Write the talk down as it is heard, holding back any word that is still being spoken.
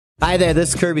Hi there, this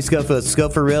is Kirby Schofield of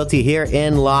Schofield Realty here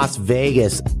in Las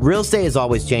Vegas. Real estate is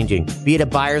always changing. Be it a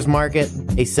buyer's market,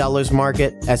 a seller's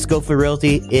market, at Schofield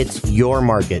Realty, it's your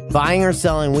market. Buying or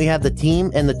selling, we have the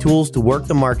team and the tools to work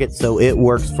the market so it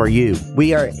works for you.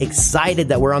 We are excited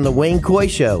that we're on the Wayne Coy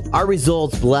Show. Our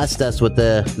results blessed us with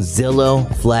the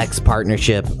Zillow Flex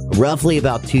partnership roughly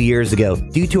about 2 years ago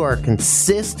due to our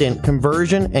consistent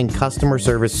conversion and customer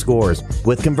service scores.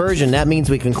 With conversion, that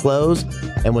means we can close,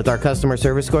 and with our customer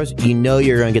service scores, you know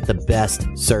you're going to get the best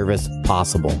service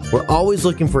possible. We're always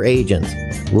looking for agents,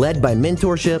 led by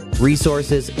mentorship,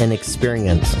 resources, and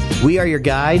experience. We are your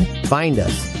guide. Find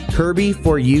us,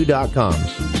 kirby4u.com.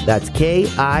 That's Kirby,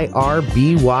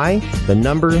 the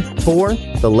number 4,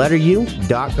 the letter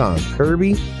U.com.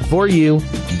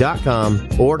 Kirby4u.com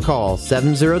or call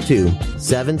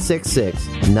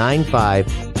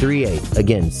 702-766-9538.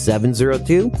 Again,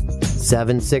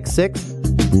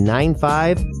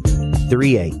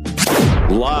 702-766-9538.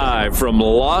 Live from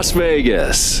Las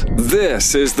Vegas,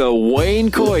 this is the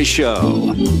Wayne Coy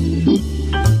Show.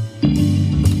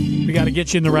 We got to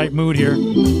get you in the right mood here.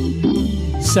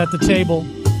 Set the table.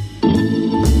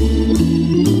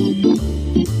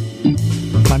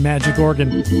 My magic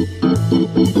organ.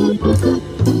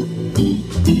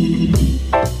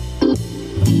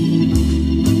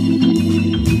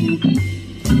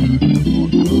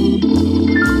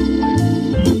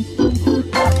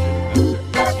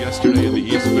 Yesterday in the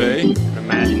East Bay.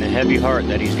 Imagine the heavy heart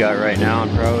that he's got right now,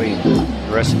 and probably the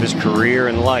rest of his career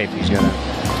and life, he's going to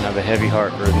have a heavy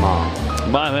heart for his mom.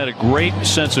 Mom had a great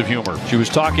sense of humor. She was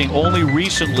talking only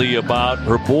recently about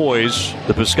her boys,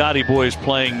 the Piscotti boys,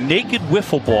 playing naked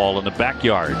wiffle ball in the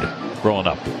backyard growing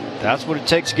up. That's what it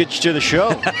takes to get you to the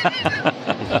show.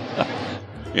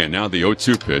 And now the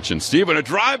 0-2 pitch. And Steven, a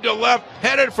drive to left,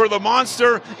 headed for the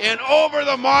monster, and over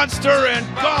the monster, and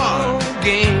gone.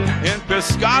 And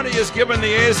Piscotti has given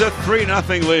the A's a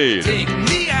 3-0 lead. A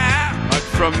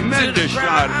tremendous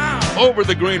shot over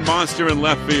the green monster in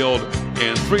left field,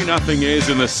 and 3-0 A's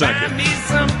in the second.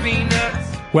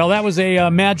 Well, that was a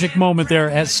magic moment there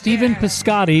as Stephen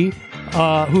Piscotti,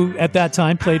 who at that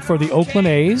time played for the Oakland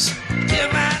A's,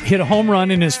 hit a home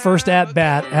run in his first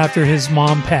at-bat after his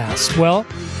mom passed. Well,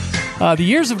 the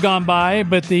years have gone by,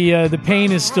 but the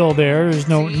pain is still there. There's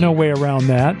no way around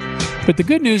that. But the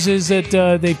good news is that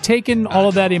they've taken all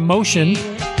of that emotion,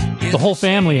 the whole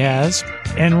family has,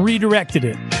 and redirected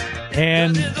it.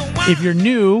 And if you're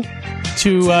new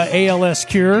to ALS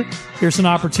Cure, here's an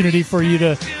opportunity for you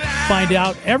to find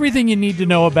out everything you need to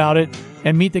know about it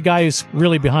and meet the guy who's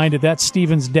really behind it. That's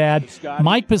Steven's dad,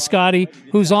 Mike Piscotti,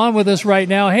 who's on with us right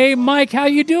now. Hey, Mike, how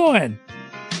you doing?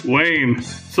 Wayne,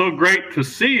 so great to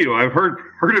see you. I've heard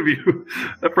of you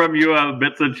from you a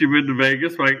bit since you've been to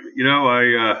Vegas.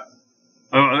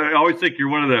 I always think you're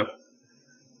one of the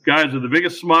guys with the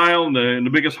biggest smile and the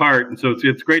biggest heart, and so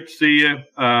it's great to see you.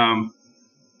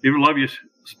 Even love you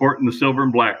sporting the silver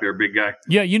and black there, big guy.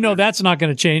 Yeah, that's not going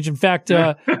to change. In fact,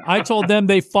 I told them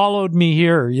they followed me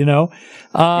here, we'll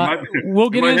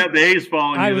get into have the A's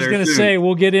following you. I was going to say,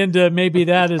 we'll get into maybe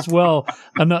that as well,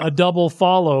 a double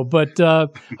follow. But, all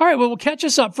right, well, we'll catch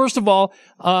us up. First of all,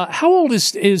 how old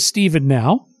is Stephen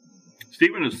now?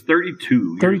 Stephen is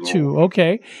 32 32, years old.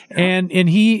 Okay. And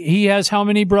he has how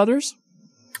many brothers?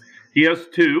 He has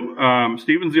 2.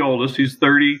 Stephen's the oldest. He's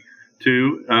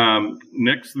 32.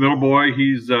 Nick's the middle boy.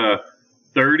 He's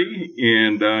 30,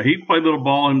 and he played little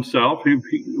ball himself. He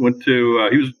went to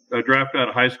he was drafted out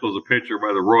of high school as a pitcher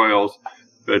by the Royals,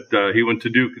 but he went to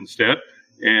Duke instead,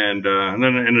 and then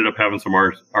ended up having some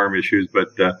arm issues. But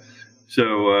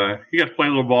so he got to play a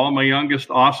little ball. My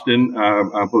youngest, Austin,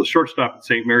 was a shortstop at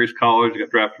St. Mary's College. Got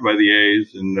drafted by the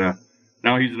A's, and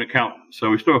now he's an accountant.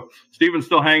 So Stephen's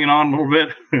still hanging on a little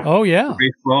bit. Oh yeah,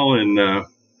 baseball, and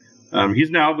he's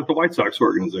now with the White Sox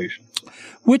organization.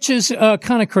 Which is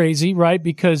kind of crazy, right?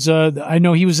 Because I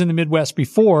know he was in the Midwest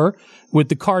before with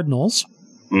the Cardinals.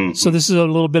 Mm-hmm. So this is a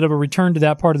little bit of a return to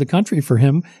that part of the country for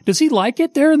him. Does he like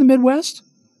it there in the Midwest?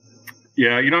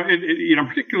 Yeah,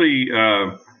 particularly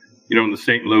in the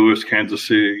St. Louis, Kansas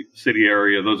City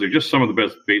area, those are just some of the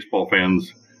best baseball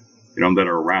fans, that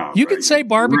are around. You can say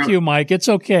barbecue, Mike. It's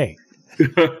okay.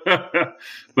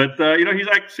 But, he's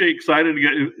actually excited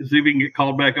to see if he can get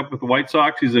called back up with the White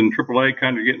Sox. He's in AAA,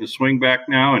 kind of getting his swing back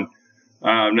now. And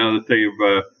now that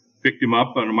they've picked him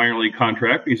up on a minor league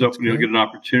contract, he's hoping he'll get an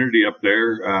opportunity up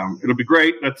there. It'll be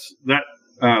great.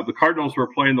 The Cardinals were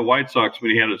playing the White Sox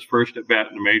when he had his first at bat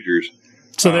in the majors.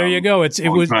 So there you go. It's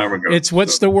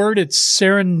what's the word? It's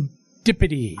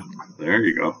serendipity. There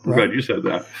you go. I'm glad you said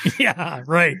that. Yeah,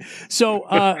 right. So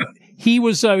he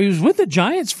was with the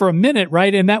Giants for a minute,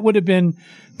 right? And that would have been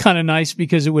kind of nice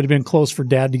because it would have been close for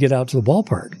Dad to get out to the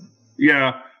ballpark.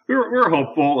 Yeah, we're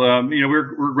hopeful.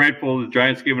 We're grateful the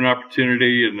Giants gave an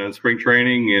opportunity in spring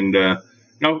training, and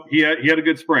he had a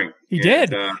good spring. He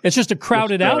did. It's just a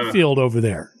crowded outfield over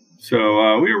there.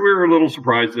 So we were a little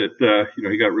surprised that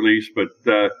he got released, but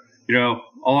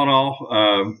all in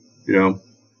all,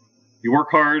 you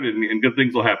work hard and good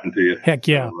things will happen to you. Heck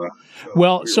yeah.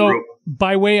 So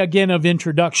by way again of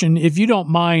introduction, if you don't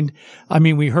mind, I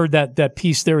mean, we heard that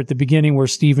piece there at the beginning where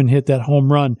Stephen hit that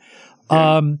home run.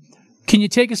 Yeah. Can you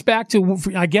take us back to,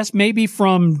 I guess maybe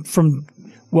from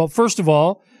well, first of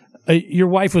all, your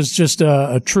wife was just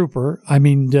a trooper. I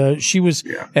mean, she was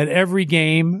at every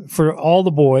game for all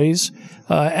the boys,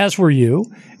 as were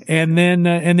you. And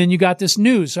then you got this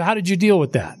news. So how did you deal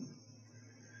with that?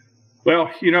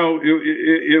 Well,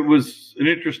 it was an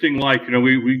interesting life.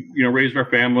 We raised our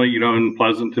family, in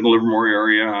Pleasant and the Livermore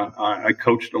area. I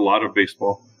coached a lot of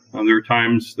baseball. There were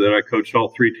times that I coached all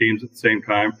three teams at the same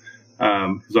time,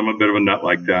 because I'm a bit of a nut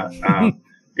like that.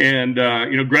 And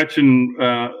Gretchen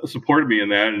supported me in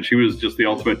that, and she was just the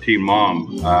ultimate team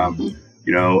mom.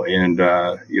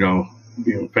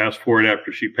 Fast forward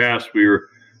after she passed, we were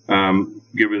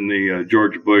given the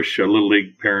George Bush Little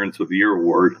League Parents of the Year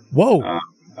award. Whoa.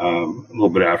 A little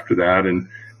bit after that, and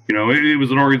it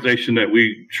was an organization that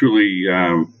we truly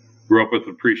grew up with,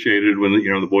 appreciated when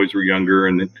the boys were younger,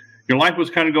 and life was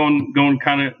kind of going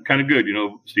kind of good.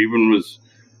 Stephen was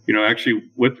actually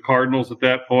with the Cardinals at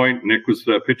that point. Nick was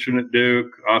pitching at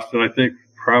Duke. Austin, I think,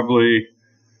 probably,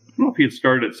 I don't know if he had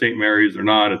started at St. Mary's or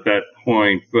not at that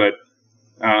point, but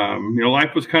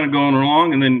life was kind of going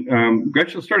along, and then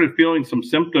Gretchen started feeling some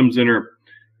symptoms in her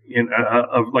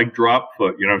of like drop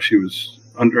foot. She was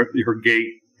under her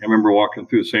gait. I remember walking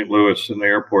through St. Louis in the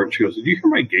airport, and she goes, "Did you hear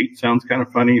my gait sounds kind of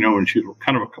funny?" And she's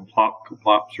kind of a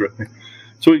complop sort of thing.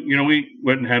 So, we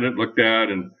went and had it looked at,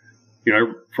 and,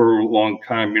 for a long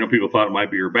time, people thought it might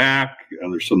be her back.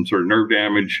 There's some sort of nerve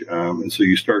damage. And so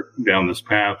you start down this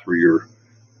path where you're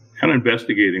kind of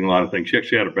investigating a lot of things. She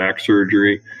actually had a back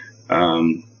surgery.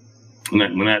 And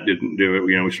when that didn't do it,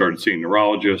 we started seeing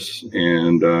neurologists,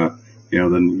 and,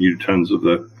 then you do tons of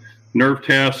the nerve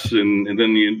tests, and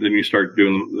then you start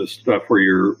doing the stuff where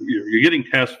you're getting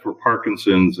tests for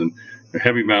Parkinson's and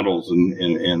heavy metals and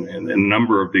a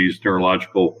number of these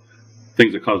neurological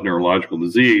things that cause neurological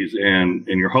disease, and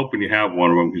you're hoping you have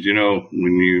one of them, because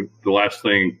the last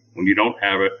thing when you don't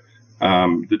have it,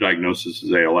 the diagnosis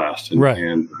is ALS,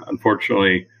 and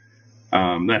unfortunately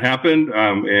that happened,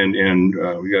 and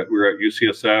we were at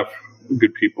UCSF,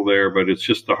 good people there, but it's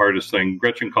just the hardest thing.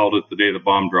 Gretchen called it the day the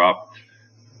bomb dropped,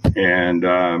 and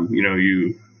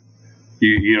you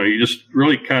just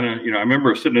really kind of, I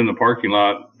remember sitting in the parking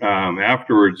lot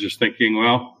afterwards just thinking,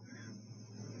 well,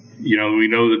 we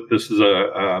know that this is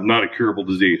not a curable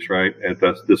disease, right, at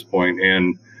this point,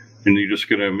 and you're just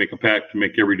going to make a pact to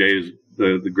make every day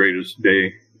the greatest day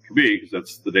it can be, because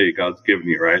that's the day God's given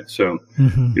you, right? So,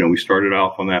 we started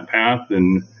off on that path.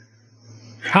 And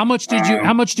how much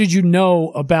did you know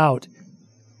about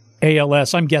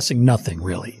ALS? I'm guessing nothing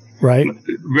really. Right.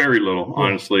 Very little,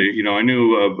 honestly. I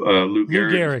knew of Lou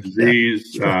Gehrig's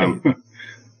disease. Right.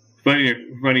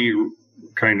 Funny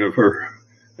kind of her.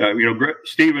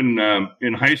 Stephen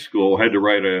in high school had to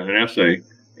write an essay,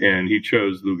 and he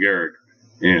chose Lou Gehrig.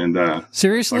 And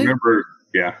seriously, I remember,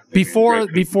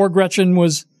 before Gretchen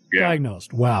was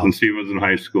diagnosed. Wow. When Stephen was in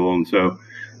high school, and so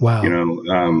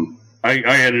I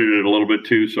edited it a little bit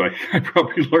too, so I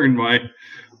probably learned my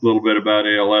little bit about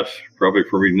ALS probably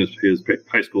for reading his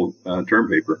high school term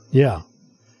paper. Yeah.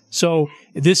 So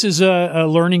this is a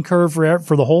learning curve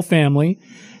for the whole family.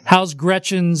 How's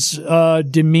Gretchen's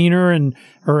demeanor and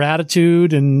her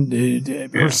attitude and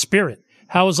her spirit?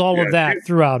 How is all of that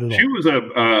throughout it all? She was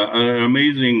an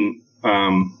amazing.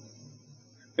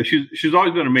 She's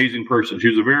always been an amazing person. She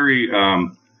was a very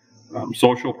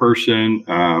social person.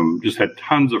 Just had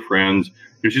tons of friends.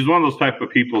 She's one of those type of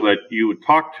people that you would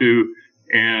talk to,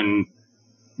 and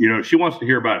she wants to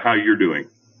hear about how you're doing,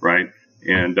 right?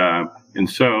 And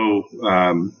so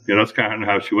that's kind of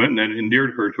how she went, and that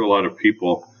endeared her to a lot of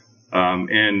people.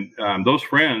 Those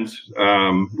friends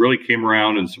really came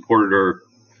around and supported her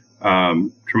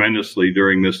tremendously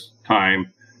during this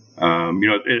time.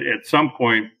 At some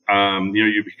point,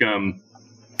 you become,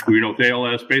 with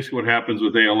ALS. Basically, what happens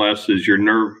with ALS is your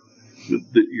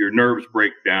nerves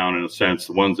break down, in a sense,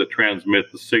 the ones that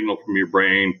transmit the signal from your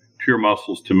brain to your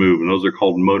muscles to move, and those are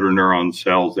called motor neuron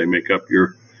cells. They make up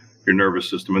your nervous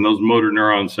system, and those motor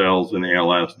neuron cells in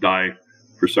ALS die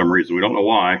for some reason. We don't know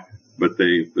why, but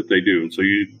they do. And so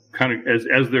kind of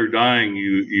as they're dying,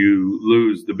 you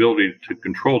lose the ability to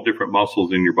control different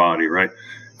muscles in your body, right?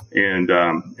 And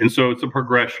so it's a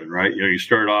progression, right? You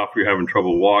start off, you're having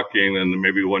trouble walking, and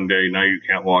maybe one day now you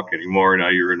can't walk anymore. Now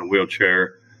you're in a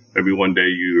wheelchair. Maybe one day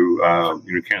you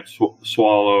can't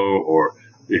swallow, or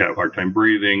you have a hard time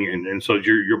breathing, and so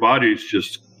your body's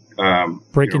just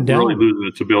breaking down, really losing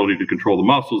its ability to control the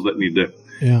muscles that need to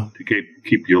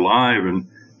keep you alive. And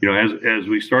as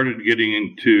we started getting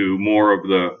into more of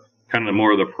the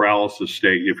paralysis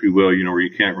state, if you will, where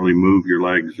you can't really move your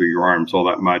legs or your arms all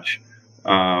that much.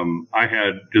 I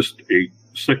had just we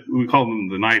call them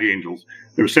the night angels.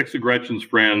 There were 6 of Gretchen's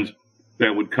friends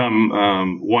that would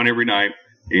come, one every night.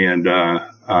 And,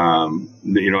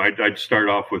 I'd start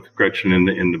off with Gretchen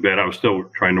in the bed. I was still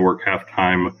trying to work half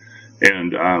time.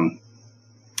 And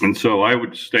so I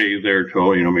would stay there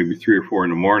till, maybe 3 or 4 in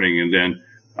the morning, and then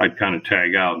I'd kind of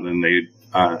tag out, and then the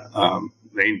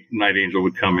night angel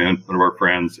would come in, one of our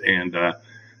friends, and,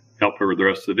 help her with the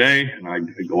rest of the day. And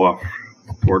I'd go off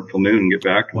to work till noon and get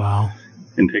back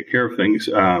and take care of things.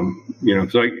 So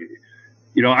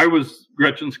I was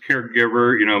Gretchen's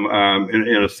caregiver, in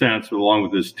a sense, along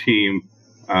with his team.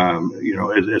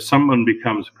 As someone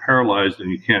becomes paralyzed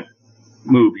and you can't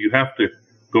move, you have to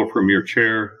go from your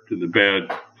chair to the bed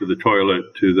to the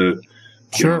toilet to the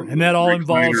and that all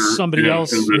involves somebody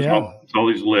else. And all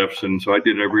these lifts, and so I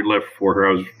did every lift for her.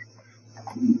 I was,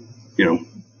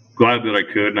 glad that I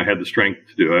could, and I had the strength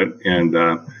to do it, and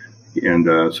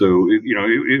so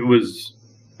it was.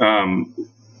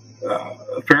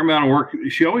 A fair amount of work.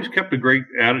 She always kept a great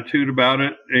attitude about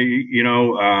it.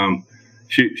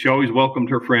 She always welcomed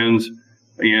her friends,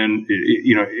 and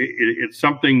it's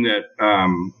something that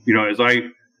as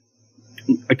I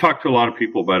talk to a lot of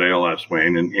people about ALS,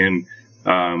 Wayne, and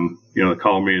they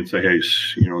call me and say, hey,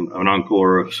 an uncle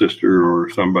or a sister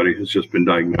or somebody has just been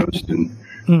diagnosed, and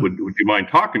would you mind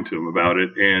talking to them about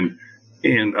it?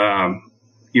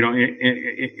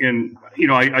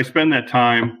 I spend that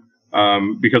time.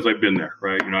 Because I've been there,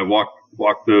 right? I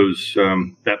walked those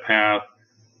that path,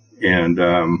 and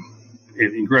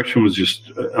Gretchen was just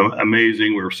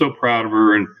amazing. We were so proud of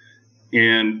her, and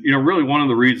really one of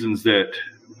the reasons that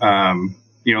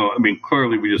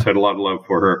clearly we just had a lot of love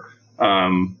for her,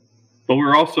 but we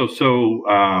were also so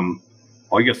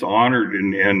honored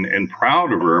and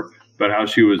proud of her about how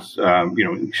she was.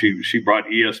 She brought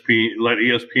let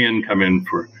ESPN come in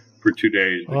for 2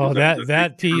 days. Oh,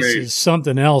 that piece is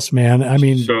something else, man. I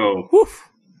mean, so,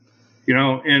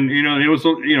 it was,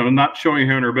 not showing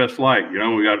her in her best light. We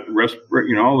got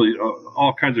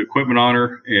all kinds of equipment on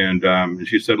her. And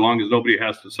she said, as long as nobody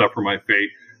has to suffer my fate,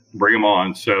 bring them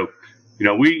on. So,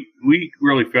 we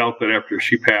really felt that after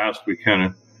she passed,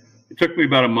 it took me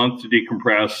about a month to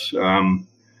decompress. And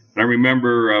I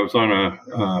remember I was on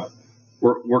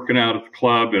working out at the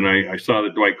club, and I saw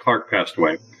that Dwight Clark passed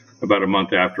away about a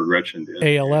month after Gretchen did.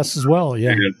 ALS as well,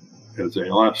 yeah. It was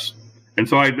ALS. And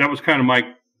so that was kind of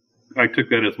I took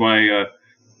that as my,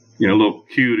 little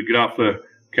cue to get off the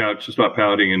couch, to stop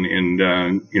pouting and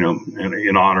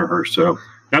honor her. So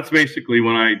that's basically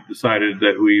when I decided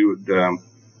that we would,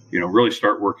 really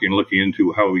start looking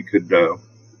into how we could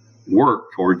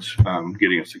work towards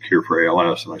getting us a cure for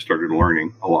ALS. And I started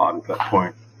learning a lot at that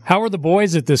point. How are the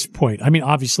boys at this point? I mean,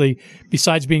 obviously,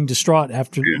 besides being distraught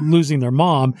after losing their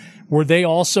mom, were they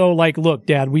also like, look,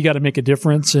 Dad, we got to make a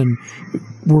difference, and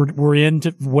we're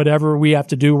into whatever we have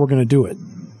to do, we're going to do it?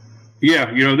 Yeah,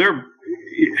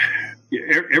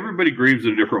 everybody grieves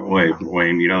in a different way,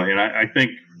 Wayne, and I think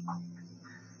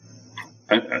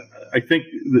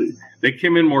they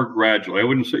came in more gradually. I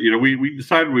wouldn't say, we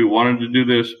decided we wanted to do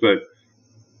this, but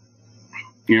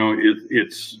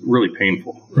it's really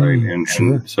painful, right? And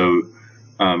so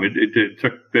it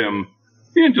took them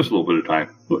just a little bit of time.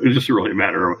 It was just really a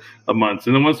matter of months.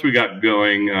 And then once we got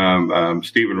going,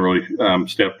 Stephen really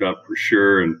stepped up for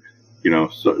sure. And,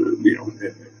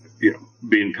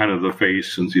 being kind of the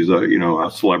face, since he's a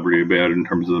celebrity a bit in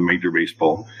terms of the Major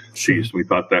Baseball piece, we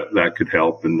thought that could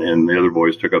help. And the other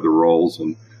boys took other roles,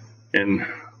 and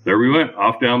there we went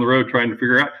off down the road trying to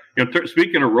figure out.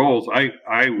 Speaking of roles, I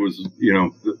was,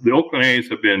 the Oakland A's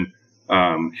have been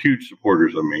huge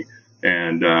supporters of me,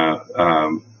 and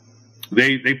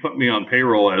they put me on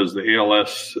payroll as the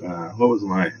ALS, what was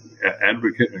my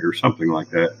advocate or something like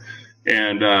that,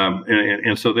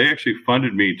 and so they actually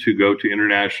funded me to go to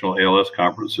international ALS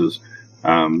conferences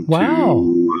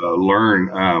to learn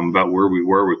about where we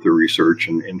were with the research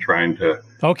and trying to.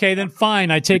 Okay, then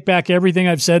fine. I take back everything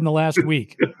I've said in the last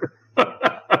week.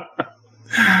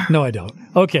 No, I don't.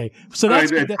 Okay, so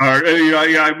that's it's hard.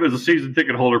 I was a season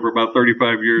ticket holder for about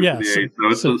 35 years for the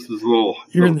A's, so this is a little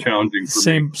challenging for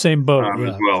me. Same boat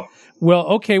as well. Well,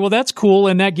 okay, well that's cool,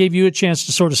 and that gave you a chance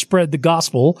to sort of spread the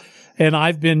gospel. And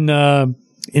I've been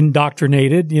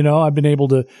indoctrinated. I've been able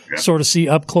to sort of see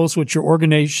up close what your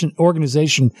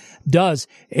organization does.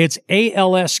 It's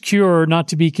ALS Cure, not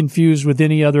to be confused with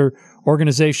any other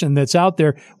organization that's out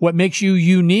there. What makes you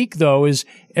unique, though, is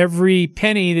every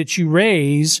penny that you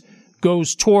raise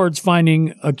goes towards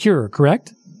finding a cure,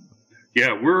 correct?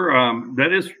 Yeah,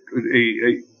 that is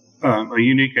a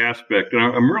unique aspect, and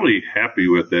I'm really happy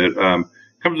with it.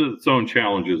 Comes with its own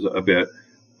challenges a bit,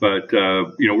 but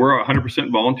we're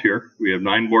 100% volunteer. We have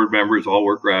 9 board members, all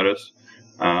work gratis.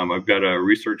 I've got a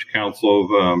research council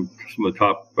of some of the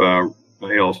top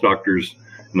ALS doctors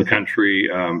in the country,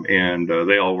 and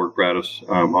they all work gratis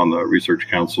on the research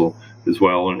council as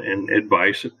well, and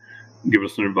advice, give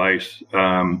us some advice.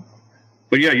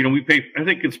 But yeah, we pay. I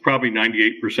think it's probably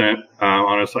 98%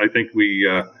 on us. I think we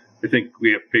have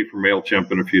to pay for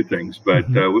MailChimp and a few things, but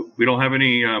we don't have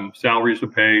any salaries to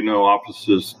pay, no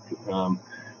offices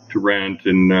to rent,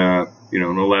 and no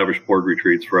lavish board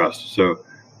retreats for us. So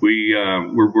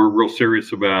we're real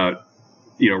serious about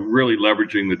really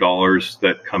leveraging the dollars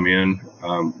that come in.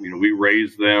 We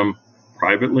raise them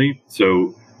privately,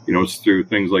 so it's through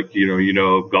things like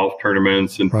golf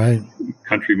tournaments and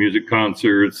country music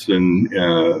concerts, and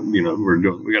we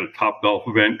got a Top Golf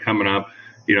event coming up,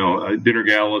 dinner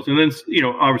galas, and then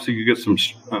obviously you get some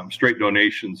straight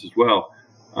donations as well.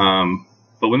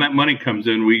 But when that money comes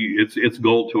in, it's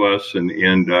gold to us, and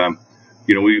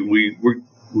we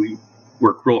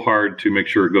work real hard to make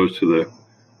sure it goes to the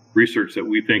research that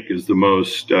we think is the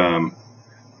most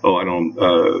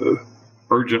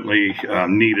urgently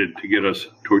needed to get us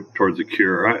towards a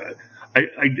cure. I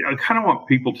kind of want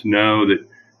people to know that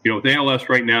with ALS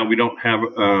right now, we don't have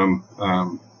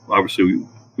obviously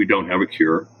we don't have a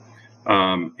cure.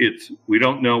 We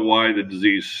don't know why the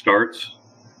disease starts.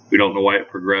 We don't know why it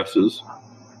progresses,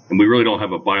 and we really don't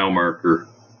have a biomarker,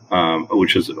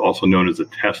 which is also known as a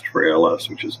test for ALS,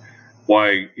 which is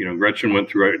why Gretchen went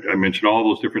through. I mentioned all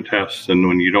those different tests, and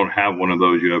when you don't have one of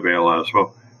those, you have ALS.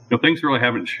 Well, things really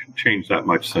haven't changed that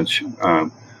much since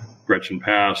Gretchen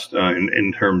passed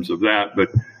in terms of that. But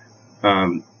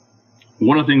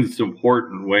one of the things that's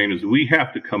important, Wayne, is we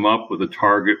have to come up with a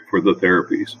target for the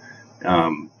therapies.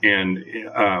 I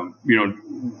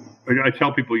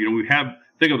tell people,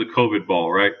 think of the COVID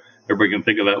ball, right? Everybody can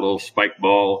think of that little spike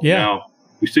ball. Yeah. Now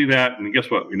we see that, and guess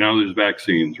what? Now there's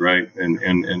vaccines, right?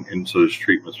 And so there's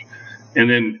treatments. And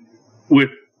then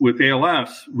with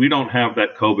ALS, we don't have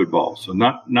that COVID ball. So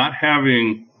not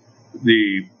having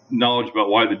the knowledge about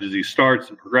why the disease starts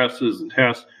and progresses and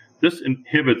tests, this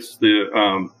inhibits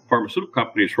the pharmaceutical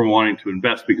companies from wanting to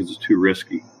invest because it's too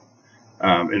risky.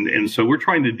 And so we're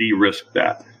trying to de-risk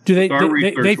that. Do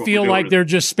they feel like they're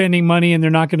just spending money and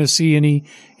they're not going to see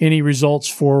any results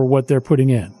for what they're putting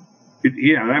in?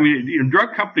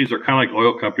 Drug companies are kind of like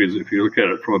oil companies. If you look at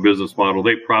it from a business model,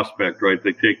 they prospect, right?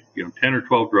 They take 10 or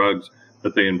 12 drugs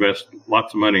that they invest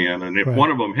lots of money in, and if one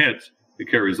of them hits, it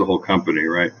carries the whole company,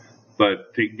 right?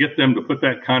 But to get them to put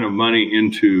that kind of money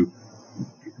into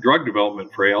drug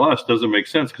development for ALS doesn't make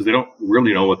sense because they don't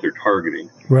really know what they're targeting.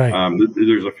 Right.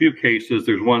 There's a few cases.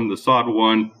 There's one, the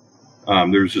SOD1.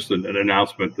 There's just an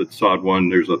announcement that SOD1,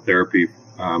 there's a therapy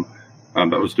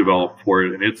that was developed for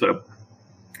it, and it's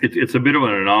a bit of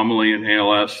an anomaly in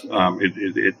ALS.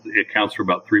 It accounts for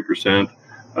about 3%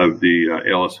 of the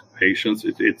ALS patients.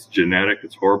 It's genetic.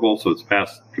 It's horrible. So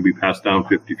can be passed down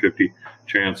 50-50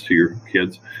 chance to your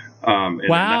kids.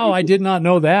 Wow, I did not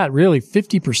know that. Really,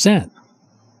 50%.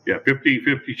 Yeah,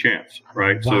 50-50 chance,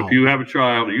 right? Wow. So if you have a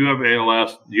child, you have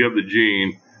ALS, you have the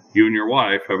gene, you and your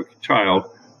wife have a child,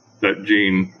 that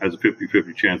gene has a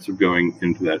 50-50 chance of going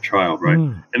into that child, right?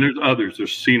 And there's others.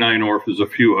 There's C9orf, there's a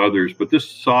few others. But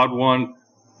this SOD1,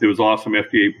 it was awesome.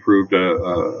 FDA approved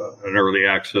an early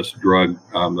access drug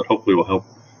that hopefully will help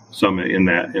some in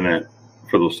that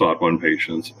for those SOD1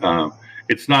 patients.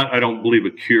 It's not, I don't believe,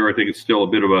 a cure. I think it's still a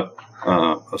bit of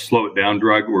a slow it down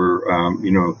drug where,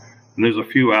 and there's a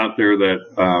few out there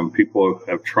that people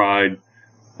have tried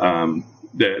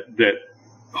that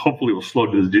hopefully will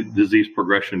slow the disease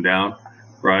progression down,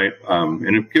 right?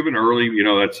 And if given early,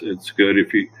 it's good.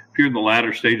 If you're in the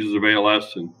latter stages of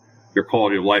ALS and your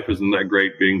quality of life isn't that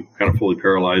great, being kind of fully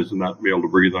paralyzed and not be able to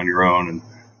breathe on your own, and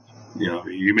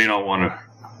you may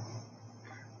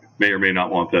or may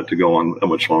not want that to go on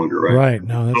much longer, right? Right.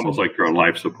 No, that's almost like you're on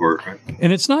life support, right?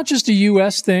 And it's not just a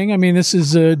U.S. thing. I mean, this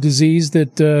is a disease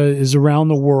that is around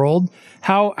the world.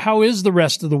 How is the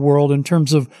rest of the world in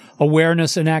terms of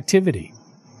awareness and activity?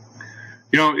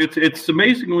 It's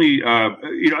amazingly,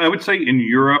 I would say in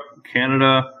Europe,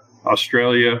 Canada,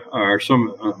 Australia, or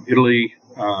some Italy,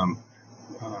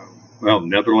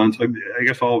 Netherlands, I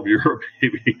guess all of Europe,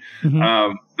 maybe.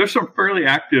 Mm-hmm. There's some fairly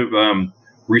active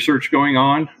research going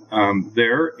on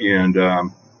there, and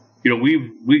one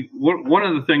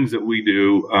of the things that we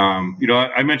do,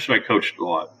 I mentioned I coached a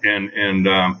lot, and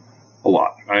a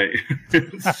lot.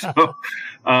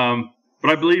 But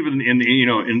I believe in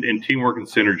teamwork and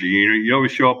synergy. You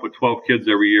always show up with 12 kids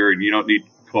every year, and you don't need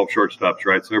 12 shortstops,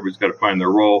 right? So everybody's got to find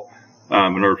their role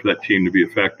in order for that team to be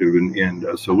effective.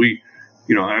 And so we,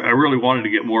 I really wanted to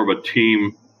get more of a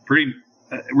team,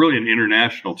 really an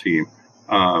international team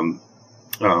to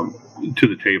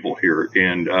the table here.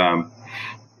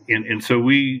 And so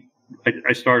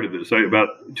I started this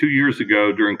about 2 years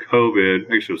ago during COVID.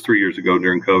 Actually, it was 3 years ago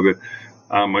during COVID.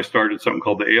 I started something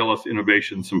called the ALS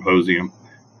Innovation Symposium.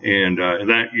 And in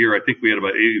that year, I think we had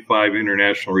about 85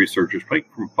 international researchers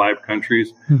from 5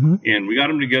 countries. Mm-hmm. And we got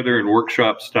them together in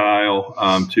workshop style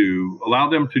to allow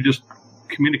them to just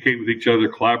communicate with each other,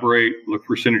 collaborate, look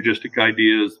for synergistic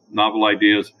ideas, novel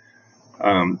ideas.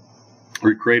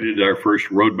 We created our first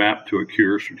roadmap to a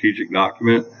cure strategic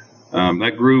document.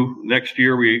 That grew next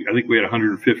year. I think we had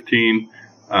 115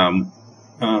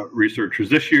 researchers.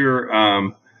 This year,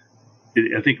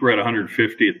 I think we're at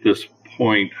 150 at this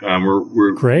point.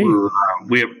 We're great.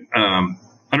 We have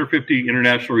 150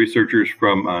 international researchers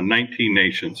from 19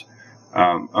 nations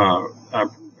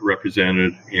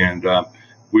represented, and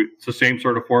it's the same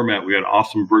sort of format. We had an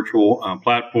awesome virtual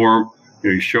platform.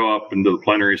 You show up into the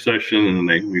plenary session, and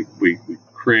then we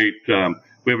create.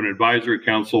 We have an advisory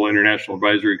council, international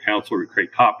advisory council. We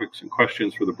create topics and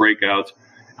questions for the breakouts,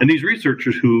 and these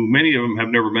researchers, who many of them have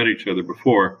never met each other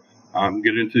before,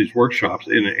 get into these workshops,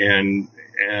 and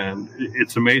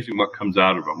it's amazing what comes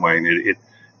out of them, Wayne.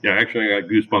 Actually, I got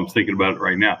goosebumps thinking about it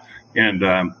right now. And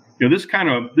this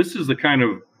is the kind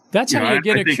of that's how you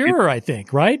get a cure, I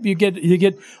think, right? You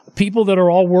get people that are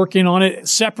all working on it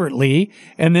separately,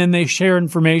 and then they share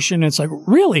information. It's like,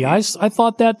 really, I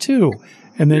thought that too,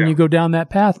 and then you go down that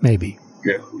path, maybe.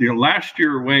 Yeah, last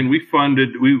year, Wayne, we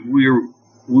funded. We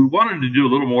wanted to do a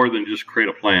little more than just create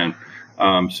a plan.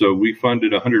 So we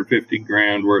funded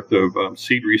 $150,000 worth of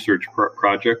seed research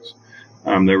projects.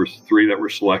 There was 3 that were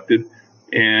selected,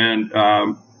 and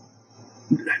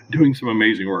doing some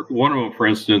amazing work. One of them, for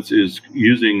instance, is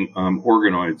using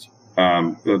organoids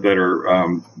that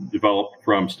are developed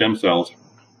from stem cells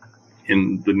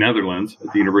in the Netherlands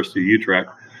at the University of Utrecht.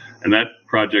 And that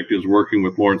project is working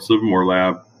with Lawrence Livermore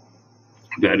Lab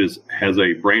that has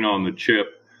a brain-on-the-chip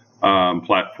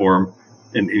platform.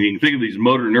 And you can think of these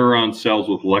motor neuron cells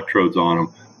with electrodes on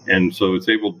them. And so it's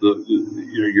able to,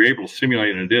 you're able to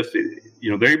simulate in a dish.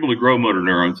 They're able to grow motor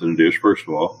neurons in a dish, first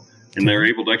of all, and they're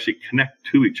able to actually connect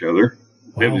to each other.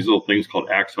 Wow. They have these little things called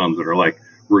axons that are like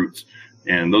roots.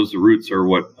 And those roots are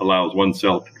what allows one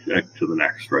cell to connect to the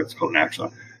next, right? It's called an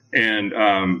axon.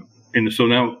 And so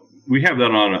now we have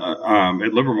that on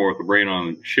at Livermore with the brain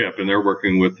on chip, and they're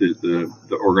working with the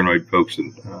organoid folks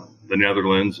in the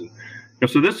Netherlands. And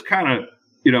so this kind of,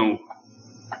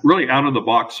 really out of the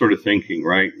box sort of thinking,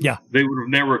 right? Yeah. They would have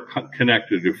never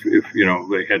connected if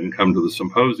they hadn't come to the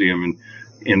symposium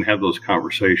and had those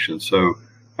conversations. So,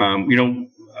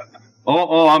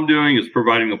 all I'm doing is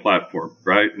providing a platform,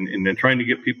 right? And then trying to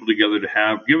get people together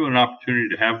give them an opportunity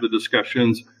to have the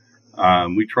discussions.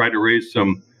 We try to raise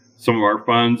some of our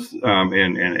funds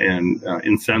and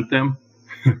incent them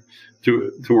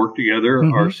to work together.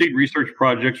 Mm-hmm. Our seed research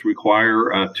projects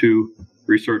require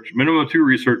minimum of 2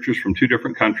 researchers from 2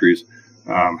 different countries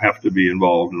have to be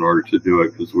involved in order to do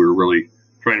it, because we're really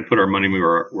trying to put our money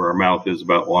where our mouth is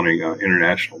about wanting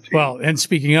international teams. Well, and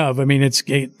speaking of, I mean,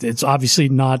 it's obviously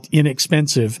not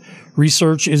inexpensive.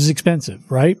 Research is expensive,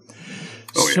 right?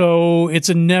 Oh, yeah. So it's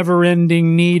a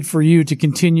never-ending need for you to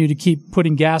continue to keep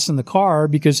putting gas in the car,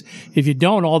 because if you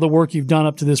don't, all the work you've done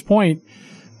up to this point,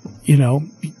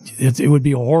 it would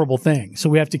be a horrible thing. So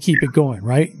we have to keep it going,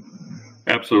 right?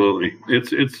 Absolutely.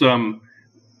 It's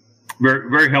very,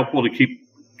 very helpful to keep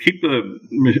the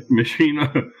machine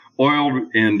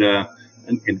oiled and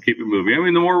keep it moving. I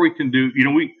mean, the more we can do,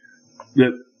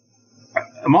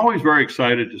 I'm always very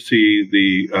excited to see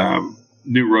the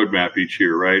new roadmap each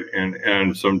year, right?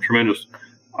 And some tremendous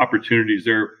opportunities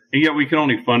there. And yet we can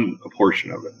only fund a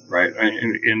portion of it, right?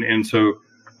 And so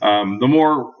the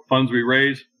more funds we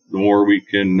raise, the more we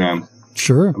can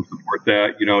support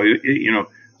that.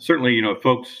 Certainly,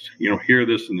 folks, hear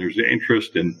this and there's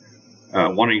interest in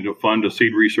wanting to fund a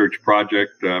seed research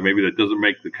project. Maybe that doesn't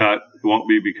make the cut. It won't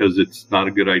be because it's not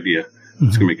a good idea. Mm-hmm.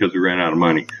 It's going to be because we ran out of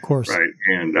money. Of course. Right.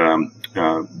 And,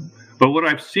 But what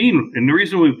I've seen, and the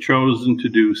reason we've chosen to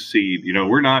do seed,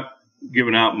 we're not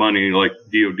giving out money like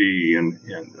DOD and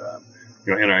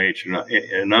NIH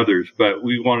and others, but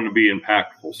we wanted to be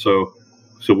impactful. So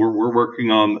we're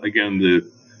working on, again, the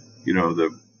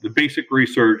basic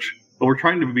research, but we're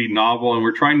trying to be novel, and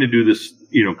we're trying to do this.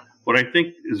 What I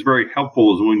think is very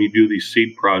helpful is when you do these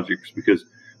seed projects, because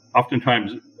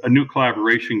oftentimes a new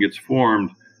collaboration gets formed,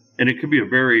 and it could be a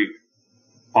very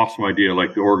awesome idea,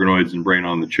 like the organoids and brain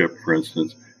on the chip, for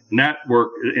instance. And that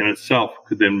work in itself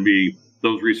could then be,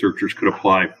 those researchers could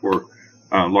apply for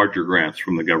larger grants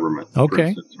from the government.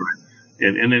 Okay. For instance, right?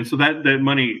 And then so that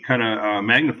money kind of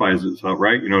magnifies itself,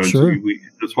 right? Sure.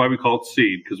 That's why we call it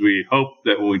seed, because we hope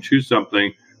that when we choose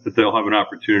something, that they'll have an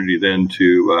opportunity then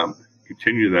to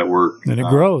continue that work. And it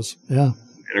grows. Yeah.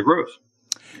 And it grows.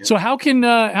 Yeah. So how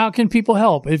can people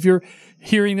help? If you're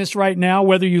hearing this right now,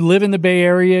 whether you live in the Bay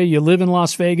Area, you live in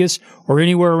Las Vegas, or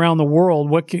anywhere around the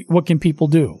world, what can people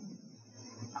do?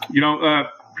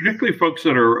 Particularly folks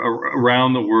that are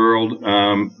around the world,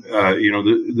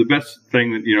 the best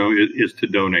thing that, is to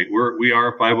donate. We are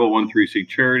a 501(c)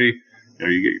 charity.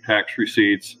 You get your tax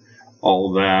receipts, all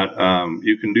of that.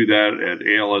 You can do that at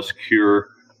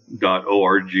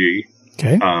alscure.org.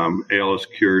 Okay.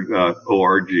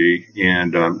 alscure.org,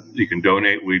 and you can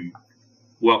donate. We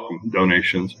welcome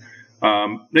donations.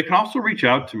 They can also reach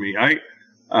out to me.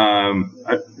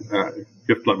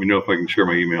 You have to let me know if I can share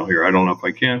my email here. I don't know if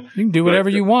I can. You can do whatever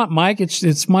you want, Mike.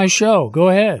 It's my show. Go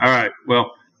ahead. All right.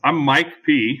 Well, I'm Mike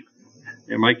P.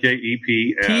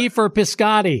 M-I-K-E-P. P for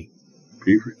Piscotti.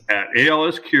 At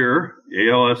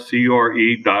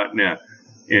alscure.net.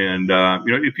 And,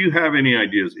 if you have any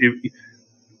ideas,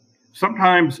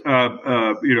 sometimes,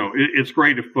 it's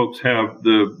great if folks have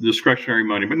the discretionary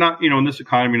money, but not, in this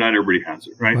economy, not everybody has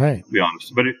it, right? Right. To be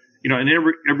honest. But, and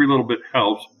every little bit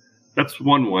helps. That's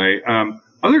one way.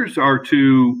 Others are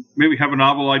to maybe have a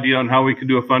novel idea on how we can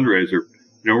do a fundraiser.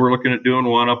 We're looking at doing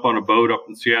one up on a boat up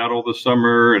in Seattle this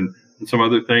summer and some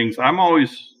other things. I'm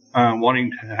always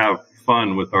wanting to have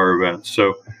fun with our events.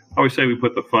 So I always say we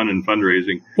put the fun in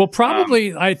fundraising. Well,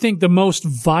 probably, I think the most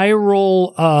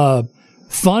viral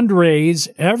fundraise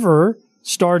ever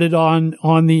started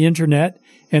on the internet,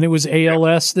 and it was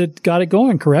ALS that got it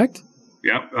going, correct?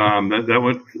 Yeah,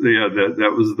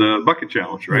 that was the bucket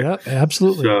challenge, right? Yeah,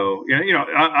 absolutely. So,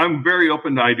 I'm very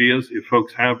open to ideas if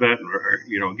folks have that. Or,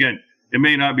 again, it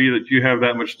may not be that you have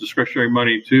that much discretionary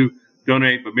money to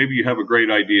donate, but maybe you have a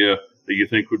great idea that you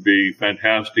think would be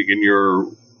fantastic in your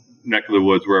neck of the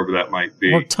woods, wherever that might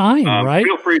be. Or time, right?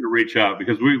 Feel free to reach out,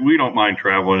 because we don't mind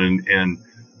traveling and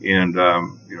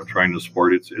trying to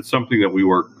support. It's something that we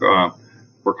work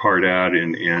hard at,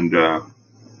 and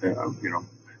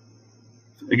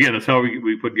again, that's how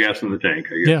we put gas in the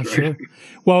tank, I guess. Yeah, right? sure.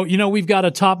 Well, we've got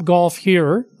a Top Golf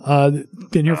here,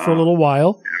 been here for a little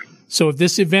while. So if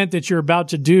this event that you're about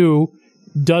to do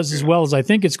does as well as I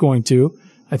think it's going to,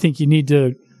 I think you need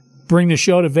to bring the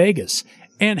show to Vegas.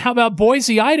 And how about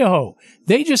Boise, Idaho?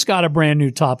 They just got a brand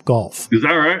new Top Golf. Is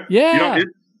that right? Yeah.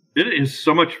 It is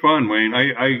so much fun, Wayne.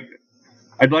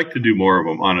 I'd like to do more of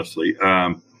them, honestly.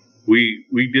 We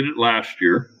did it last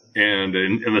year. And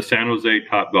in the San Jose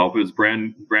Top Golf, it was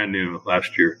brand new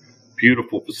last year.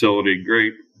 Beautiful facility,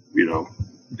 great,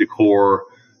 decor,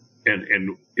 and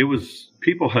it was,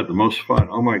 people had the most fun.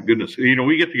 Oh my goodness!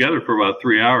 We get together for about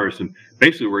 3 hours, and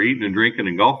basically we're eating and drinking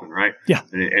and golfing, right? Yeah.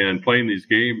 And playing these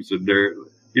games, and they're,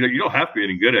 you don't have to be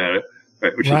any good at it,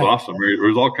 right? Which is Right. awesome.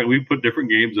 There's we put different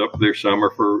games up there. Some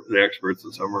are for the experts,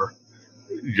 and some are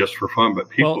just for fun, but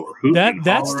people are hooting.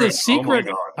 That's the secret.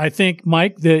 Oh my God. I think,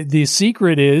 Mike, the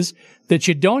secret is that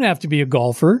you don't have to be a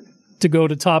golfer to go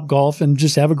to Top Golf and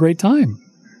just have a great time.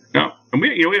 No, and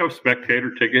we have a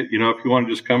spectator ticket. If you want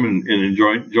to just come and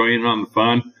enjoy in on the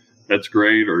fun, that's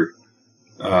great. Or,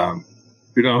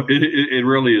 it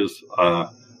really is a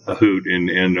hoot, and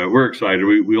we're excited.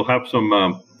 We'll have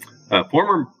some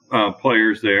former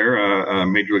players there,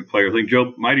 major league players. I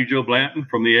think Mighty Joe Blanton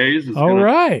from the A's is All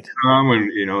right. come,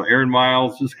 and Aaron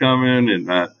Miles is coming, and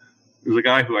there's a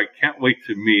guy who I can't wait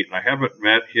to meet. I haven't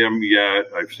met him yet.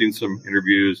 I've seen some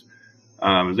interviews.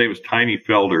 His name is Tiny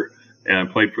Felder,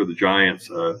 and played for the Giants,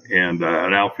 and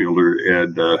an outfielder.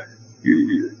 And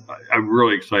I'm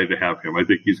really excited to have him. I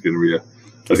think he's going to be a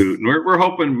hoot. And we're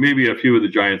hoping maybe a few of the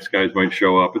Giants guys might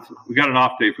show up. We got an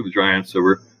off day for the Giants, so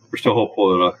we're still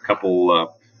hopeful that a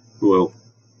couple will.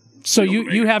 So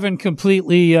you haven't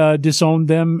completely disowned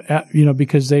them,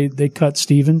 because they cut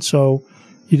Steven, so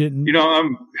you didn't.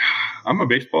 I'm a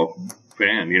baseball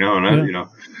fan, and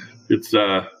it's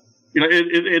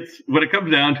it's when it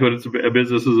comes down to it, it's a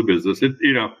business is a business.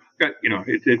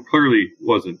 It clearly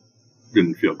wasn't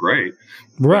didn't feel great.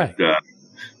 Right.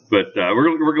 But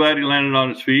we're glad he landed on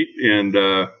his feet. And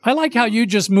I like how you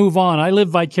just move on. I live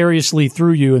vicariously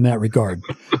through you in that regard.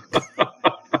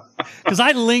 Because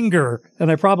I linger,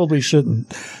 and I probably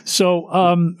shouldn't.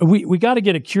 So we got to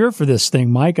get a cure for this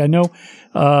thing, Mike. I know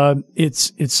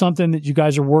it's something that you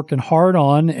guys are working hard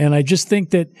on, and I just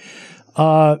think that,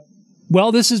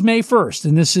 this is May 1st,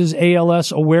 and this is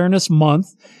ALS Awareness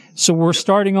Month. So we're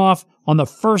starting off on the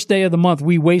first day of the month.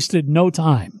 We wasted no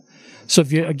time. So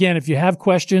if you have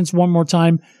questions, one more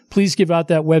time, please give out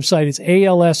that website. It's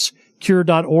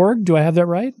alscure.org. Do I have that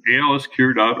right?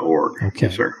 alscure.org. Okay.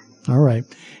 Yes, sir. All right.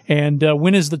 And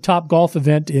when is the Top Golf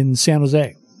event in San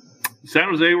Jose? San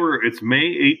Jose, it's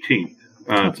May 18th.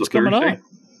 It's a coming Thursday.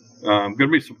 Going to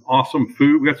be some awesome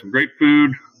food. We got some great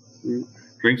food.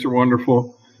 Drinks are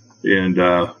wonderful, and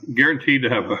guaranteed to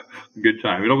have a good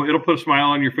time. It'll put a smile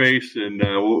on your face, and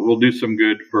we'll do some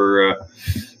good for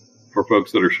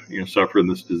folks that are suffering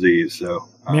this disease. So,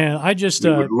 man, I just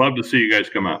would love to see you guys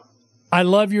come out. I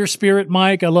love your spirit,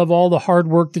 Mike. I love all the hard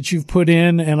work that you've put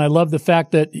in, and I love the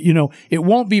fact that, it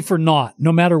won't be for naught,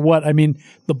 no matter what. I mean,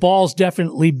 the ball's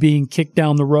definitely being kicked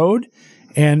down the road,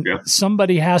 and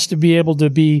somebody has to be able to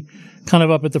be kind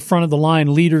of up at the front of the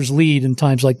line. Leaders lead in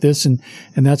times like this, and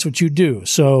that's what you do.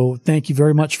 So thank you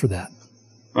very much for that.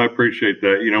 I appreciate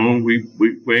that.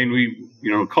 Wayne, we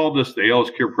called this the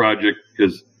ALS Cure Project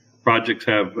because projects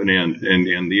have an end,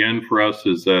 and the end for us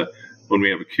is when we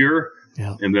have a cure.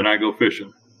 Yeah. And then I go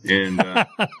fishing, and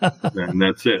and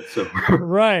that's it. So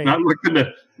we're not looking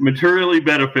to materially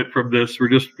benefit from this. We're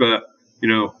just, I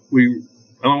don't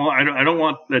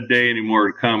want that day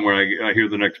anymore to come where I hear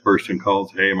the next person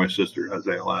calls, "Hey, my sister has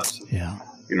ALS." Yeah.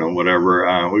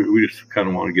 Whatever. We just kind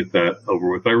of want to get that over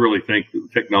with. I really think that the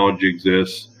technology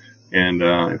exists, and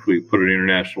if we put an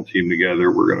international team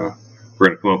together, we're gonna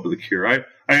come up with a cure. I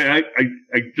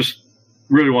just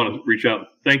really want to reach out and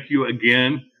thank you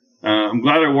again. I'm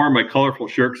glad I wore my colorful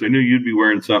shirt because I knew you'd be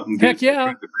wearing something. Heck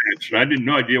yeah. I had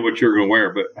no idea what you were going to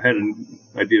wear, but I had an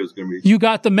idea it was going to be. You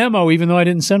got the memo, even though I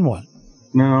didn't send one.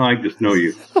 No, I just know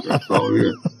you. That's all it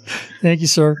is. Thank you,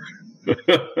 sir.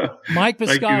 Mike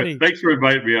Piscotti. Thanks for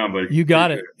inviting me on, buddy. You got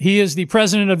it. He is the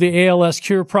president of the ALS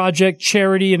Cure Project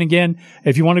charity. And again,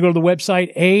 if you want to go to the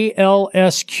website,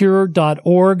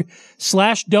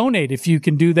 alscure.org/donate, if you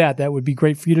can do that, that would be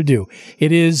great for you to do.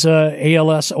 It is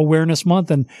ALS Awareness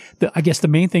Month. And I guess the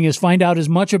main thing is find out as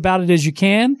much about it as you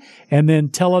can and then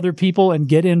tell other people and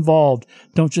get involved.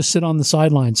 Don't just sit on the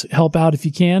sidelines. Help out if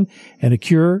you can. And a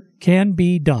cure can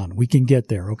be done. We can get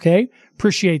there. Okay.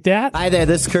 Appreciate that. Hi there,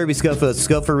 this is Kirby Schofield,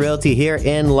 Schofield Realty here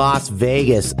in Las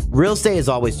Vegas. Real estate is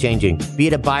always changing. Be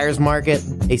it a buyer's market,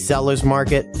 a seller's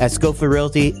market, at Schofield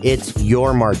Realty, it's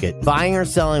your market. Buying or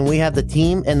selling, we have the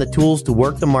team and the tools to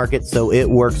work the market so it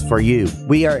works for you.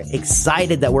 We are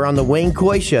excited that we're on the Wayne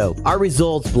Coy Show. Our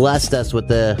results blessed us with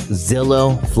the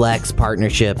Zillow Flex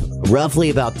partnership roughly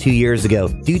about 2 years ago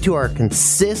due to our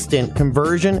consistent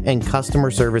conversion and customer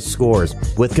service scores.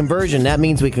 With conversion, that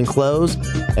means we can close,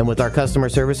 and with our customer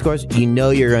service scores, you know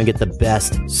you're going to get the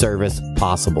best service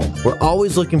possible. We're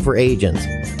always looking for agents,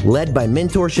 led by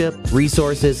mentorship,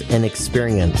 resources, and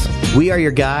experience. We are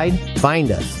your guide. Find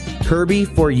us.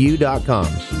 Kirby4U.com.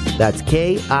 That's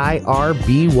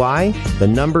KIRBY, the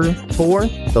number 4,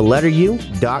 the letter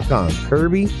U.com.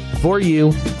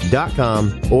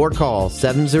 Kirby4U.com or call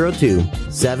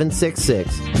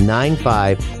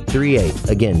 702-766-9538.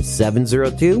 Again,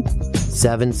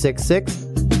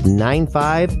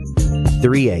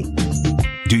 702-766-9538.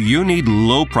 Do you need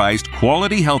low-priced,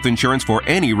 quality health insurance for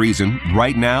any reason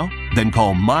right now? Then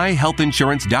call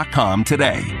myhealthinsurance.com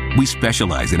today. We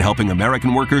specialize in helping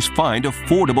American workers find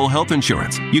affordable health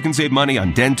insurance. You can save money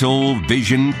on dental,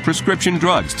 vision, prescription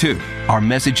drugs, too. Our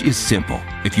message is simple.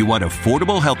 If you want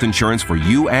affordable health insurance for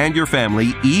you and your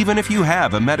family, even if you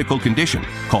have a medical condition,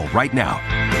 call right now.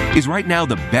 Is right now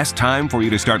the best time for you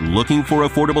to start looking for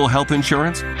affordable health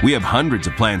insurance? We have hundreds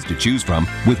of plans to choose from.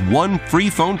 With one free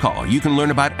phone call, you can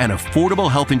learn about an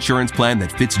affordable health insurance plan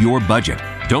that fits your budget.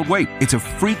 Don't wait. It's a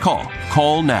free call.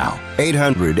 Call now.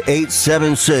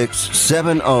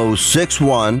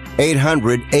 800-876-7061.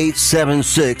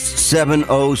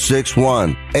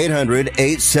 800-876-7061.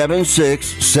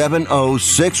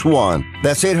 800-876-7061.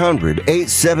 That's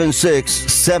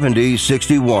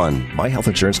 800-876-7061.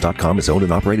 MyHealthInsurance.com is owned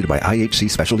and operated by IHC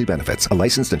Specialty Benefits, a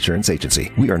licensed insurance agency.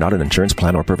 We are not an insurance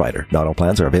plan or provider. Not all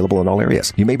plans are available in all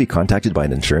areas. You may be contacted by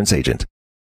an insurance agent.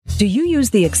 Do you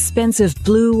use the expensive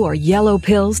blue or yellow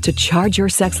pills to charge your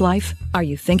sex life? Are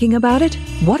you thinking about it?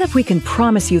 What if we can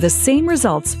promise you the same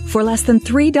results for less than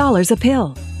 $3 a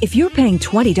pill? If you're paying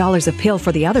 $20 a pill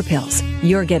for the other pills,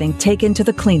 you're getting taken to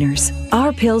the cleaners.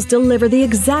 Our pills deliver the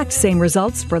exact same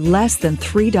results for less than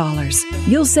 $3.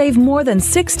 You'll save more than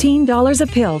 $16 a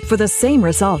pill for the same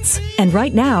results. And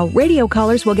right now, radio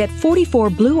callers will get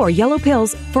 44 blue or yellow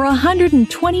pills for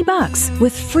 $120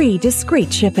 with free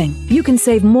discreet shipping. You can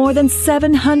save more than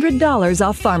 $700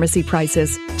 off pharmacy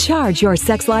prices. Charge your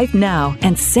sex life now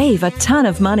and save a ton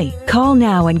of money. Call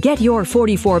now and get your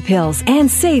 44 pills and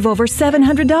save over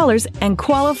 $700 and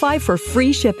qualify for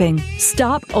free shipping.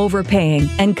 Stop overpaying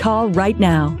and call right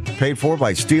now. Paid for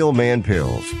by Steel Man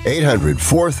Pills.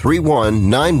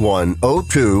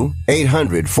 800-431-9102.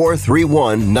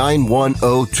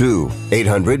 800-431-9102.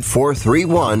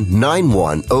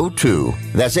 800-431-9102.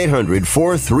 That's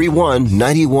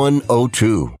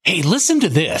 800-431-9102. Hey, listen to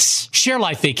this. Share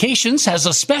Life Vacations has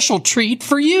a special treat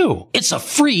for you. It's a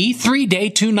free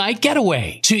 3-day, 2-night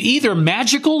getaway to either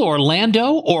magical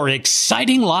Orlando or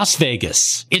exciting Las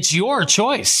Vegas. It's your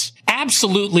choice.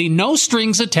 Absolutely no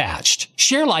strings attached.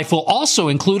 Share Life will also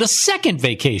include a second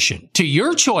vacation to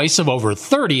your choice of over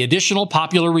 30 additional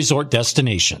popular resort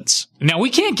destinations. Now, we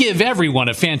can't give everyone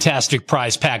a fantastic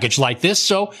prize package like this,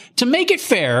 so to make it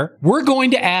fair, we're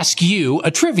going to ask you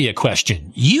a trivia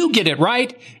question. You get it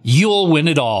right, you'll win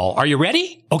it all. Are you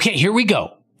ready? Okay, here we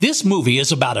go. This movie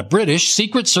is about a British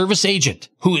Secret Service agent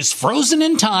who is frozen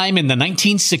in time in the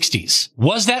 1960s.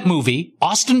 Was that movie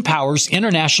Austin Powers'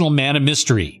 International Man of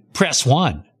Mystery? Press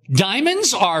 1.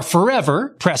 Diamonds Are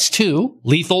Forever? Press 2.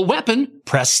 Lethal Weapon?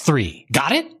 Press 3.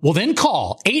 Got it? Well, then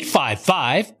call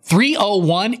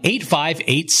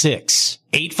 855-301-8586.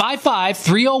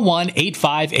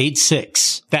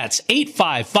 855-301-8586. That's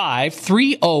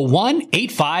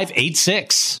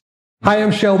 855-301-8586. Hi,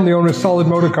 I'm Sheldon, the owner of Solid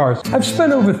Motor Cars. I've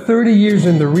spent over 30 years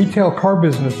in the retail car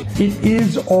business. It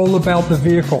is all about the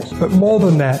vehicles, but more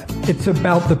than that, it's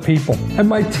about the people. And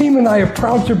my team and I are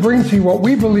proud to bring to you what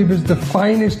we believe is the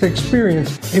finest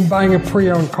experience in buying a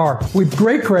pre-owned car. With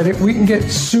great credit, we can get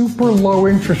super low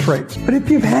interest rates. But if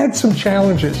you've had some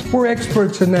challenges, we're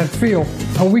experts in that field,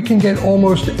 and we can get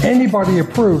almost anybody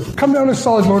approved. Come down to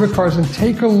Solid Motor Cars and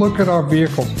take a look at our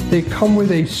vehicles. They come with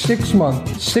a 6-month,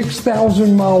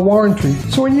 6,000-mile warranty.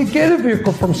 So when you get a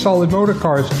vehicle from Solid Motor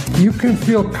Cars, you can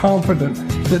feel confident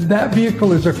that that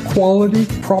vehicle is a quality,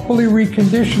 properly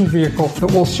reconditioned vehicle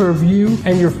that will serve you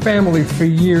and your family for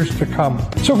years to come.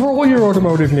 So for all your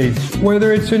automotive needs,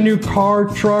 whether it's a new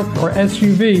car, truck, or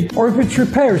SUV, or if it's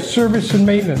repairs, service, and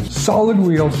maintenance, Solid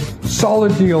Wheels,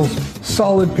 solid deals,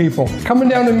 solid people. Coming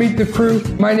down to meet the crew,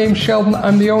 my name's Sheldon.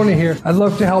 I'm the owner here. I'd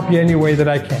love to help you any way that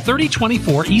I can.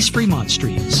 3024 East Fremont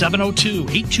Street,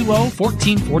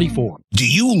 702-820-1444. Do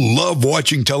you love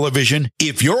watching television?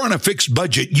 If you're on a fixed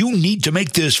budget, you need to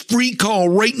make this free call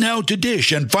right now to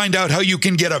Dish and find out how you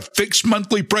can get a fixed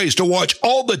monthly price to watch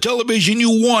all the television you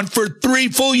want for 3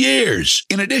 full years.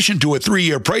 In addition to a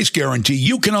 3-year price guarantee,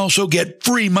 you can also get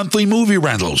free monthly movie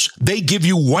rentals. They give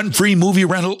you 1 free movie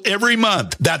rental every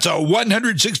month. That's a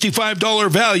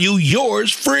 $165 value,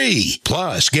 yours free.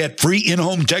 Plus, get free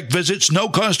in-home tech visits,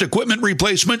 no-cost equipment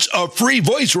replacements, a free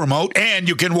voice remote, and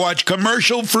you can watch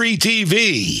commercial-free TV.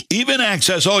 Even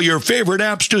access all your favorite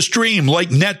apps to stream like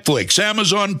Netflix,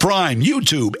 Amazon Prime,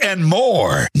 YouTube, and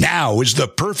more. Now is the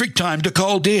perfect time to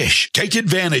call Dish. Take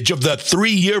advantage of the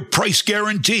 3-year price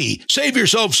guarantee. Save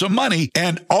yourself some money,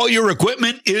 and all your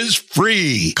equipment is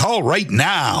free. Call right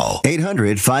now.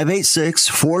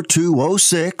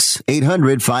 800-586-4206.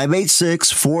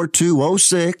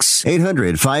 800-586-4206.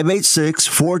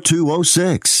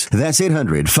 800-586-4206. That's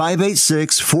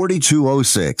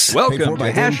 800-586-4206. Welcome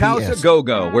to Hash House A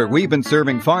Go-Go, where we've been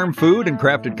serving farm food and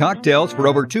crafted cocktails for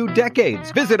over 2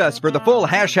 decades. Visit us for the full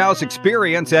Hash House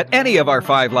experience at any of our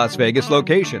 5 Las Vegas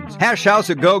locations. Hash House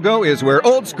A Go-Go is where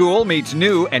old school meets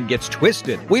new and gets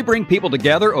twisted. We bring people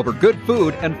together over good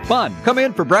food and fun. Come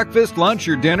in for breakfast, lunch,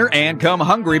 or dinner, and come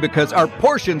hungry because our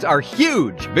portions are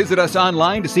huge. Visit us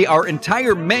online to see our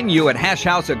entire menu at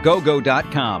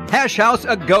hashhouseagogo.com. Hash House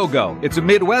A Go-Go. It's a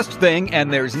Midwest thing,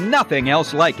 and there's nothing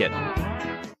else like it.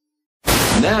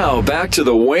 Now back to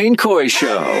the Wayne Coy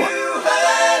Show. Have you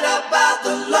heard about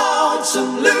the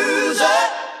lonesome loser,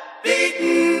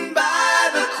 beaten by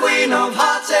the Queen of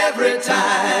Hearts every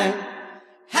time?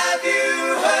 Have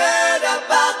you heard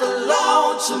about the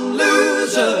lonesome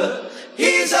loser?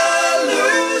 He's a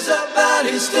loser, but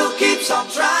he still keeps on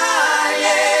trying.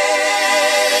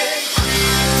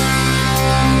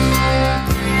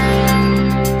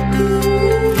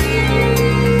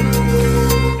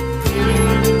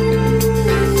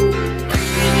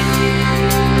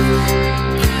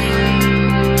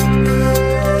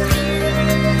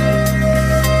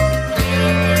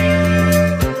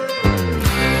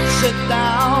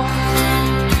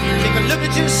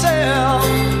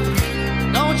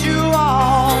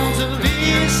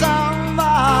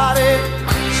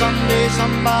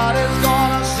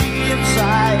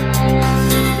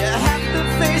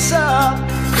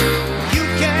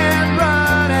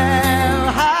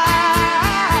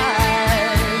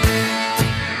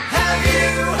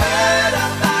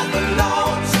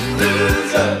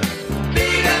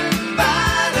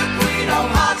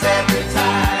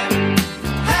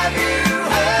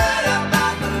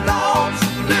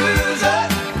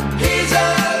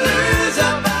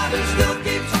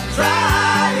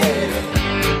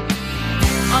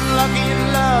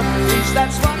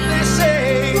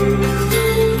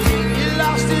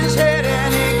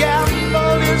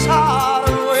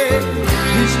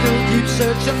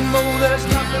 watch him go, there's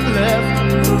nothing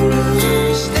left.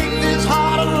 He staked his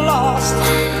heart and lost.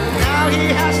 Now he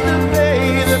has to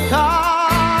pay the cost.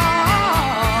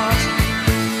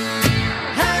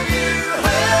 Have you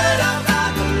heard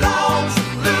about the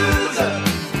lonesome loser,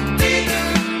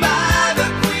 beaten by the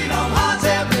Queen of Hearts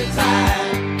every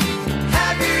time?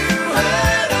 Have you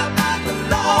heard about the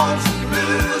lonesome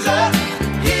loser?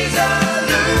 He's a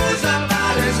loser,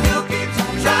 but he still keeps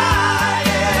on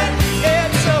trying.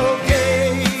 It's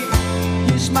okay,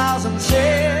 he smiles and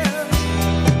says,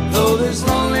 though this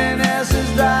loneliness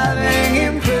is driving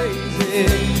him crazy,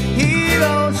 he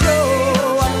don't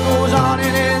show what goes on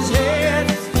in his head.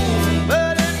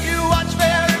 But if you watch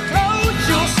very close,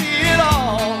 you'll see it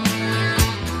all.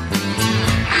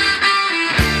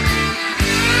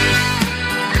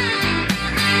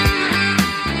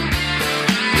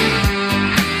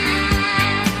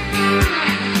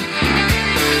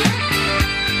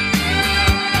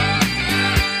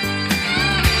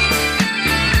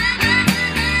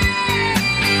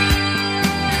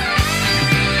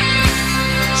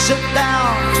 Sit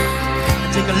down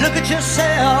and take a look at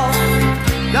yourself.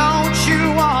 Don't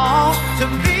you want to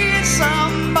be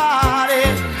somebody?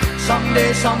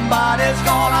 Someday somebody's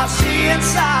gonna see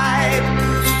inside.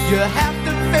 You have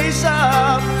to face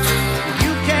up.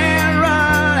 You can't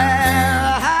run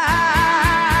and hide.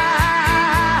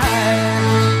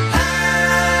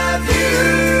 Have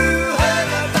you heard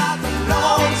about the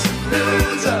lonesome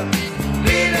loser,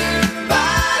 beaten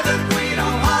by the Queen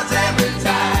of Hearts every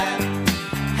time?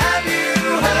 Have you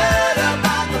heard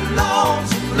about the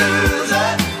lonesome loser?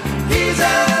 He's a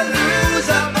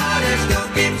loser, but he still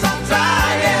keeps on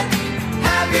trying.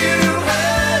 Have you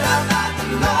heard about the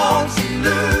lonesome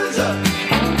loser?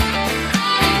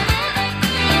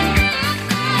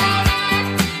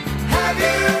 Have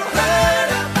you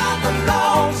heard about the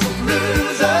lonesome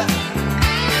loser?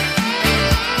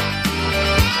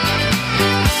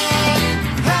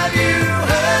 Have you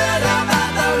heard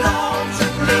about the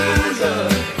lonesome loser?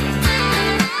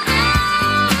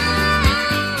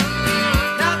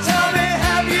 Now tell me,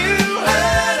 have you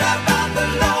heard about the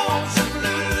lonesome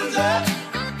loser?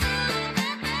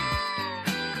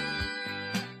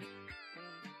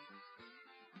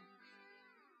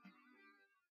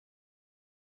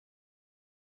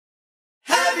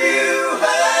 Have you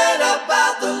heard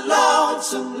about the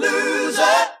lonesome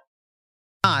loser?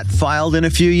 Not filed in a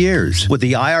few years with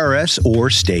the IRS or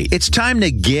state. It's time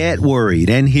to get worried,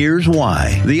 and here's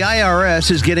why. The IRS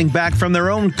is getting back from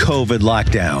their own COVID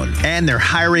lockdown, and they're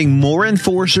hiring more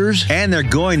enforcers, and they're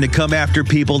going to come after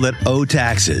people that owe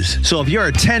taxes. So if you're a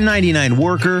 1099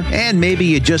 worker, and maybe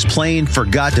you just plain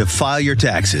forgot to file your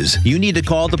taxes, you need to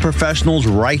call the professionals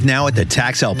right now at the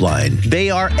Tax Helpline. They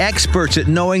are experts at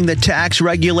knowing the tax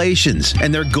regulations,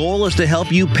 and their goal is to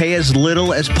help you pay as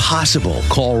little as possible.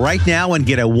 Call right now and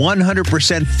get a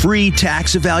 100% free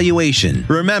tax evaluation.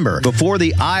 Remember, before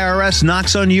the IRS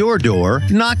knocks on your door,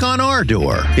 knock on our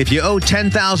door. If you owe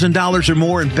 $10,000 or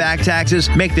more in back taxes,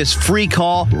 make this free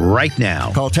call right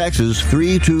now. Call Taxes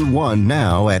 321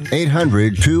 now at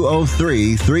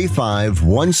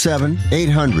 800-203-3517.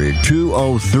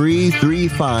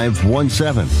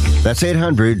 800-203-3517. That's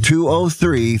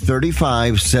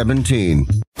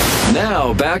 800-203-3517.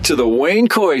 Now back to the Wayne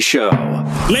Coy Show.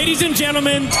 Ladies and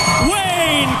gentlemen,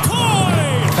 Wayne Coy!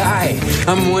 Hi,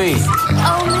 I'm Wayne.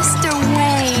 Oh, Mr.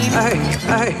 Wayne.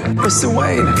 Hi, Mr.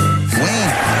 Wayne.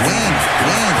 Wayne.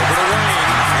 Over to Wayne.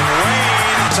 And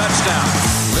Wayne, touchdown.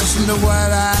 Listen to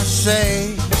what I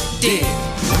say.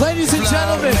 Ladies and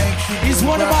gentlemen, he's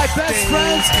one of my best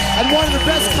friends and one of the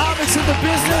best comics in the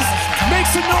business. Make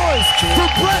some noise for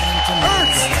Brett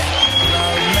Ernst.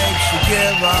 Love makes you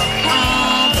give up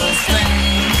all the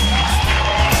things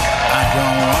I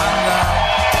don't wonder.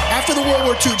 After the World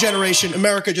War II generation,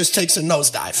 America just takes a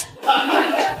nosedive.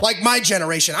 Like my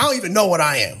generation, I don't even know what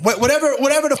I am. Whatever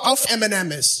the f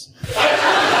Eminem is.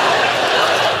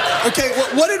 Okay,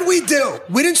 what did we do?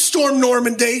 We didn't storm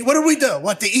Normandy. What did we do?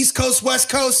 What, the East Coast, West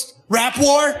Coast rap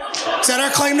war? Is that our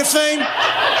claim to fame?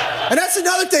 And that's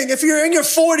another thing. If you're in your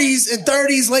 40s and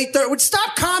 30s, late 30s,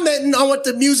 stop commenting on what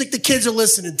the music the kids are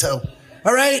listening to.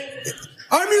 All right?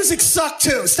 Our music sucked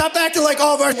too. Stop acting like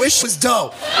all of our wish was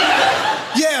dope.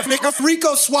 Yeah,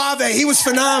 Rico Suave, he was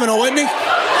phenomenal, wasn't he?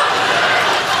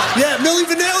 Yeah, Milli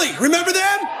Vanilli, remember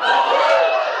them?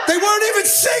 They weren't even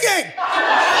singing!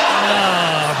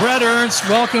 Brett Ernst,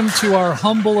 welcome to our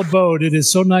humble abode. It is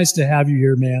so nice to have you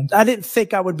here, man. I didn't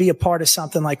think I would be a part of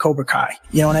something like Cobra Kai.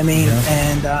 You know what I mean? Yeah.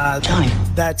 And Johnny,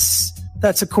 that's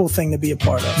that's a cool thing to be a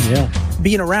part of. Yeah.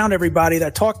 Being around everybody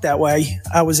that talked that way,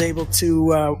 I was able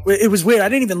to, it was weird. I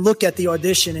didn't even look at the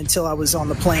audition until I was on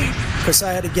the plane because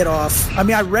I had to get off. I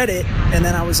mean, I read it and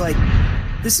then I was like,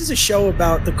 this is a show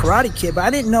about the Karate Kid, but I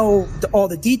didn't know all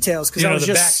the details because I was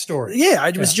the just backstory. Yeah,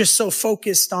 I was just so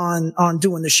focused on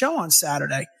doing the show on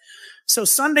Saturday. So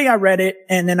Sunday I read it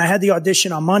and then I had the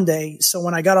audition on Monday. So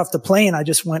when I got off the plane, I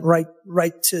just went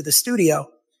right to the studio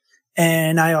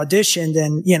and I auditioned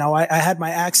and, I had my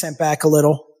accent back a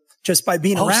little just by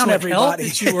being around so everybody.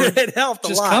 It helped a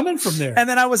lot. Just coming from there. And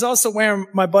then I was also wearing,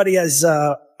 my buddy owns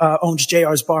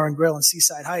JR's Bar and Grill in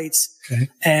Seaside Heights. Okay.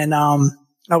 And,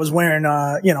 I was wearing,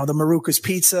 the Maruca's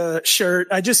Pizza shirt.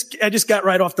 I just got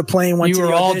right off the plane. Went to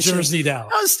the audition. All jerseyed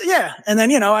out. Yeah. And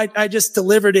then, I just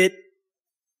delivered it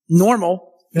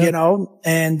normal,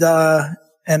 and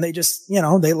they just,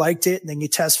 they liked it and then you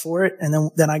test for it.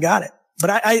 And then I got it, but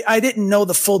I didn't know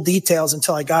the full details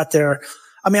until I got there.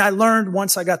 I mean, I learned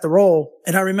once I got the role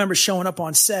and I remember showing up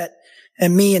on set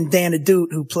and me and Dan Adut,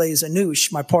 who plays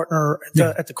Anush, my partner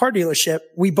at the car dealership,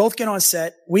 we both get on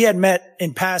set. We had met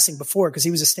in passing before because he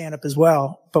was a stand-up as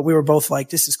well, but we were both like,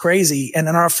 this is crazy. And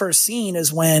then our first scene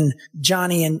is when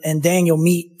Johnny and Daniel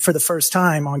meet for the first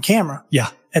time on camera. Yeah.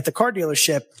 At the car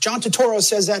dealership. John Turturro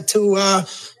says that to,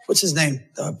 what's his name?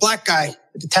 The black guy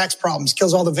with the tax problems,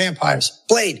 kills all the vampires.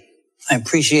 Blade. I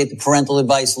appreciate the parental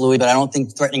advice, Louis, but I don't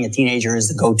think threatening a teenager is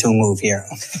the go-to move here.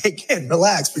 Hey, kid,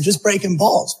 relax. We're just breaking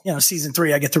balls. Season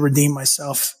 3, I get to redeem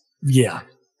myself. Yeah.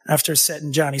 After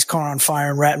setting Johnny's car on fire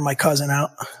and ratting my cousin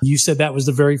out. You said that was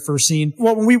the very first scene?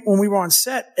 Well, when we were on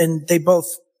set and they both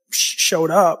showed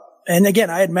up, and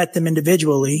again, I had met them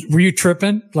individually. Were you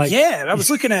tripping? Yeah, I was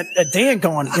looking at Dan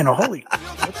going, holy,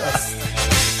 what the...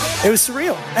 It was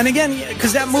surreal. And again,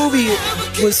 because that movie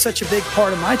was such a big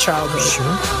part of my childhood. Sure.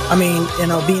 I mean,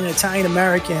 being an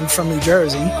Italian-American from New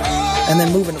Jersey and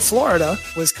then moving to Florida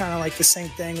was kind of like the same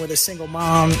thing with a single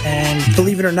mom. And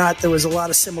believe it or not, there was a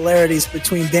lot of similarities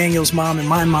between Daniel's mom and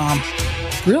my mom.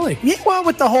 Really? Yeah, well,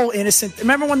 with the whole innocent...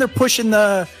 Remember when they're pushing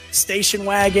the station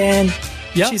wagon?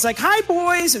 Yep. She's like, hi,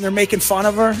 boys, and they're making fun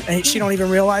of her, and she don't even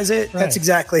realize it. Right. That's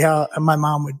exactly how my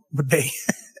mom would be.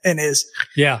 And is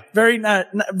very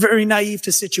naive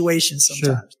to situations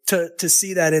sometimes. Sure. To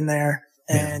see that in there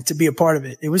and to be a part of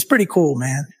it, it was pretty cool,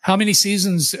 man. How many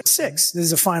seasons? 6. This is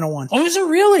the final one. Oh, is it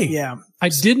really? Yeah, I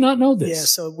did not know this. Yeah,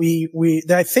 so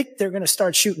I think they're going to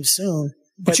start shooting soon.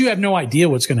 But you have no idea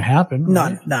what's going to happen.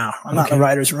 Right? No, I'm not in the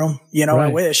writer's room. Right. I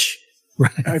wish.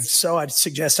 Right. So I'd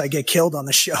suggest I get killed on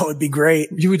the show. It'd be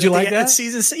great. Would you like that?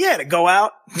 Season, to go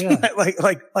out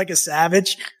like a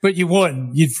savage. But you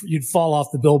wouldn't. You'd fall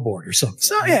off the billboard or something.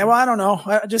 So yeah, well, I don't know.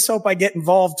 I just hope I get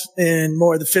involved in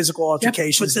more of the physical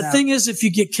altercations. But the thing is, if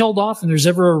you get killed off and there's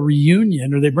ever a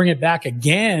reunion or they bring it back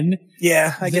again.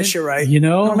 Yeah, I guess you're right.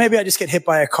 Or maybe I just get hit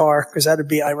by a car because that'd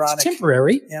be ironic. It's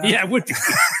temporary. Yeah, it would be.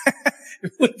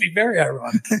 It would be very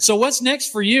ironic. So what's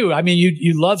next for you? I mean,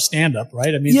 you love stand up,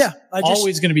 right? I mean, it's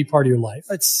always going to be part of your life.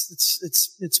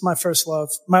 It's my first love.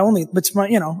 It's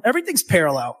my, everything's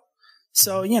parallel.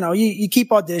 So, you keep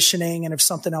auditioning and if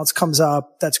something else comes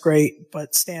up, that's great.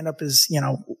 But stand up is,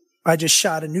 I just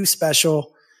shot a new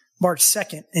special March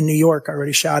 2nd in New York. I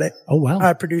already shot it. Oh, wow.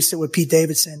 I produced it with Pete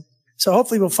Davidson. So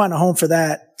hopefully we'll find a home for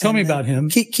that. Tell me about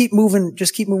him. Keep moving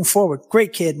forward.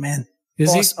 Great kid, man.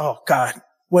 Is he? Oh God.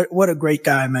 What a great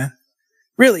guy, man.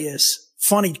 Really is.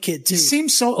 Funny kid too. He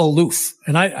seems so aloof.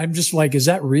 And I'm just like, is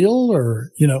that real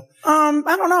or, I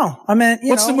don't know. I mean,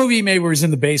 what's the movie he made where he's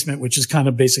in the basement, which is kind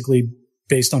of basically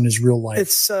based on his real life?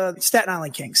 It's, Staten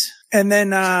Island Kings. And then,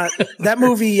 that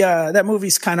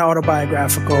movie's kind of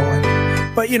autobiographical.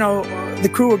 But, the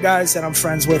crew of guys that I'm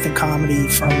friends with in comedy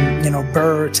from,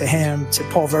 Burr to him to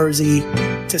Paul Verzi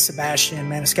to Sebastian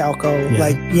Maniscalco,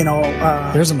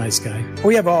 there's a nice guy.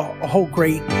 We have a whole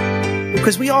great,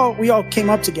 because we all came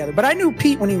up together, but I knew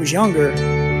Pete when he was younger.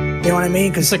 You know what I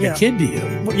mean? Cause it's like a kid to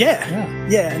you. Yeah.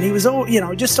 And he was,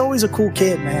 just always a cool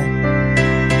kid, man.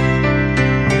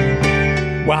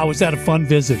 Wow. Was that a fun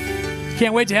visit?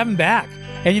 Can't wait to have him back.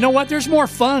 And you know what? There's more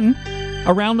fun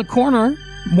around the corner,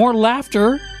 more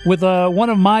laughter with one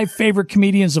of my favorite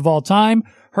comedians of all time.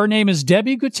 Her name is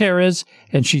Debbie Gutierrez,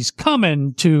 and she's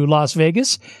coming to Las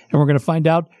Vegas, and we're going to find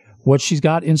out what she's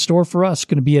got in store for us.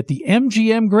 Going to be at the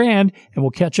MGM Grand, and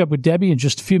we'll catch up with Debbie in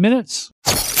just a few minutes.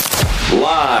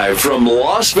 Live from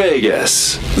Las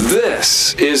Vegas,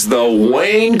 this is the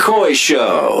Wayne Coy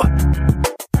Show.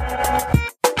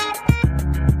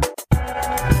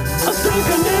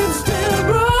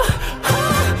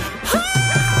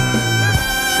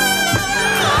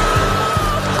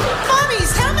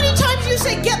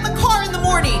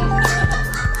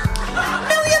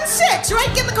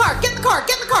 the car,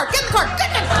 get in the car, get in the car, get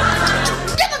in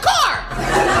the car!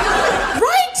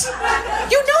 Right?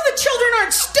 You know the children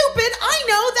aren't stupid. I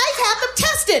know, they've had them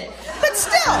tested. But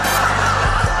still.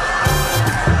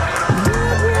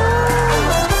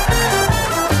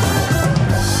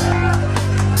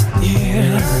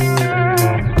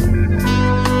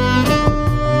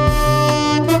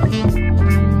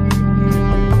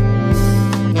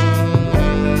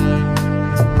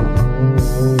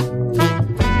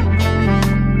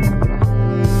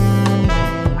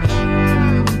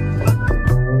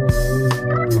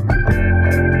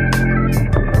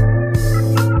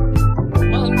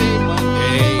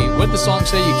 The song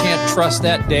say you can't trust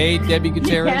that day, Debbie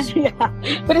Gutierrez? Yeah,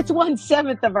 but it's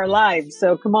 1/7 of our lives,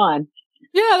 so come on.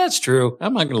 Yeah, that's true.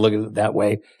 I'm not going to look at it that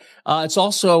way. It's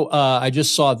also, I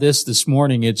just saw this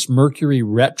morning. It's Mercury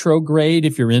retrograde.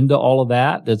 If you're into all of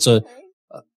that, do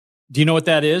you know what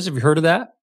that is? Have you heard of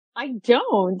that? I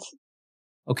don't.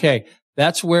 Okay.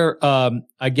 That's where,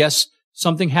 I guess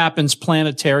something happens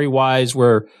planetary wise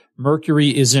where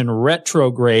Mercury is in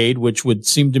retrograde, which would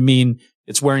seem to mean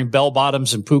it's wearing bell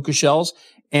bottoms and puka shells.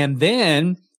 And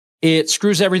then it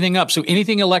screws everything up. So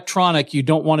anything electronic you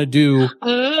don't want to do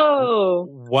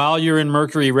while you're in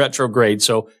Mercury retrograde.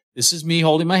 So this is me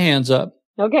holding my hands up.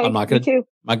 Okay. I'm not going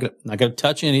to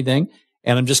touch anything.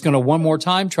 And I'm just going to one more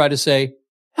time try to say,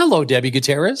 hello, Debbie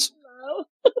Gutierrez. Hello.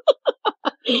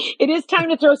 It is time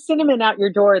to throw cinnamon out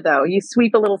your door, though. You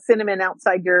sweep a little cinnamon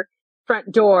outside your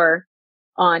front door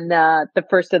on the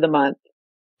first of the month.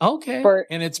 Okay.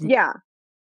 And it's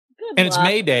it's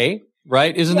May Day,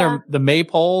 right? Isn't there the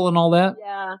maypole and all that?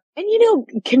 Yeah. And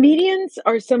comedians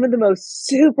are some of the most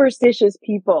superstitious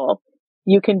people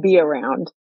you can be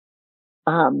around.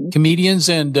 Comedians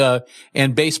and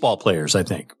baseball players, I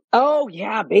think. Oh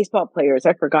yeah, baseball players.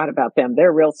 I forgot about them.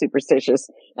 They're real superstitious.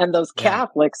 And those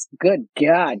Catholics, good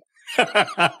God.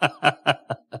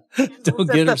 Don't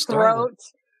get her started.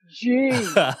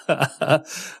 Jeez.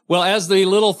 Well, as the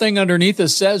little thing underneath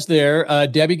us says there,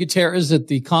 Debbie Gutierrez at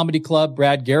the Comedy Club,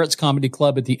 Brad Garrett's Comedy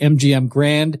Club at the MGM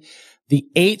Grand, the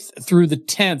 8th through the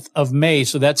 10th of May.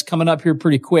 So that's coming up here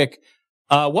pretty quick.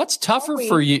 What's tougher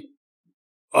for you?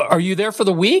 Are you there for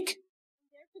the week?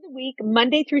 I'm there for the week,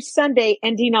 Monday through Sunday,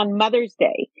 ending on Mother's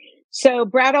Day. So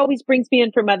Brad always brings me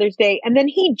in for Mother's Day, and then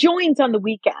he joins on the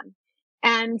weekend.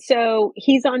 And so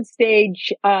he's on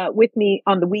stage with me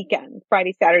on the weekend,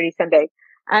 Friday, Saturday, Sunday.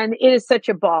 And it is such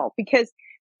a ball because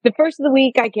the first of the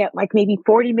week I get like maybe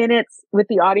 40 minutes with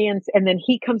the audience. And then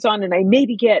he comes on and I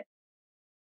maybe get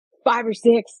 5 or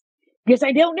 6 because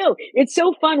I don't know. It's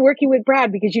so fun working with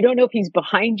Brad because you don't know if he's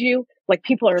behind you. Like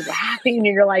people are laughing and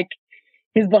you're like,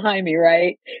 he's behind me,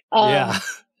 right? Yeah.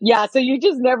 Yeah. So you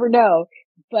just never know.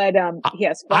 But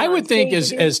yes, I would think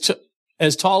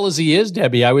as tall as he is,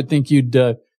 Debbie, I would think you'd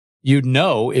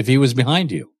know if he was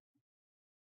behind you,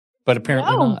 but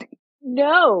apparently not.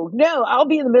 No. I'll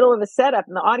be in the middle of a setup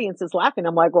and the audience is laughing.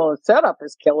 I'm like, well, the setup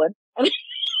is killing.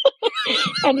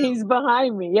 And he's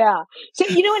behind me. Yeah. So,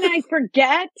 and I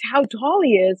forget how tall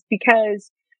he is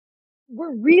because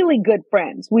we're really good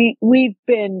friends. We've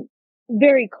been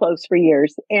very close for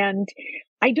years and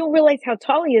I don't realize how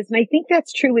tall he is. And I think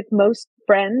that's true with most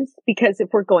friends because if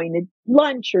we're going to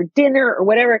lunch or dinner or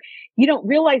whatever, you don't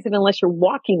realize it unless you're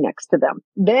walking next to them.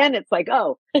 Then it's like,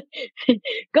 oh,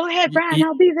 go ahead, Brad,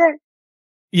 I'll be there.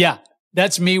 Yeah.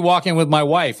 That's me walking with my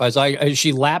wife as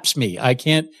she laps me. I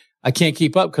can't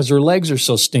keep up because her legs are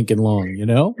so stinking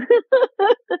long,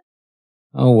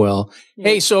 Oh, well. Yeah.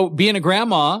 Hey, so being a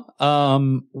grandma,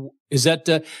 is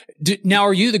that, now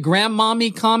are you the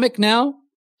grandmommy comic now?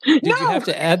 Did you have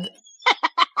to add?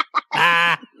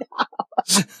 Oh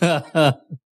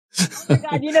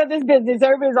God, this business,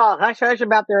 everybody's all hush hush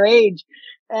about their age.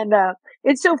 And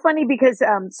it's so funny because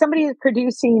somebody is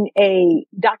producing a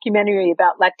documentary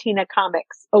about Latina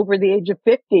comics over the age of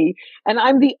 50. And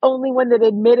I'm the only one that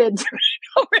admitted to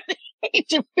over the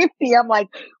age of 50. I'm like,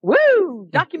 woo,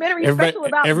 documentary special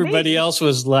about everybody me. Else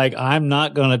was like, I'm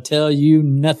not going to tell you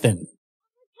nothing.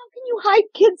 How can you hide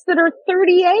kids that are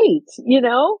 38?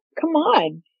 Come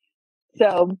on.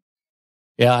 So.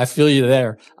 Yeah, I feel you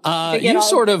there. You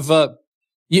sort of,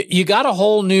 you got a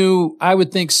whole new, I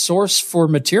would think, source for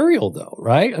material though,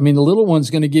 right? I mean, the little one's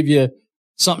going to give you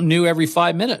something new every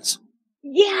 5 minutes.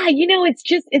 Yeah.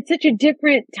 It's such a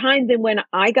different time than when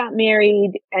I got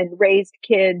married and raised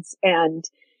kids and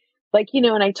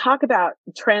and I talk about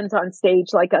trends on stage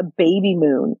like a baby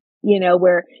moon,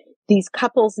 where these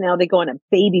couples now they go on a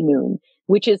baby moon.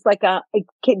 which is like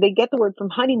they get the word from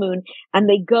honeymoon, and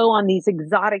they go on these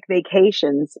exotic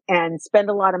vacations and spend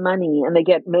a lot of money, and they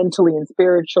get mentally and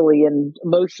spiritually and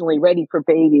emotionally ready for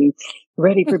baby. I'm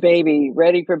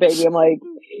like,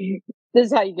 this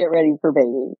is how you get ready for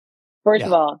baby. First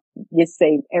of all, you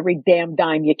save every damn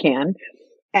dime you can,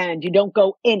 and you don't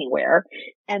go anywhere.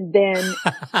 And then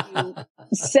you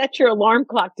set your alarm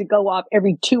clock to go off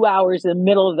every 2 hours in the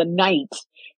middle of the night.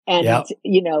 And,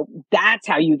 that's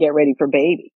how you get ready for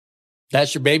baby.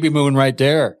 That's your baby moon right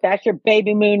there. That's your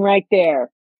baby moon right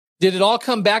there. Did it all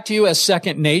come back to you as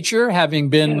second nature, having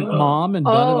been mom and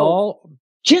done it all?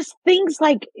 Just things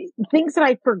that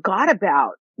I forgot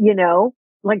about,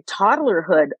 like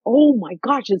toddlerhood. Oh my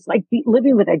gosh. It's like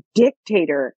living with a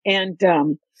dictator. And,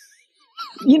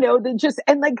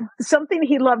 like something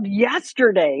he loved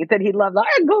yesterday that he loved.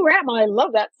 I go, Grandma, I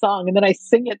love that song. And then I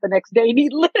sing it the next day, and he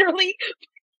literally,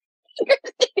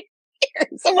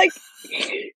 I'm like,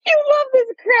 you loved this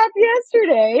crap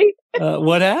yesterday.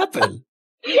 What happened?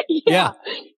 Yeah.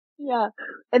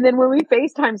 And then when we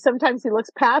FaceTime, sometimes he looks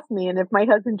past me, and if my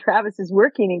husband Travis is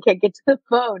working and can't get to the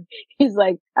phone, he's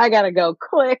like, I gotta go.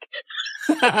 Click.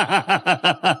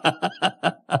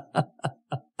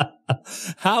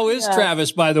 How is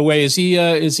Travis, by the way? Is he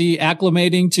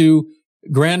acclimating to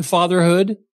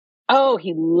grandfatherhood? Oh,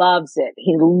 he loves it.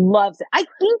 He loves it. I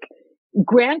think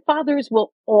grandfathers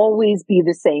will always be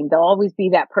the same. They'll always be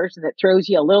that person that throws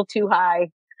you a little too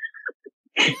high,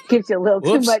 gives you a little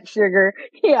too much sugar.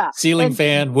 Yeah. Ceiling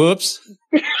fan. Whoops.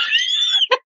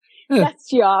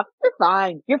 Dusts you off. You're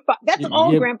fine. You're fine. That's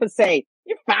all grandpas say.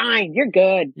 You're fine. You're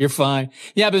good. You're fine.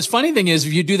 Yeah, but the funny thing is,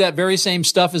 if you do that very same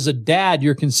stuff as a dad,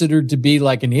 you're considered to be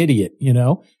like an idiot,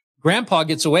 Grandpa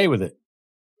gets away with it.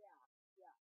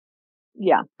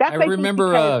 Yeah. I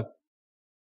remember,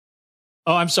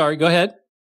 I'm sorry. Go ahead.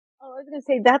 Oh, I was going to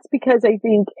say that's because I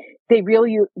think they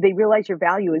realize your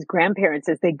value as grandparents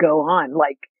as they go on.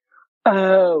 Like,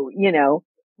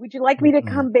 would you like me to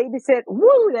come babysit?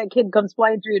 Woo, that kid comes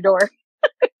flying through your door.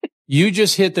 You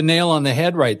just hit the nail on the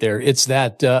head right there. It's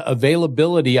that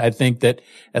availability, I think, that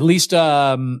at least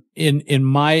in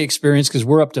my experience, because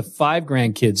we're up to 5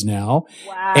 grandkids now,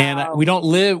 wow. And we don't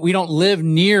live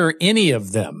near any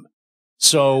of them.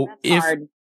 So hard.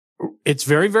 It's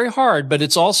very, very hard, but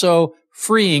it's also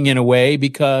freeing in a way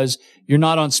because you're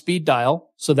not on speed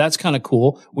dial. So that's kind of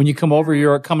cool. When you come over,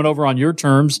 you're coming over on your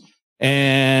terms,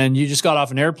 and you just got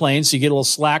off an airplane, so you get a little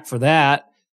slack for that.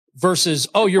 Versus,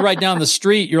 you're right down the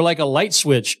street. You're like a light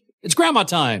switch. It's grandma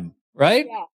time, right?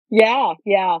 Yeah.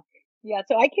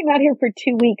 So I came out here for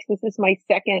 2 weeks. This is my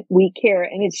second week here,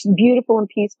 and it's beautiful and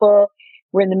peaceful.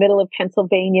 We're in the middle of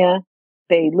Pennsylvania.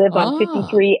 They live on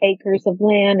 53 acres of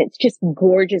land. It's just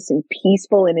gorgeous and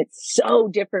peaceful, and it's so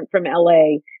different from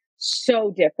LA.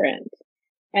 So different.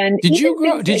 And did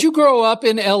you grow up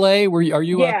in LA? Are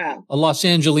you a Los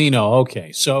Angelino?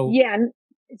 Okay. So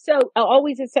So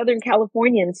always in Southern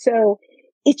California. And so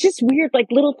it's just weird, like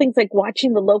little things like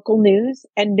watching the local news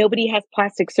and nobody has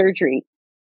plastic surgery.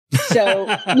 So,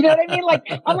 you know what I mean? Like,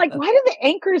 I'm like, why do the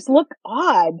anchors look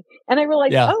odd? And I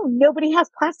realized, nobody has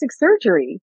plastic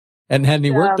surgery. And had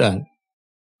any work done.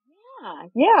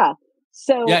 Yeah.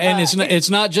 So, and it's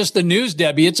not just the news,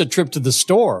 Debbie. It's a trip to the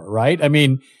store, right? I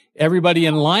mean, everybody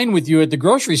in line with you at the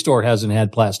grocery store hasn't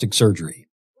had plastic surgery.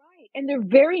 And they're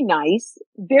very nice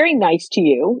to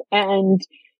you, and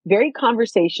very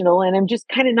conversational. And I'm just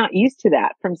kind of not used to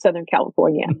that from Southern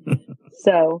California.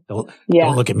 So,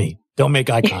 don't look at me. Don't make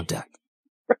eye contact.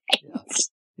 Right.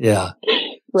 Yeah.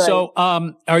 Right. So,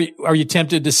 are you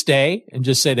tempted to stay and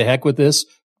just say the heck with this?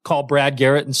 Call Brad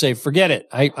Garrett and say, forget it.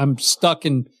 I'm stuck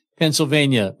in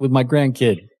Pennsylvania with my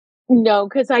grandkid. No,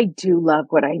 because I do love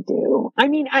what I do. I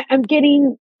mean, I'm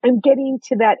getting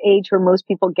to that age where most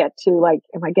people get to, like,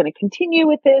 am I going to continue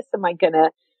with this? Am I going to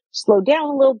slow down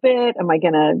a little bit? Am I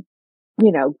going to,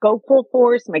 go full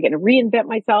force? Am I going to reinvent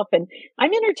myself? And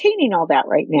I'm entertaining all that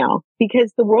right now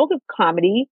because the world of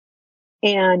comedy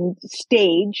and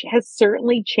stage has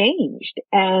certainly changed.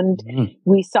 And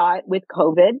we saw it with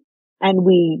COVID, and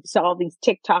we saw these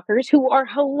TikTokers who are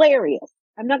hilarious.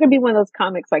 I'm not going to be one of those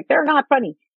comics like, they're not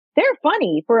funny. They're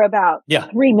funny for about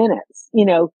 3 minutes,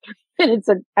 minutes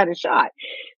at a shot,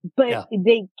 but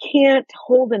they can't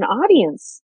hold an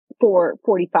audience for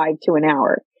 45 to an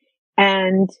hour,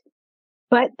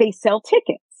 but they sell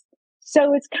tickets.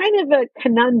 So it's kind of a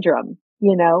conundrum,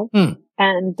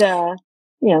 and,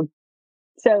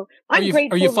 so I'm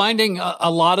grateful. Are you finding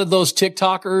a lot of those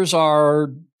TikTokers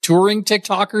are touring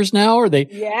TikTokers now? Are they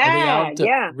out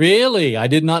to, really? I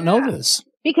did not know this.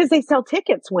 Because they sell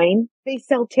tickets, Wayne. They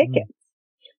sell tickets.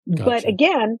 Gotcha. But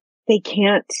again, they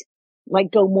can't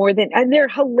go more than, and they're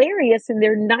hilarious and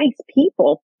they're nice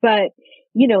people, but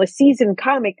a seasoned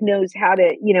comic knows how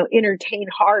to, entertain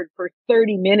hard for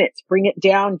 30 minutes, bring it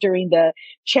down during the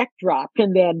check drop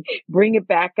and then bring it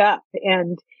back up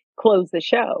and close the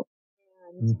show.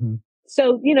 And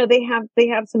so, they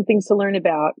have some things to learn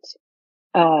about,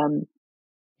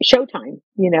 Showtime,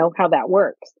 how that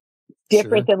works.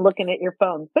 Different than looking at your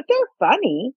phone, but they're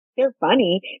funny. They're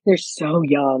funny. They're so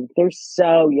young. They're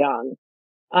so young.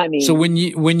 I mean, so when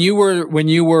you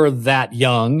were that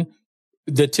young,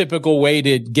 the typical way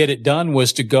to get it done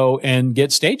was to go and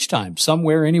get stage time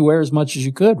somewhere, anywhere, as much as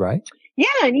you could, right? Yeah.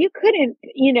 And you couldn't,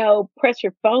 press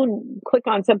your phone, click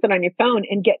on something on your phone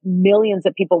and get millions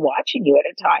of people watching you at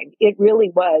a time. It really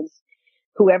was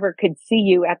whoever could see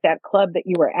you at that club that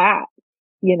you were at,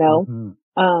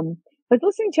 I was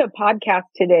listening to a podcast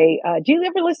today. Do you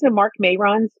ever listen to Mark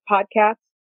Mayron's podcast?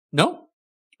 No.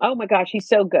 Oh my gosh, he's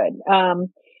so good.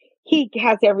 He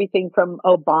has everything from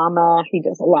Obama. He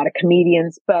does a lot of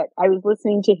comedians, but I was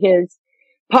listening to his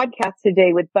podcast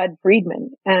today with Bud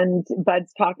Friedman, and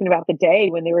Bud's talking about the day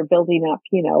when they were building up,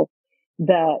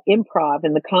 the Improv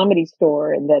and the Comedy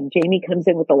Store. And then Jamie comes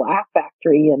in with the Laugh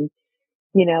Factory. And,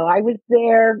 I was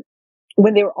there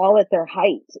when they were all at their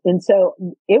height. And so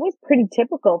it was pretty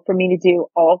typical for me to do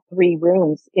all 3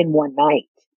 rooms in one night.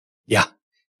 Yeah.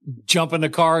 Jump in the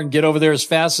car and get over there as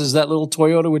fast as that little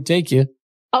Toyota would take you.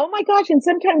 Oh my gosh. And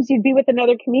sometimes you'd be with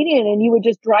another comedian and you would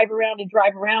just drive around,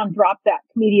 drop that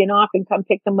comedian off and come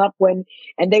pick them up and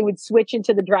they would switch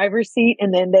into the driver's seat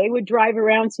and then they would drive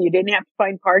around so you didn't have to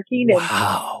find parking. And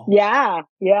wow. Yeah.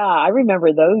 I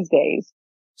remember those days.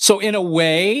 So in a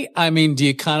way, I mean, do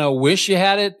you kind of wish you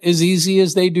had it as easy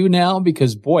as they do now?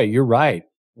 Because boy, you're right.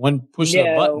 One push of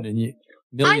a button and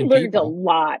I learned a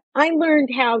lot. I learned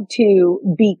how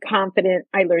to be confident.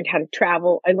 I learned how to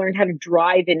travel. I learned how to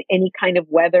drive in any kind of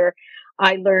weather.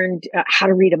 I learned how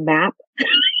to read a map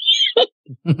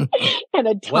and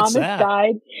a Thomas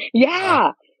guide.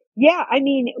 Yeah. Yeah. I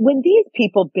mean, when these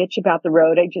people bitch about the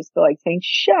road, I just feel like saying,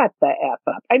 shut the F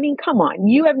up. I mean, come on.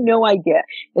 You have no idea.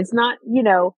 It's not,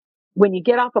 when you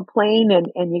get off a plane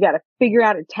and you got to figure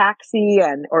out a taxi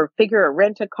or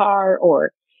rent a car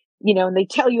or, and they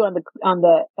tell you on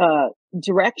the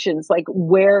directions, like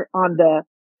where on the,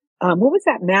 what was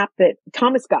that map that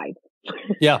Thomas guide?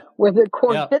 Yeah. Where the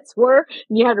coordinates were.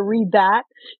 And you had to read that.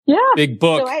 Yeah. Big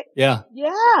book. So yeah.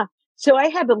 So I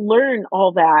had to learn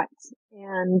all that.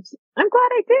 And I'm glad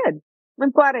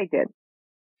I did.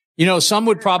 Some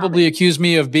would probably accuse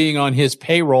me of being on his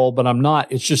payroll, but I'm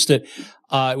not. It's just that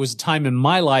it was a time in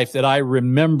my life that I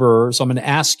remember. So I'm going to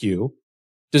ask you,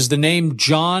 does the name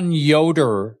John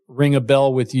Yoder ring a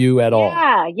bell with you at all?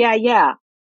 Yeah.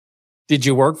 Did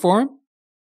you work for him?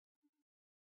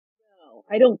 No,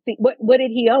 I don't think. What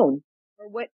did he own? Or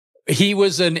what? He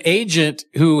was an agent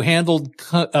who handled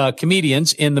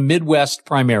comedians in the Midwest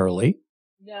primarily.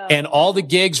 No. And all the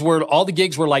gigs were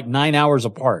like 9 hours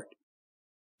apart.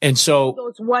 And so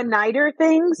those one-nighter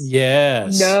things?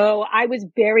 Yes. No, I was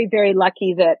very, very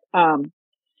lucky that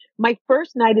my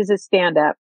first night as a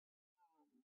stand-up,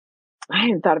 I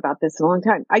hadn't thought about this in a long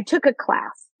time. I took a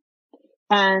class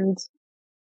and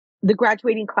the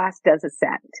graduating class does a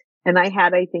set. And I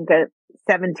had, I think, a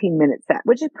 17-minute set,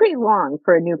 which is pretty long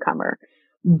for a newcomer.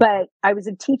 But I was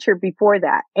a teacher before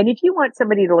that. And if you want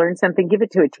somebody to learn something, give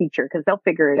it to a teacher because they'll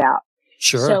figure it out.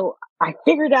 Sure. So I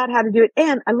figured out how to do it.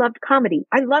 And I loved comedy.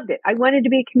 I loved it. I wanted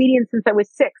to be a comedian since I was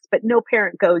 6, but no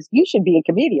parent goes, you should be a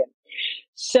comedian.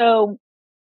 So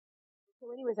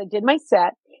anyways, I did my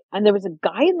set and there was a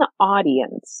guy in the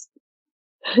audience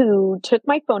who took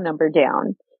my phone number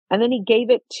down and then he gave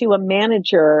it to a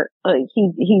manager.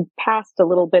 He passed a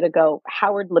little bit ago,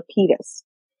 Howard Lapidus.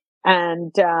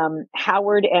 And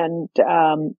Howard and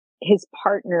his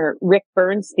partner, Rick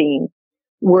Bernstein,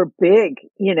 were big,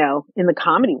 in the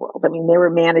comedy world. I mean, they were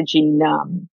managing,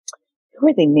 who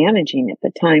were they managing at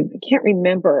the time? I can't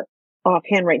remember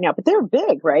offhand right now, but they were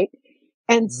big, right?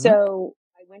 And so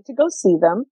I went to go see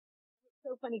them. It's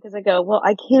so funny because I go, well,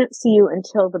 I can't see you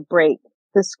until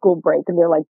the school break. And they're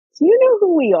like, do you know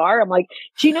who we are? I'm like,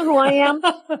 do you know who I am?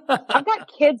 I've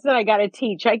got kids that I got to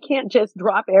teach. I can't just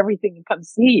drop everything and come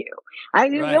see you. I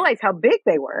didn't realize how big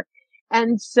they were.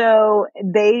 And so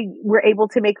they were able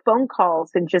to make phone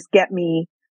calls and just get me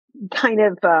kind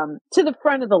of, to the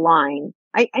front of the line.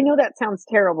 I know that sounds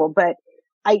terrible, but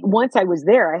once I was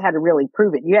there, I had to really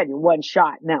prove it. You had your one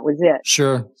shot and that was it.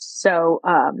 Sure. So,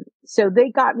 so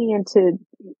they got me into,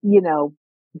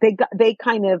 they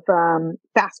kind of,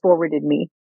 fast forwarded me.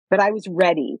 But I was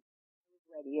ready.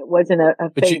 It wasn't a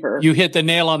favor. You hit the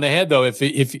nail on the head, though. If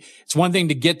it's one thing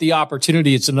to get the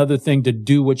opportunity, it's another thing to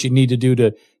do what you need to do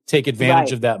to take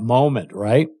advantage of that moment,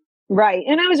 right? Right.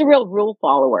 And I was a real rule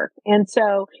follower. And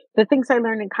so the things I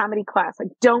learned in comedy class, like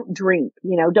don't drink,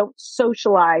 don't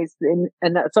socialize and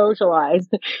not socialize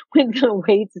with the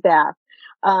wait staff.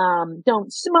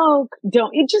 Don't smoke.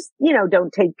 Don't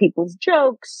take people's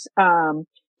jokes.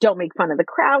 Don't make fun of the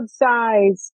crowd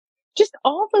size. Just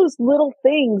all those little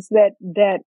things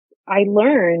that I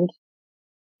learned.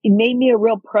 It made me a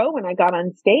real pro when I got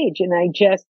on stage, and I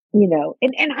just,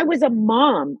 and I was a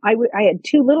mom. I had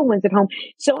 2 little ones at home,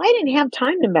 so I didn't have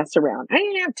time to mess around. I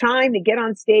didn't have time to get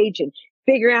on stage and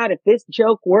figure out if this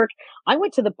joke worked. I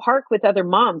went to the park with other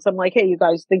moms. I'm like, hey, you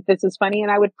guys think this is funny?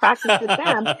 And I would practice with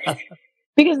them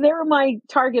because they were my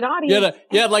target audience.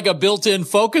 You had like a built-in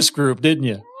focus group, didn't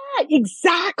you? Yeah,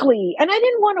 exactly. And I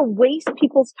didn't want to waste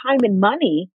people's time and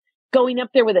money going up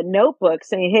there with a notebook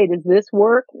saying, hey, does this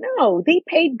work? No, they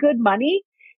paid good money.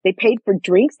 They paid for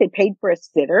drinks. They paid for a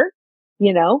sitter,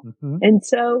 Mm-hmm. And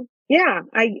so, yeah,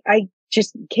 I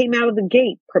just came out of the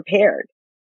gate prepared.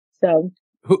 So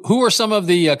who are some of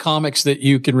the comics that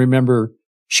you can remember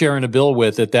sharing a bill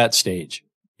with at that stage?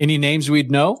 Any names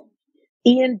we'd know?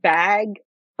 Ian Bagg.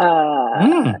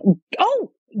 Gabe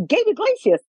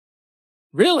Iglesias.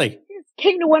 Really? He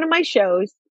came to one of my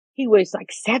shows. He was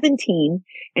like 17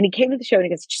 and he came to the show and he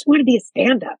goes, just want to be a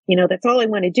stand-up. That's all I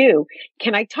want to do.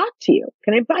 Can I talk to you?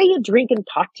 Can I buy you a drink and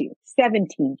talk to you? 17.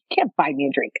 You can't buy me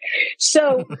a drink.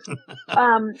 So,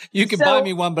 you can buy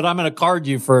me one, but I'm going to card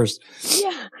you first.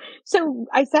 Yeah. So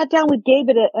I sat down with Gabe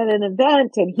at an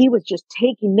event and he was just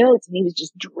taking notes and he was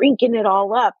just drinking it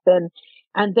all up.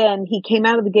 And then he came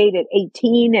out of the gate at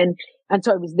 18 and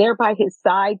so I was there by his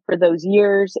side for those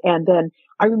years. And then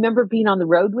I remember being on the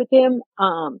road with him,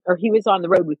 or he was on the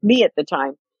road with me at the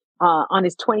time, on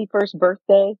his 21st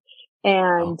birthday.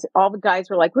 And all the guys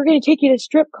were like, we're going to take you to the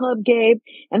strip club, Gabe.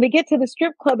 And they get to the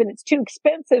strip club and it's too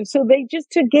expensive. So they just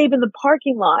took Gabe in the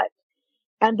parking lot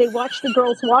and they watched the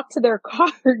girls walk to their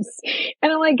cars.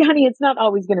 And I'm like, honey, it's not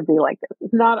always going to be like this.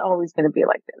 It's not always going to be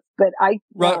like this.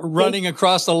 But running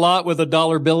across the lot with a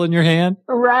dollar bill in your hand.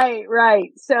 Right.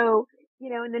 So,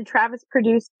 and then Travis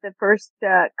produced the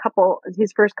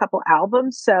his first couple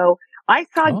albums. So I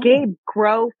saw Gabe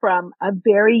grow from a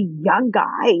very young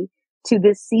guy to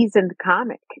this seasoned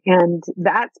comic. And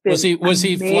that's been Was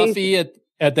he fluffy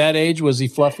at that age? Was he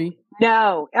fluffy?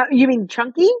 No. You mean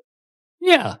chunky?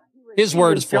 Yeah. His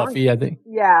word is fluffy, I think.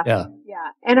 Yeah.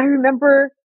 And I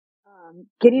remember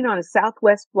getting on a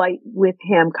Southwest flight with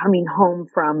him coming home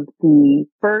from the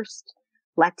first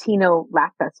Latino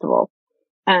Laugh Festival.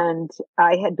 And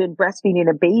I had been breastfeeding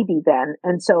a baby then.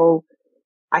 And so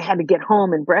I had to get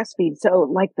home and breastfeed. So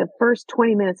like the first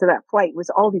 20 minutes of that flight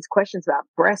was all these questions about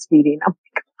breastfeeding. I'm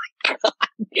like, oh my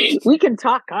God, we can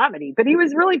talk comedy. But he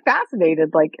was really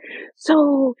fascinated. Like,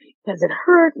 so does it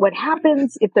hurt? What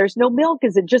happens if there's no milk?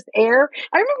 Is it just air?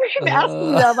 I remember him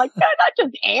asking me that. I'm like, no, not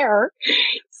just air.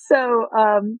 So,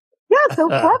 so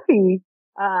fluffy.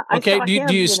 Okay.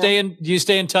 Do you stay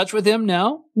in touch with him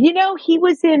now? He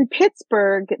was in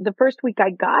Pittsburgh the first week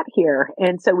I got here.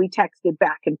 And so we texted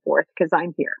back and forth because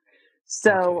I'm here.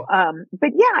 So, but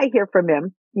yeah, I hear from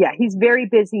him. Yeah. He's very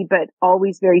busy, but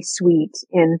always very sweet.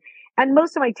 And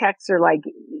most of my texts are like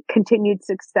continued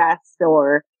success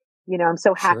or, I'm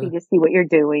so happy to see what you're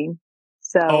doing.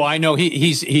 So, I know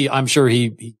I'm sure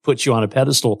he puts you on a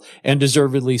pedestal and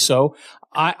deservedly so.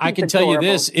 I can tell you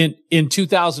this in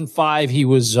 2005, he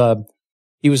was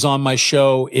on my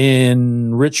show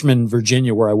in Richmond,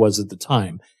 Virginia, where I was at the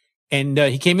time. And,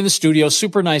 he came in the studio,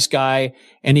 super nice guy.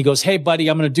 And he goes, hey buddy,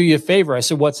 I'm going to do you a favor. I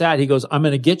said, what's that? He goes, I'm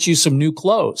going to get you some new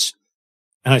clothes.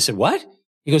 And I said, what?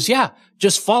 He goes, yeah,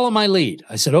 just follow my lead.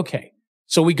 I said, okay.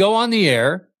 So we go on the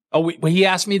air. He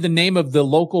asked me the name of the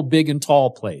local big and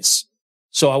tall place.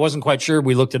 So I wasn't quite sure.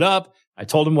 We looked it up. I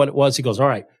told him what it was. He goes, all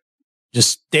right,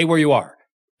 just stay where you are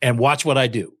and watch what I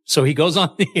do. So he goes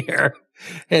on the air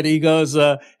and he goes,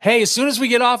 hey, as soon as we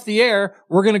get off the air,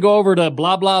 we're going to go over to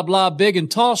blah, blah, blah, big and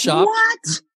tall shop.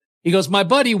 What? He goes, my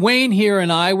buddy Wayne here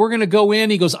and we're going to go in.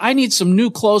 He goes, I need some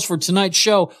new clothes for tonight's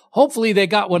show. Hopefully they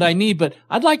got what I need, but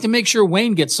I'd like to make sure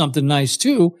Wayne gets something nice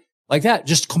too. Like that.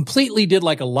 Just completely did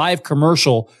like a live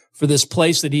commercial for this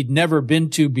place that he'd never been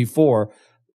to before.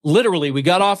 Literally, we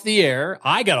got off the air.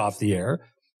 I got off the air.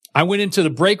 I went into the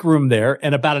break room there,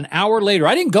 and about an hour later,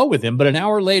 I didn't go with him, but an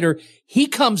hour later, he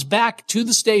comes back to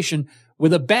the station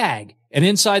with a bag, and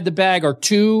inside the bag are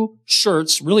 2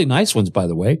 shirts, really nice ones, by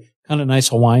the way, kind of nice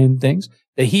Hawaiian things,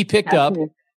 that he picked up.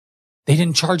 They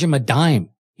didn't charge him a dime.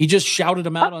 He just shouted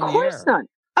them out on the air.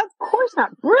 Of course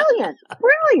not. Brilliant.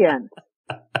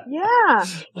 Yeah.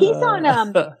 He's on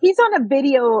a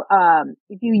video.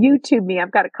 If you YouTube me,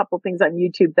 I've got a couple things on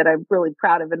YouTube that I'm really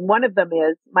proud of. And one of them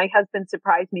is my husband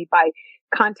surprised me by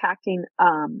contacting,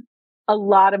 a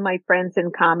lot of my friends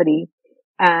in comedy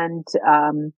and,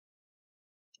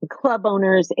 club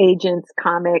owners, agents,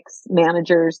 comics,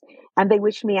 managers, and they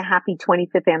wished me a happy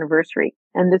 25th anniversary.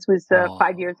 And this was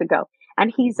 5 years ago.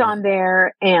 And he's on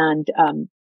there, and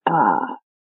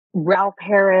Ralph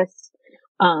Harris,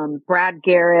 Brad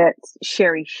Garrett,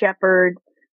 Sherry Shepard,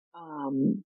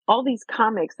 all these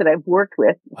comics that I've worked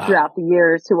with throughout the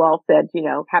years who all said,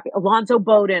 happy. Alonzo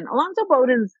Bowden. Alonzo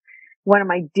Bowden's one of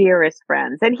my dearest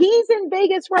friends, and he's in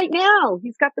Vegas right now.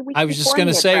 He's got the week. I was just going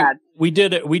to say, Brad. we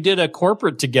did a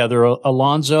corporate together,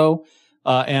 Alonzo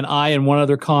and I and one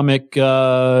other comic.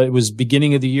 It was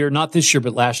beginning of the year, not this year,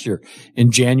 but last year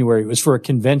in January. It was for a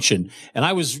convention, and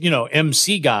I was,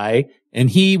 MC guy, and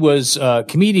he was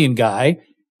comedian guy,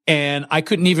 and I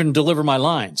couldn't even deliver my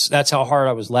lines. That's how hard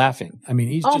I was laughing. I mean,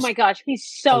 he's just my gosh, he's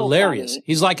so hilarious. funny.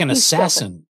 He's like an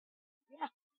assassin.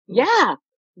 Yeah.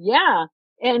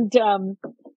 And,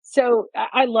 so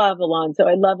I love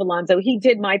Alonzo. He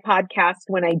did my podcast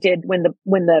when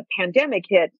the pandemic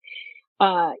hit.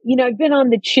 I've been on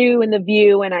the Chew and the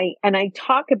View, and I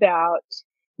talk about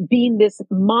being this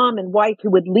mom and wife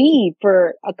who would leave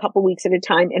for a couple weeks at a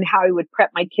time, and how I would prep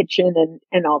my kitchen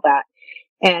and all that,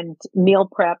 and meal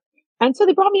prep. And so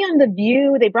they brought me on the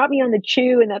View, they brought me on the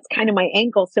Chew, and that's kind of my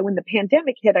angle. So when the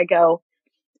pandemic hit, I go,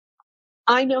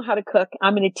 I know how to cook.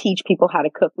 I'm going to teach people how to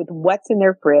cook with what's in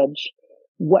their fridge,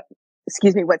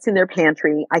 what's in their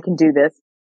pantry. I can do this.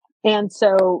 And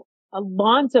so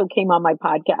Alonzo came on my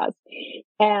podcast,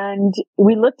 and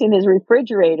we looked in his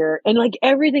refrigerator, and like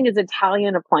everything is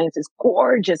Italian appliances,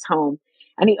 gorgeous home.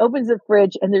 And he opens the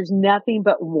fridge, and there's nothing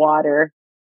but water.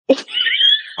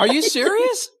 Are you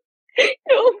serious?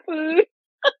 No food.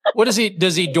 What does he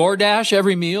DoorDash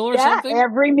every meal or something?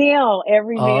 Every meal.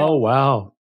 Oh,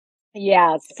 wow.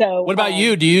 Yeah. So what about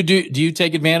you? Do you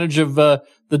take advantage of the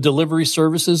delivery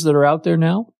services that are out there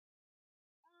now?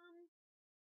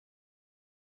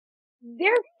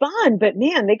 They're fun, but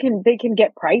man, they can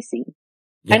get pricey.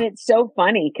 Yeah. And it's so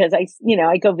funny because I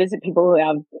go visit people who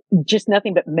have just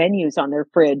nothing but menus on their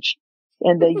fridge,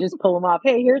 and they just pull them off.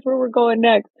 Hey, here's where we're going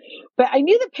next. But I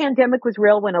knew the pandemic was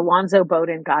real when Alonzo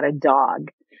Bowden got a dog.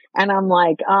 And I'm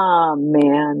like, oh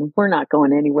man, we're not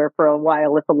going anywhere for a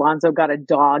while. If Alonzo got a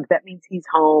dog, that means he's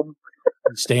home.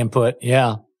 Staying put.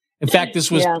 Yeah. In fact, this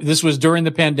was during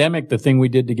the pandemic. The thing we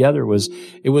did together was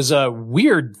a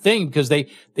weird thing because they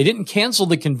didn't cancel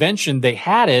the convention. They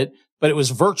had it, but it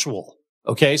was virtual.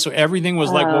 Okay. So everything was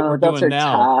like what we're doing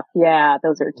now. Tough. Yeah.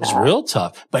 Those are tough. It was real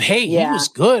tough, but hey, he was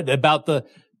good about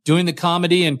doing the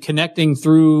comedy and connecting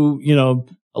through,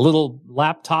 a little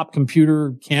laptop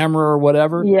computer camera or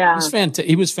whatever. Yeah.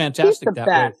 He was fantastic that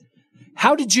way.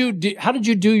 How did you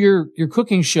do your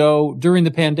cooking show during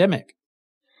the pandemic?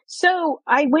 So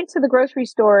I went to the grocery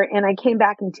store and I came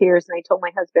back in tears, and I told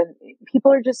my husband,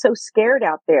 people are just so scared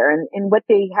out there, and what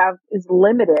they have is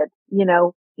limited,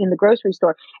 in the grocery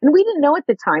store. And we didn't know at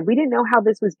the time. We didn't know how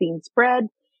this was being spread.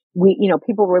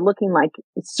 People were looking like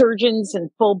surgeons and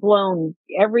full blown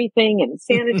everything and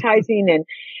sanitizing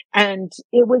and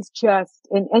it was just,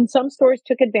 and some stores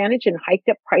took advantage and hiked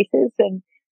up prices, and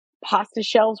pasta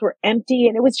shelves were empty,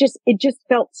 and it just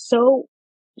felt so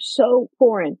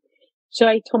foreign. So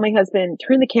I told my husband,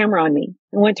 turn the camera on me.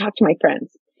 I want to talk to my friends.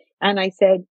 And I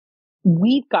said,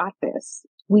 we've got this.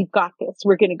 We're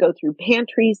going to go through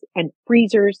pantries and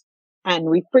freezers and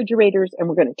refrigerators, and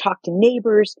we're going to talk to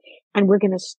neighbors, and we're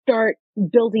going to start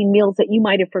building meals that you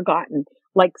might have forgotten,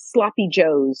 like sloppy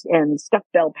joes and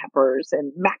stuffed bell peppers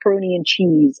and macaroni and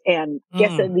cheese and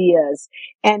quesadillas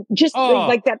and just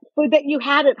like that food that you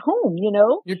had at home,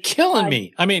 You're killing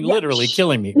me. I mean, literally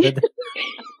killing me.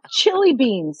 Chili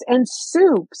beans and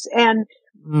soups. And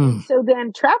so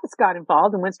then Travis got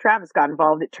involved. And once Travis got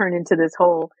involved, it turned into this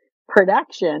whole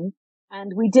production.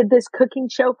 And we did this cooking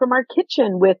show from our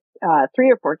kitchen with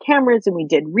 3 or 4 cameras, and we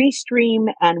did Restream,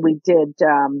 and we did,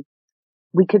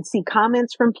 we could see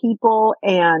comments from people,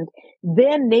 and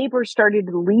then neighbors started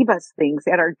to leave us things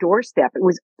at our doorstep. It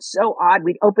was so odd.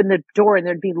 We'd open the door and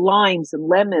there'd be limes and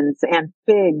lemons and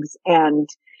figs and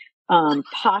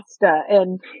pasta,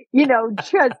 and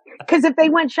just because if they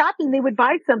went shopping, they would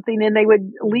buy something and they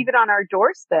would leave it on our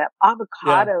doorstep.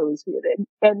 Avocados,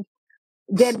 and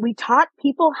then we taught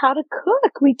people how to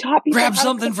cook. We taught people grab how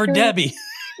something to for Debbie.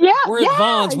 Yeah, we're at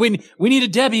Vaughn's. We need a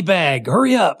Debbie bag.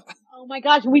 Hurry up. Oh my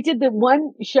gosh, we did the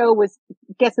one show was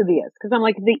quesadillas because I'm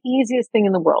like the easiest thing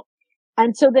in the world.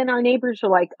 And so then our neighbors were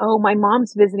like, oh, my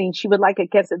mom's visiting. She would like a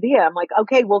quesadilla. I'm like,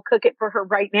 okay, we'll cook it for her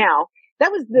right now.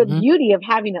 That was the beauty of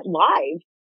having it live,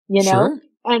 you know? Sure.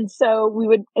 And so we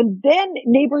would, and then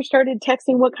neighbors started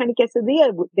texting what kind of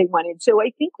quesadilla they wanted. So I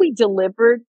think we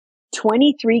delivered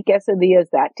 23 quesadillas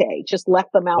that day, just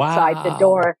left them outside the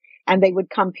door and they would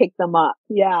come pick them up.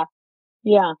 Yeah.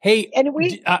 Yeah. Hey, and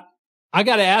I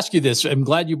got to ask you this. I'm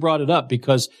glad you brought it up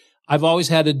because I've always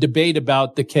had a debate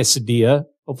about the quesadilla.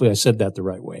 Hopefully I said that the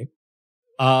right way.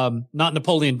 Not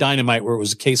Napoleon Dynamite where it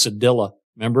was a quesadilla.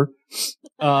 Remember?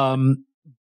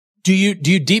 Do you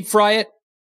deep fry it?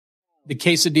 The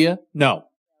quesadilla? No,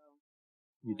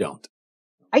 you don't.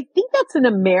 I think that's an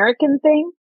American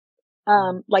thing.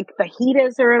 Like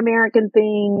fajitas are an American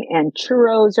thing and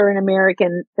churros are an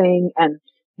American thing and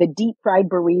the deep fried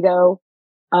burrito.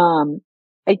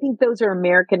 I think those are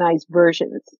Americanized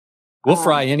versions. We'll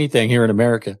fry anything here in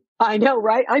America. I know,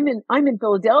 right? I'm in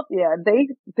Philadelphia.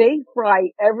 They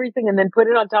fry everything and then put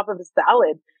it on top of a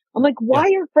salad. I'm like, why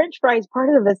are French fries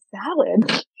part of the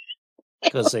salad?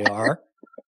 Because they are.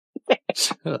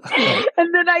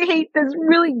 And then I hate this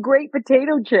really great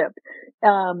potato chip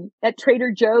at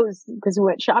Trader Joe's because we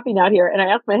went shopping out here and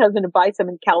I asked my husband to buy some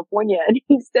in California and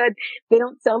he said they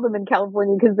don't sell them in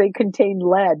California because they contain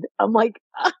lead. I'm like,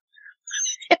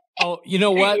 oh, you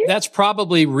know what? That's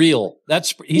probably real.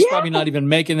 He's probably not even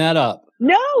making that up.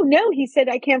 No. He said,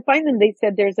 I can't find them. They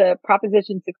said there's a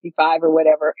Proposition 65 or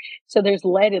whatever. So there's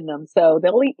lead in them. So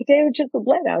they'll eat potato chips with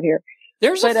lead out here.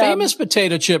 There's a famous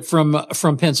potato chip from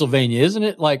Pennsylvania, isn't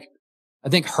it? Like, I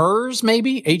think Hers,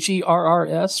 maybe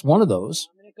HERRS, one of those.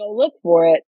 I'm going to go look for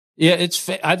it. Yeah,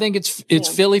 I think it's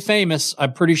Philly famous.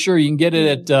 I'm pretty sure you can get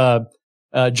it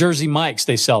at Jersey Mike's.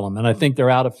 They sell them, and I think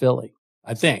they're out of Philly.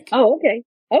 I think. Oh, okay.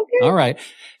 Okay. All right.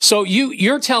 So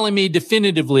you're telling me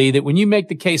definitively that when you make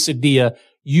the quesadilla,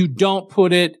 you don't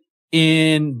put it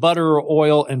in butter or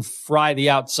oil and fry the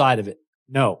outside of it.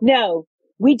 No. No.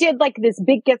 We did like this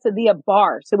big quesadilla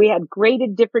bar. So we had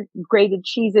different grated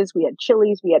cheeses. We had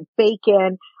chilies. We had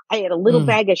bacon. I had a little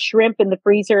bag of shrimp in the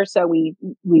freezer. So we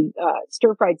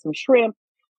stir fried some shrimp,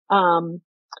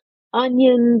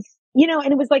 onions, you know,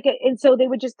 and it was like, and so they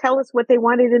would just tell us what they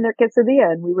wanted in their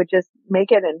quesadilla and we would just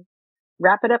make it and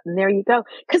wrap it up. And there you go.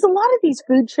 Cause a lot of these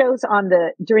food shows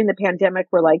during the pandemic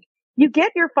were like, you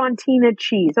get your Fontina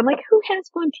cheese. I'm like, who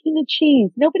has Fontina cheese?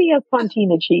 Nobody has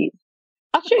Fontina cheese.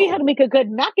 I'll show you how to make a good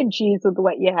mac and cheese with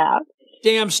what you have.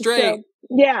 Damn straight. So,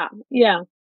 yeah.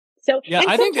 So yeah,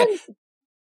 I think that.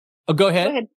 Oh, go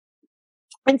ahead.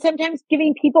 And sometimes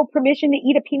giving people permission to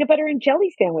eat a peanut butter and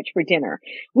jelly sandwich for dinner.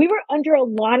 We were under a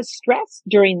lot of stress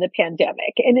during the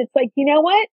pandemic, and it's like, you know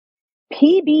what?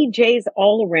 PBJs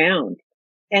all around,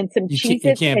 and some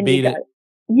cheeses. You can't beat it.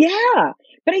 Yeah,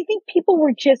 but I think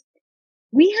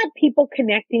we had people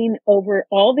connecting over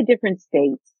all the different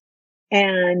states,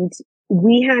 and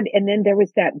then there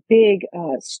was that big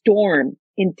storm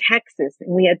in Texas,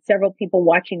 and we had several people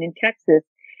watching in Texas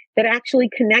that actually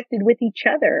connected with each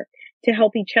other to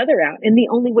help each other out. And the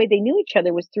only way they knew each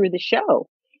other was through the show.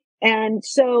 And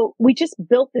so we just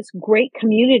built this great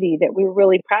community that we were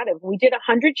really proud of. We did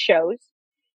 100 shows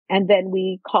and then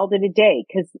we called it a day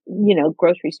because, you know,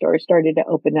 grocery stores started to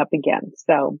open up again.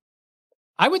 So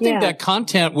I would think that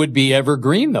content would be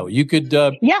evergreen though. You could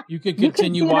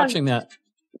continue watching that.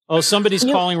 Oh, somebody's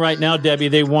calling right now, Debbie.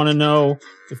 They want to know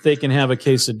if they can have a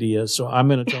quesadilla. So I'm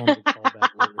going to tell them to call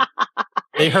back later.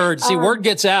 They heard. See, word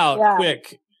gets out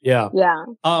quick. Yeah. Yeah.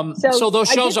 So those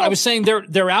shows, I was saying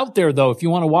they're out there though. If you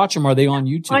want to watch them, are they on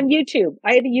YouTube? On YouTube.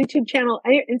 I have a YouTube channel.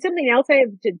 And something else I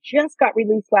have just got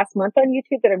released last month on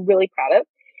YouTube that I'm really proud of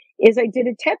is I did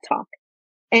a TED Talk.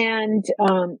 And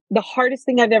the hardest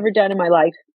thing I've ever done in my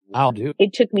life. I'll do.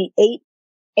 It took me eight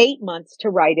months to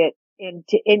write it. And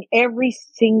every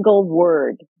single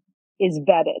word is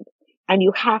vetted. And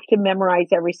you have to memorize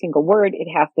every single word. It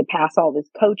has to pass all this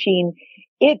coaching.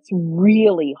 It's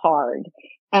really hard.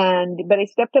 But I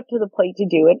stepped up to the plate to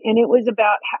do it. And it was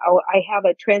about how I have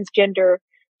a transgender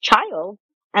child.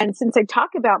 And since I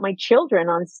talk about my children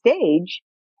on stage,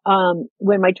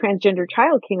 when my transgender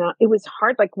child came out, it was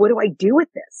hard. Like, what do I do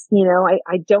with this? You know,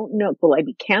 I don't know. Will I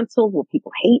be canceled? Will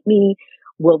people hate me?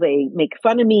 Will they make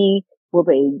fun of me? Will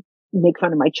they make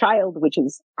fun of my child? Which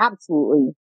is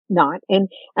absolutely not. And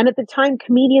at the time,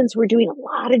 comedians were doing a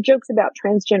lot of jokes about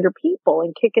transgender people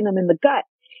and kicking them in the gut.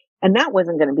 And that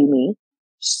wasn't going to be me.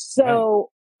 So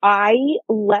I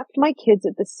left my kids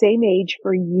at the same age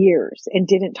for years and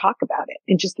didn't talk about it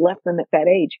and just left them at that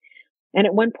age. And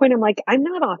at one point I'm like, I'm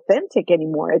not authentic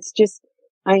anymore. It's just,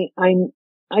 so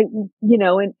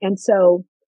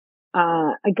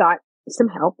I got some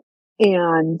help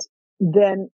and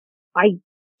then I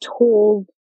told,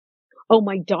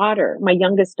 my daughter, my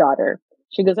youngest daughter,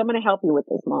 she goes, I'm going to help you with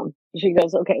this, Mom. She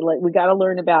goes, okay, we got to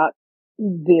learn about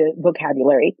the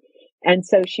vocabulary. And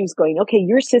so she was going, okay,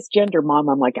 you're cisgender, Mom.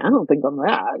 I'm like, I don't think I'm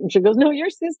that. And she goes, no, you're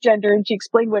cisgender. And she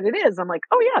explained what it is. I'm like,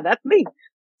 oh yeah, that's me.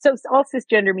 So all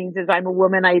cisgender means is I'm a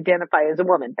woman. I identify as a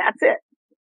woman. That's it.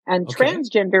 And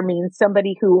transgender means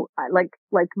somebody who, like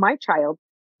my child,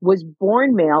 was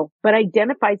born male, but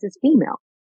identifies as female.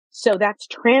 So that's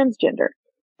transgender.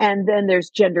 And then there's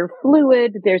gender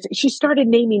fluid. She started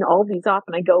naming all these off,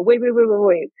 and I go, wait.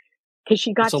 Cause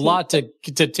she got it's a lot to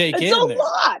take in.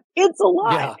 It's a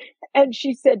lot. Yeah. And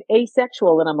she said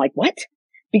asexual. And I'm like, what?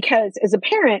 Because as a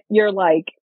parent, you're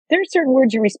like, there are certain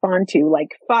words you respond to, like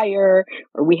fire,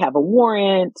 or we have a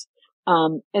warrant,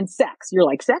 and sex. You're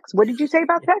like, sex? What did you say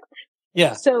about sex?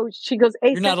 Yeah. So she goes,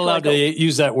 asexual. You're not allowed to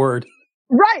use that word.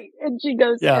 Right. And she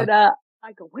goes, yeah. And,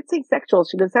 I go, what's asexual?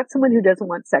 She goes, that's someone who doesn't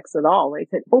want sex at all. I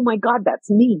said, oh my God, that's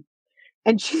me.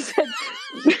 And she said,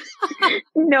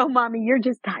 no, Mommy, you're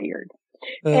just tired.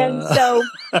 And so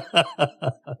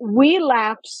we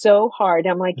laughed so hard.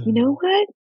 I'm like, you know what?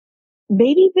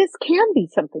 Maybe this can be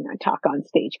something I talk on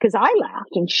stage, because I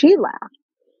laughed and she laughed.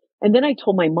 And then I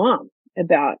told my mom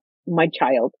about my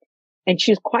child, and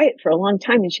she was quiet for a long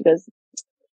time. And she goes,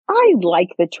 I like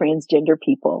the transgender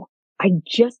people. I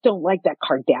just don't like that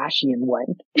Kardashian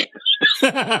one.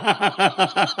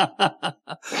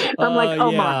 I'm like,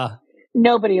 Mom,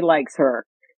 nobody likes her.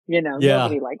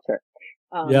 Nobody likes her.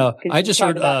 I just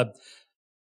heard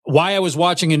why I was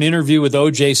watching an interview with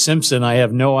O.J. Simpson. I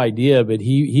have no idea, but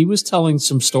he was telling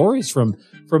some stories from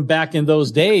back in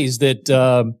those days that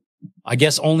I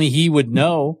guess only he would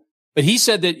know. But he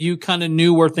said that you kind of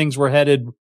knew where things were headed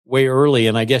way early,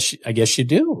 and I guess you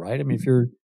do, right? I mean,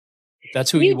 if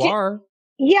that's who you are.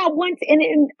 Yeah, once,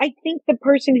 and I think the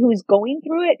person who's going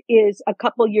through it is a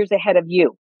couple years ahead of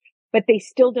you, but they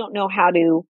still don't know how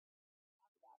to.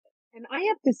 And I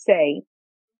have to say,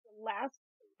 the last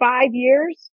 5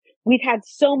 years, we've had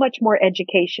so much more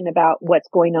education about what's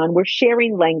going on. We're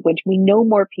sharing language. We know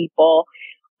more people.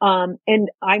 And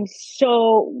I'm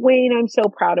so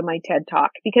proud of my TED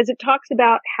Talk, because it talks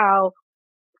about how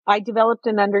I developed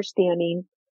an understanding.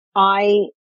 I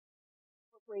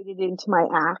incorporated into my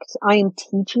act. I am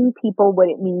teaching people what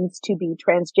it means to be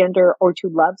transgender, or to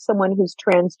love someone who's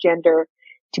transgender,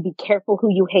 to be careful who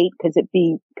you hate, because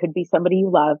could be somebody you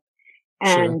love.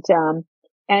 And,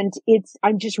 and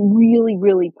I'm just really,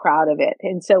 really proud of it.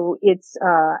 And so it's,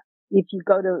 if you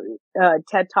go to,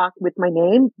 TED Talk with my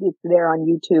name, it's there on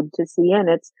YouTube to see. And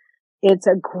it's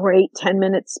a great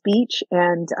 10-minute speech.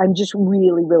 And I'm just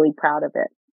really, really proud of it.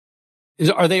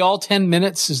 Are they all 10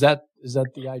 minutes? Is that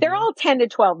the idea? They're all 10 to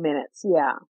 12 minutes.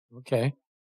 Yeah. Okay.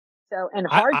 So, and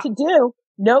hard to do.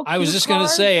 No, I was just going to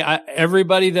say,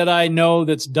 everybody that I know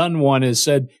that's done one has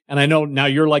said, and I know now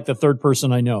you're like the third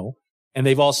person I know, and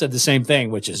they've all said the same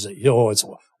thing, which is, it's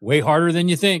way harder than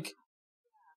you think.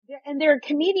 And there are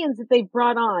comedians that they've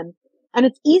brought on, and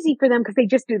it's easy for them because they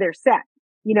just do their set.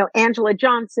 Angela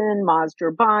Johnson, Maz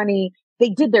Jorbani, they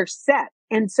did their set.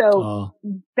 And so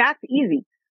that's easy.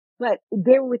 But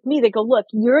they're with me. They go, look,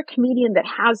 you're a comedian that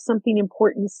has something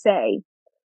important to say,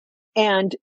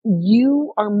 and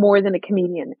you are more than a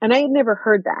comedian. And I had never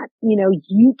heard that.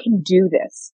 You can do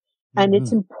this, and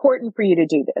it's important for you to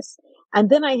do this. And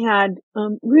then I had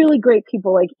really great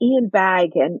people like Ian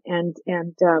Bagg and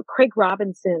Craig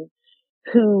Robinson,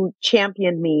 who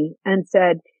championed me and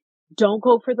said, don't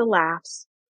go for the laughs.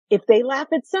 If they laugh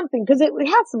at something, because it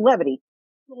has some levity,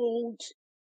 don't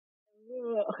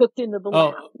hooked into the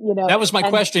laugh, That was my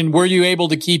question. Were you able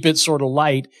to keep it sort of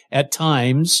light at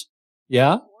times?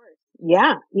 Yeah?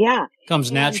 Yeah.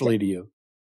 Comes naturally to you.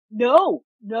 No,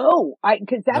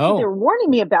 because that's what they're warning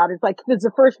me about. It's like, it's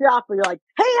the first drop where you're like,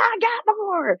 hey, I got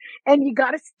more. And you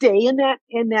got to stay in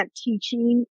that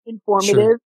teaching, informative.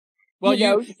 Sure. Well,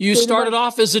 you started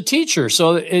off as a teacher,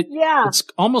 so it's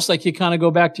almost like you kind of go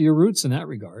back to your roots in that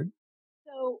regard.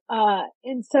 So,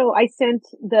 and so I sent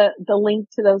the link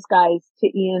to those guys, to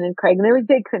Ian and Craig, and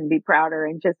they couldn't be prouder.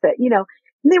 And just that,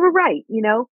 they were right.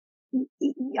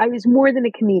 I was more than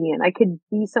a comedian. I could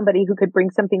be somebody who could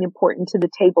bring something important to the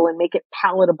table and make it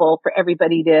palatable for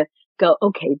everybody to go,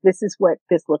 okay, this is what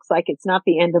this looks like. It's not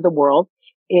the end of the world.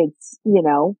 It's,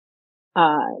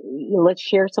 let's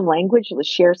share some language, let's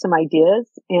share some ideas,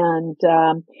 and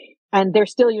they're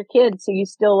still your kids. So you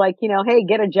still hey,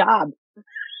 get a job.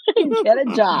 Get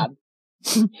a job.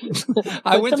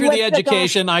 I went through the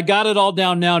education. I got it all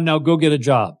down now. Now go get a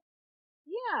job.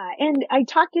 Yeah. And I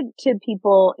talked to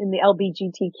people in the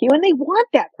LGBTQ, and they want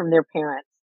that from their parents.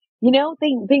 You know, they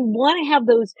want to have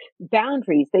those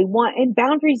boundaries. And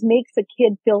boundaries makes a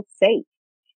kid feel safe.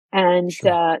 And,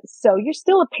 so you're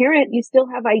still a parent. You still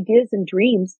have ideas and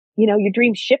dreams. You know, your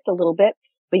dreams shift a little bit,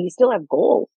 but you still have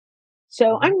goals.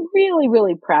 So I'm really,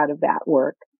 really proud of that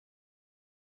work.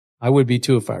 I would be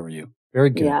too if I were you. Very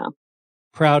good. Yeah.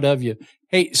 Proud of you.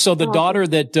 Hey, so the daughter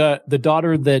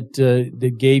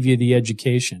that gave you the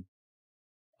education,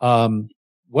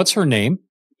 what's her name?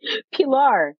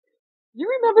 Pilar. You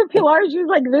remember Pilar? She was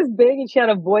like this big and she had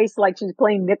a voice like she was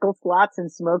playing nickel slots and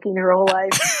smoking her whole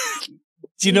life.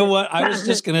 Do you know what? I was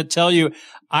just going to tell you,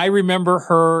 I remember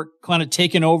her kind of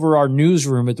taking over our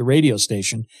newsroom at the radio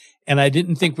station, and I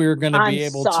didn't think we were going to be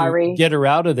able to get her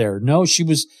out of there. No, she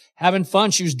was having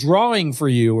fun. She was drawing for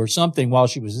you or something while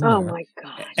she was in there. Oh my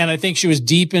God. And I think she was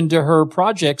deep into her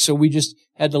project, so we just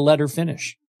had to let her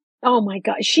finish. Oh my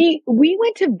God. We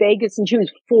went to Vegas and she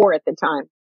was 4 at the time.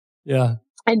 Yeah.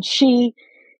 And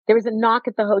there was a knock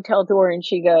at the hotel door and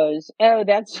she goes, "Oh,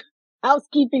 that's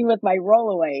housekeeping with my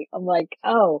rollaway." I'm like,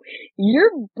 "Oh,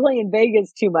 you're playing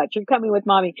Vegas too much. You're coming with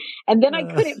mommy." And then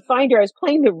I couldn't find her. I was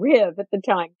playing the Riv at the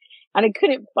time and I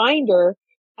couldn't find her.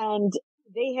 And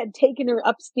they had taken her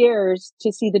upstairs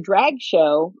to see the drag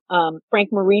show,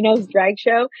 Frank Marino's drag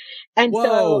show. And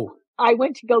so I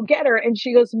went to go get her and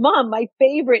she goes, "Mom, my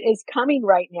favorite is coming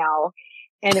right now."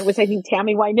 And it was, I think,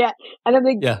 Tammy Wynette. And I'm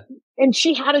like, yeah. And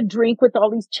she had a drink with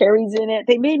all these cherries in it.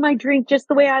 They made my drink just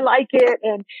the way I like it.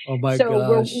 And oh my so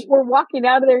gosh. we're walking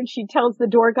out of there and she tells the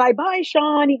door guy, "Bye,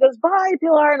 Sean." He goes, "Bye,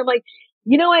 Pilar." And I'm like,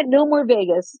 you know what? No more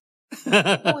Vegas. You're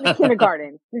going to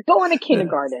kindergarten. You're going to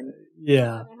kindergarten.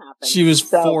 Yeah. She was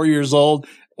 4 years old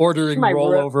ordering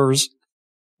rollovers.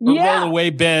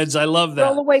 Rollaway beds. I love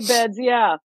that. Rollaway beds.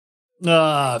 Yeah.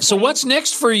 So what's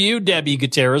next for you, Debbie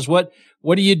Gutierrez? What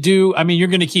do you do? I mean, you're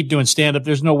going to keep doing stand up.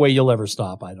 There's no way you'll ever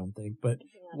stop, I don't think. But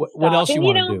what else you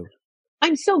want to do?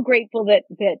 I'm so grateful that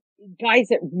guys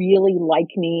that really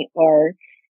like me are,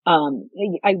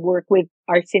 I work with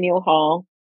Arsenio Hall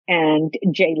and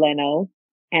Jay Leno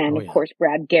and of course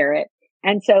Brad Garrett.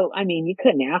 And so, I mean, you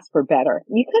couldn't ask for better.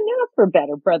 You couldn't ask for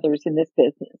better brothers in this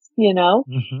business, you know?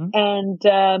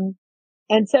 Mm-hmm.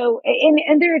 And so,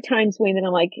 and there are times, Wayne, that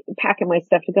I'm like packing my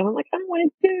stuff to go. I'm like, I don't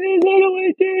want to do this. I don't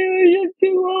want to do it. I'm just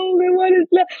too old. And what is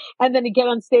left? And then I get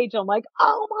on stage. I'm like,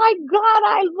 oh my God,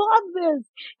 I love this.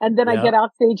 And then I get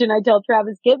off stage and I tell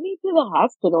Travis, "Get me to the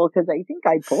hospital because I think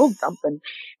I pulled something."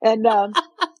 And,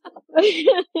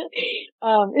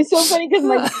 it's so funny because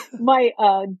my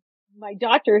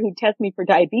doctor who tests me for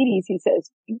diabetes, he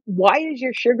says, "Why does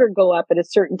your sugar go up at a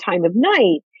certain time of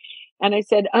night?" And I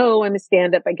said, "Oh, I'm a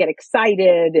stand-up. I get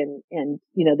excited and,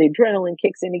 you know, the adrenaline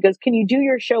kicks in." He goes, "Can you do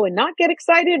your show and not get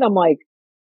excited?" I'm like,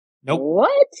 nope.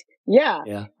 What?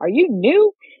 Yeah. Are you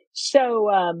new? So,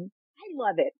 I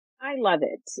love it. I love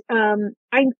it. I'm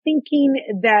thinking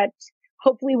that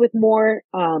hopefully with more,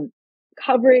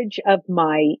 coverage of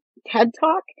my TED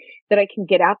Talk that I can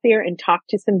get out there and talk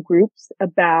to some groups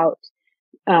about,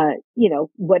 you know,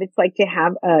 what it's like to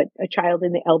have a child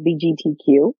in the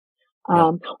LGBTQ.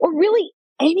 Or really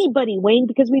anybody, Wayne,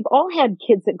 because we've all had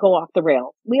kids that go off the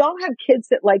rails. We all have kids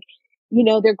that like, you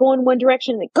know, they're going one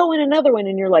direction, they go in another one,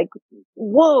 and you're like,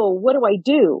 whoa, what do I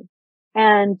do?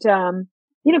 And,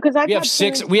 you know, cause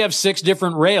we have 6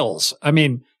 different rails. I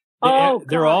mean,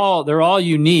 they're all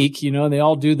unique, you know, they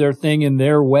all do their thing in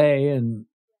their way. And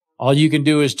all you can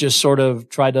do is just sort of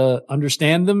try to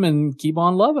understand them and keep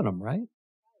on loving them. Right.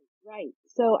 Right.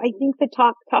 So I think the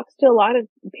talk talks to a lot of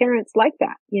parents like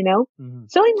that, you know? Mm-hmm.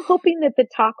 So I'm hoping that the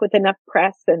talk with enough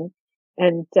press and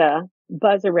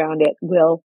buzz around it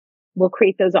will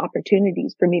create those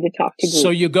opportunities for me to talk to groups. So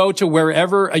you go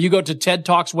to you go to TED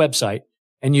Talk's website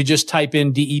and you just type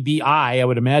in DEBI, I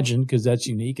would imagine, because that's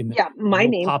unique. And my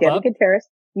name's Debbie Gutierrez.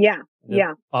 Yeah.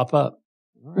 Pop up.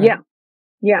 Right.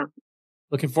 Yeah.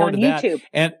 Looking forward to YouTube.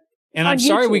 that. And I'm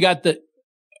sorry we got the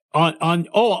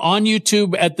on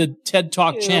YouTube at the TED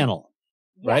Talk channel,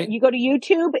 right? You go to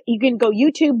YouTube, you can go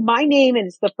YouTube, my name, and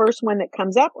it's the first one that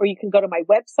comes up, or you can go to my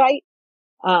website,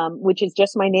 which is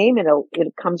just my name, and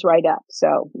it comes right up.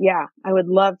 So yeah, I would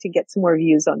love to get some more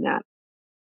views on that.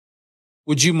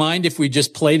 Would you mind if we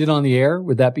just played it on the air?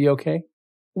 Would that be okay?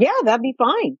 Yeah, that'd be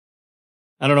fine.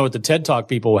 I don't know what the TED Talk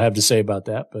people will have to say about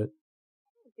that, but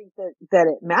I don't think that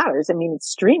it matters. I mean, it's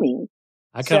streaming.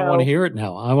 I kind of want to hear it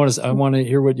now. I want to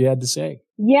hear what you had to say.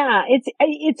 Yeah,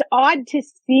 it's odd to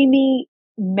see me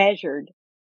measured,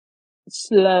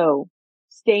 slow,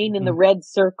 staying in the red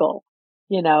circle,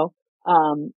 you know.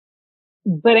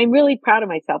 But I'm really proud of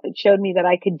myself. It showed me that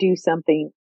I could do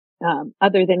something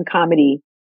other than comedy,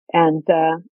 and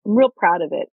I'm real proud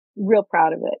of it. Real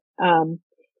proud of it.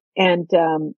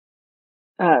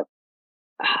 I'm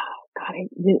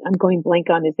going blank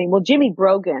on his name. Well, Jimmy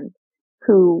Brogan,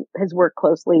 who has worked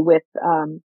closely with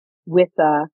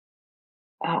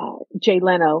Jay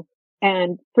Leno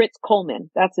and Fritz Coleman.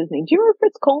 That's his name. Do you remember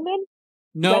Fritz Coleman?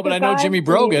 No, but I know Jimmy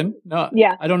Brogan. No,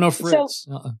 yeah. I don't know Fritz.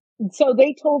 So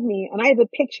they told me, and I have a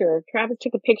picture. Travis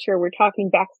took a picture. We're talking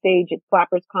backstage at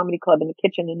Flappers Comedy Club in the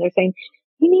kitchen, and they're saying,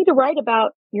 you need to write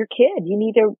about your kid. You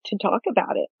need to talk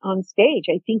about it on stage.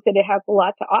 I think that it has a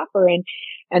lot to offer.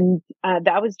 And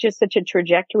that was just such a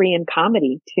trajectory in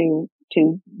comedy to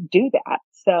do that.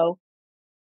 So,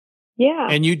 yeah.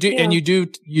 And you do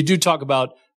talk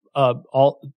about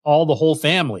all the whole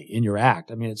family in your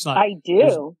act. I mean, it's not. I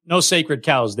do. No sacred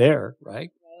cows there,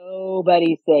 right?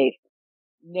 Nobody's safe.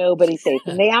 Nobody's safe.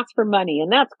 And they ask for money,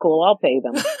 and that's cool. I'll pay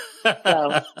them.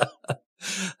 So.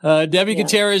 Debbie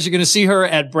Gutierrez, you're going to see her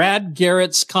at Brad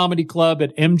Garrett's Comedy Club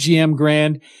at MGM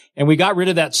Grand. And we got rid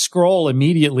of that scroll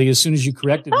immediately as soon as you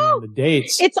corrected me on the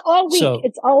dates. It's all week.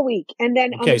 It's all week. And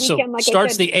then on the weekend, like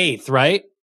starts I said, the 8th, right?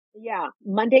 Yeah.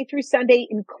 Monday through Sunday,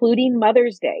 including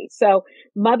Mother's Day. So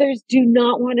mothers do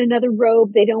not want another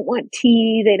robe. They don't want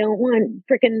tea. They don't want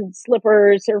freaking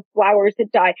slippers or flowers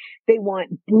that die. They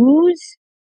want booze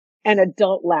and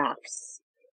adult laughs.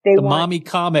 They want mommy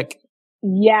comic.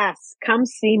 Yes. Come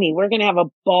see me. We're going to have a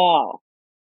ball.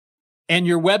 And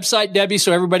your website, Debbie,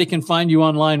 so everybody can find you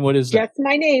online. What is that? Just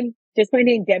my name,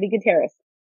 Debbie Gutierrez.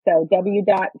 So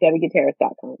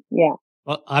w.debbiegutierrez.com. Yeah.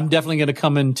 Well, I'm definitely going to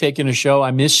come and take in a show. I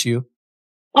miss you.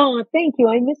 Oh, thank you.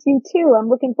 I miss you too. I'm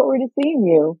looking forward to seeing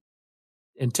you.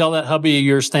 And tell that hubby of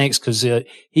yours thanks, because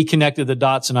he connected the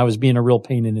dots and I was being a real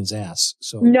pain in his ass.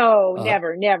 So no,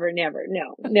 never. No.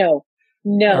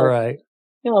 All right.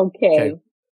 Okay.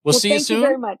 We'll see you soon. Thank you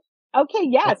very much. Okay.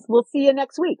 Yes. We'll see you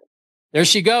next week. There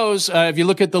she goes. If you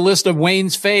look at the list of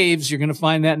Wayne's faves, you're going to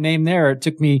find that name there. It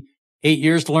took me 8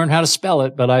 years to learn how to spell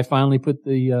it, but I finally put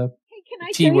the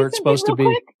T where it's supposed to be.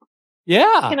 Quick?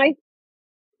 Yeah.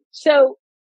 So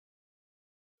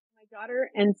my daughter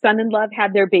and son-in-law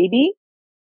had their baby.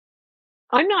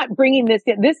 I'm not bringing this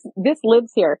in. This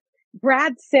lives here.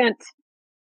 Brad sent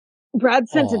a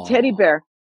teddy bear.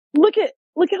 Look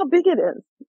how big it is.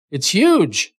 It's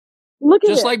huge. Look at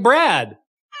it. Just like Brad.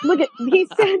 Look at, he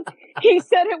said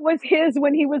it was his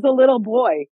when he was a little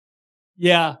boy.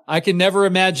 Yeah. I can never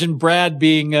imagine Brad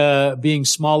being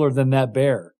smaller than that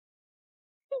bear.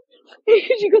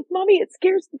 She goes, Mommy, it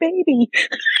scares the baby.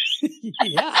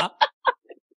 Yeah.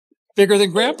 Bigger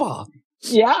than Grandpa.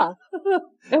 Yeah.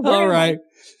 All right.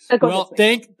 Well,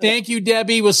 thank you,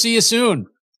 Debbie. We'll see you soon.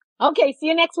 Okay. See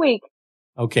you next week.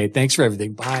 Okay. Thanks for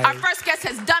everything. Bye. Our first guest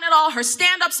has done it all. Her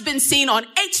stand-up's been seen on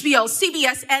HBO,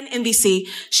 CBS, and NBC.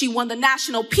 She won the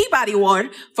National Peabody Award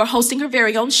for hosting her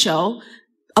very own show,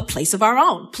 A Place of Our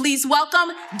Own. Please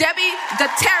welcome Debbie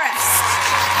Gutierrez.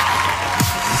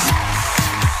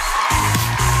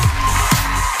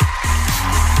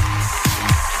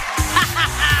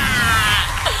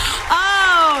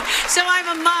 So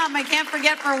I'm a mom. I can't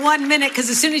forget for 1 minute, because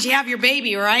as soon as you have your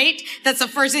baby, right? That's the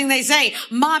first thing they say,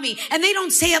 Mommy. And they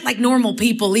don't say it like normal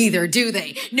people either, do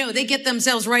they? No, they get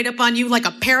themselves right up on you like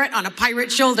a parrot on a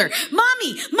pirate's shoulder.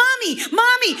 Mommy, Mommy,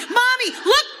 Mommy, Mommy.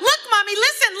 Look, Mommy,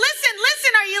 listen.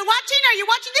 Are you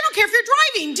watching? They don't care if you're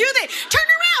driving, do they? Turn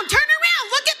around.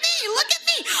 Look at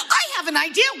me. I have an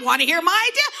idea. Want to hear my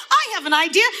idea? I have an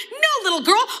idea. No, little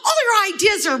girl, all your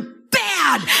ideas are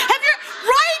bad. Have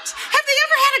they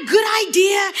ever had a good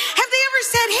idea? Have they ever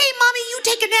said, hey, Mommy, you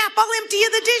take a nap, I'll empty you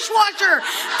the dishwasher?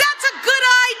 That's a good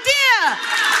idea.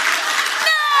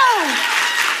 No.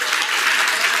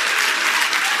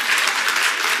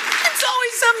 It's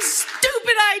always some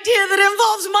stupid idea that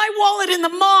involves my wallet in the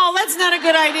mall. That's not a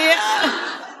good idea.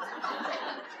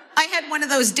 I had one of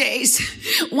those days,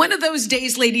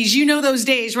 ladies. You know those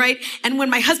days, right? And when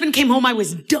my husband came home, I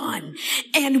was done.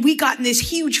 And we got in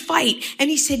this huge fight. And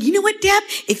he said, you know what, Deb?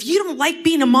 If you don't like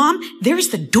being a mom, there's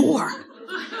the door.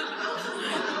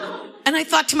 And I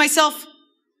thought to myself,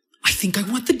 I think I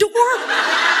want the door.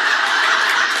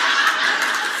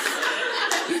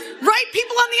 Right?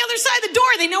 People on the other side of the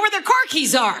door, they know where their car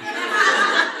keys are.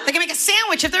 They can make a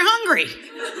sandwich if they're hungry. And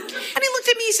he looked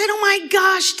at me, he said, oh my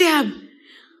gosh, Deb,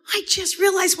 I just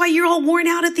realized why you're all worn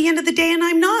out at the end of the day and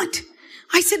I'm not.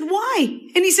 I said, why?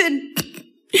 And he said,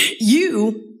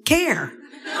 you care.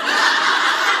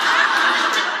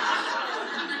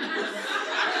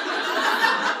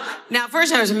 Now, at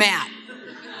first I was mad,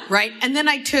 right? And then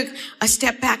I took a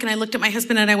step back and I looked at my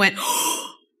husband and I went,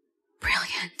 oh,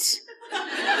 brilliant.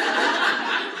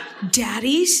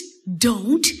 Daddies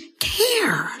don't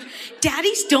care.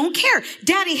 Daddies don't care.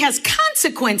 Daddy has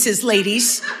consequences,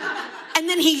 ladies. and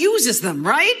then he uses them,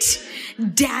 right?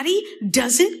 Daddy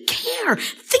doesn't care.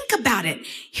 Think about it.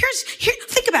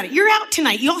 Think about it. You're out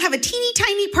tonight. You all have a teeny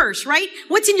tiny purse, right?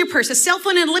 What's in your purse? A cell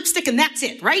phone and a lipstick, and that's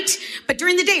it, right? But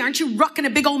during the day, aren't you rocking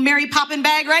a big old Mary Poppin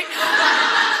bag, right?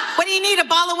 What do you need? A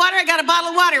bottle of water? I got a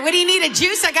bottle of water. What do you need? A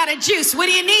juice? I got a juice. What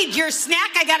do you need? Your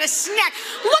snack? I got a snack.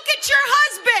 Look at your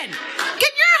husband.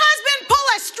 Can your husband pull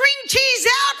a string cheese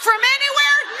out from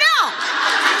anywhere? No.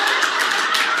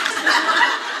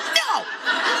 No.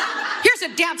 Here's a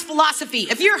dad's philosophy.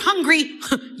 If you're hungry,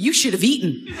 you should have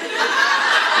eaten.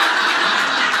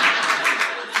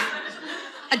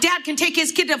 A dad can take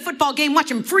his kid to a football game, watch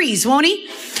him freeze, won't he?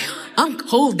 I'm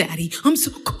cold, Daddy. I'm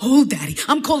so cold, Daddy.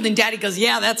 I'm cold. And Daddy goes,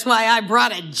 yeah, that's why I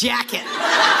brought a jacket.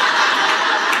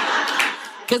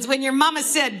 Because when your mama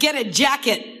said, get a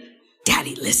jacket,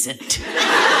 Daddy listened.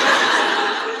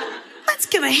 Let's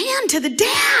give a hand to the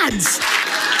dads.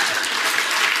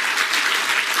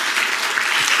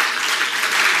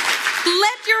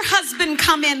 Let your husband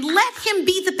come in. Let him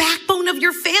be the backbone of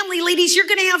your family, ladies. You're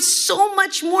going to have so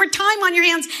much more time on your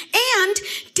hands. And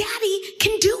Daddy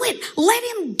can do it. Let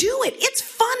him do it. It's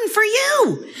fun for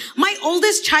you. My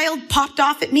oldest child popped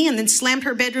off at me and then slammed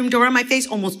her bedroom door on my face,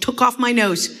 almost took off my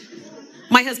nose.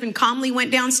 My husband calmly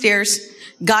went downstairs,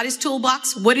 got his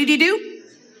toolbox. What did he do?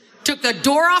 Took the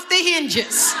door off the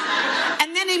hinges.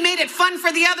 And then he made it fun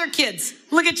for the other kids.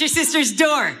 Look at your sister's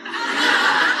door.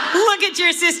 Look at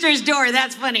your sister's door.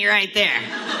 That's funny right there.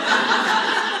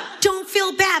 Don't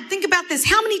feel bad. Think about this.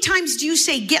 How many times do you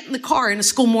say get in the car in a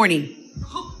school morning?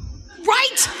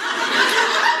 Right? Do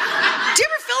you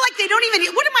ever feel like they don't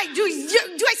even, what am I doing?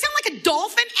 Do I sound like a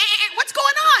dolphin? What's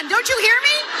going on? Don't you hear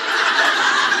me?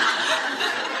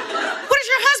 What does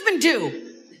your husband do?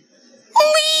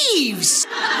 Leaves.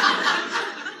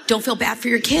 Don't feel bad for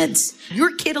your kids.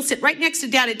 Your kid will sit right next to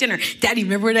Dad at dinner. Daddy,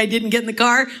 remember when I didn't get in the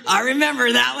car? I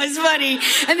remember. That was funny.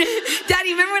 And then,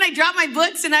 Daddy, remember when I dropped my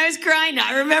books and I was crying?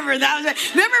 I remember. That was funny.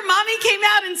 Remember Mommy came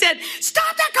out and said,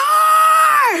 stop the car!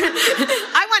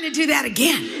 I want to do that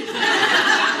again.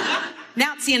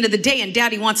 Now it's the end of the day and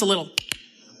Daddy wants a little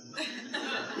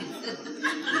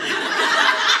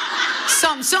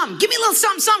some. Give me a little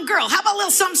some, girl. How about a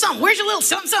little some? Where's your little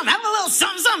some? Have a little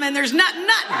some. And there's nothing.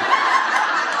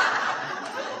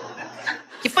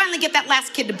 You finally get that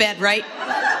last kid to bed, right?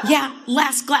 Yeah,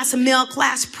 last glass of milk,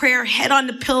 last prayer, head on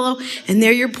the pillow, and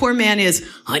there your poor man is.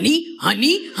 Honey. Thank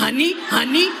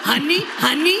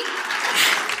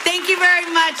you very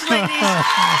much, ladies.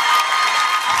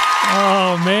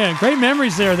 Oh, man. Great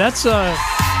memories there. That's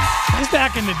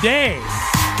back in the day.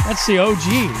 That's the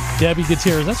OG, Debbie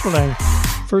Gutierrez. That's when I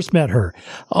first met her.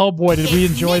 Oh, boy, did we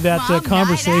enjoy that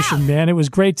conversation, man. It was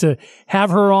great to have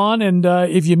her on. And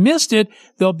if you missed it,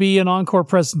 there'll be an encore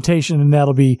presentation, and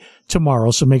that'll be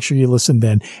tomorrow. So make sure you listen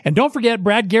then. And don't forget,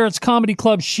 Brad Garrett's Comedy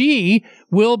Club, She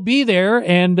will be there.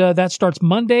 And that starts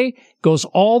Monday, goes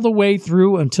all the way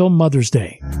through until Mother's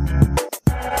Day.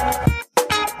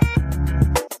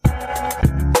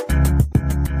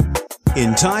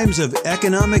 In times of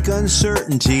economic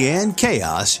uncertainty and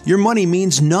chaos, your money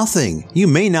means nothing. You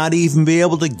may not even be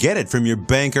able to get it from your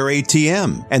bank or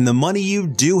ATM. And the money you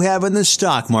do have in the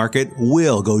stock market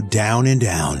will go down and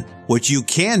down. What you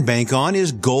can bank on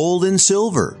is gold and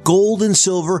silver. Gold and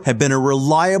silver have been a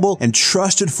reliable and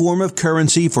trusted form of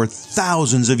currency for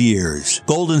thousands of years.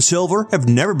 Gold and silver have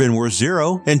never been worth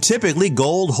zero, and typically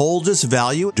gold holds its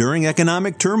value during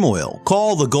economic turmoil.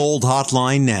 Call the Gold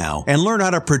Hotline now and learn how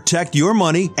to protect your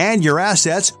money and your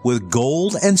assets with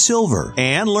gold and silver.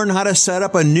 And learn how to set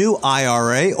up a new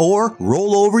IRA or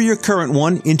roll over your current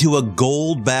one into a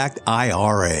gold-backed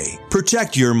IRA.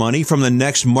 Protect your money from the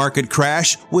next market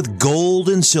crash with gold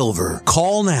and silver.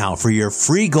 Call now for your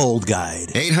free gold guide.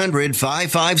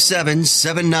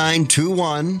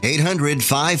 800-557-7921.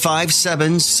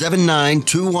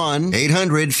 800-557-7921.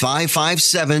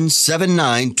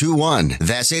 800-557-7921.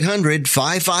 That's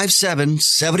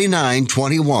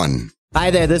 800-557-7921. Hi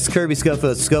there, this is Kirby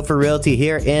Schofield, Schofield Realty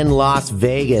here in Las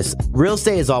Vegas. Real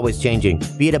estate is always changing,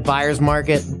 be it a buyer's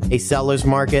market, a seller's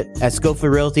market. At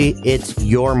Schofield Realty, it's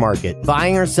your market.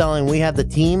 Buying or selling, we have the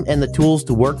team and the tools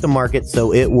to work the market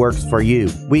so it works for you.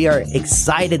 We are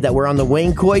excited that we're on the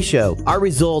Wayne Coy Show. Our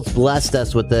results blessed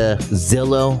us with the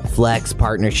Zillow Flex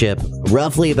partnership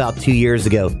roughly about 2 years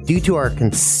ago due to our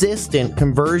consistent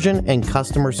conversion and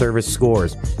customer service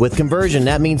scores. With conversion,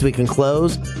 that means we can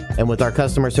close, and with our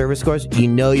customer service scores, you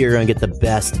know you're going to get the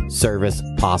best service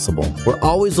possible. We're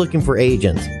always looking for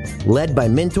agents, led by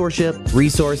mentorship,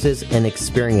 resources, and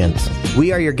experience.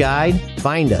 We are your guide.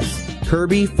 Find us,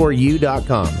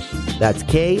 KirbyForYou.com. That's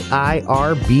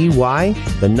KIRBY,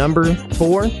 the number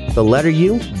 4, the letter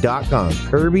U.com.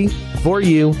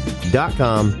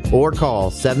 Kirby4U.com or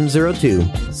call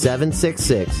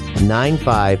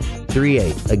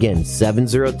 702-766-9538. Again,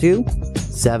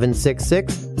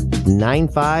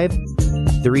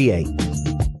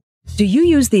 702-766-9538. Do you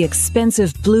use the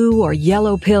expensive blue or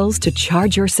yellow pills to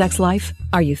charge your sex life?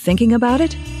 Are you thinking about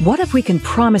it? What if we can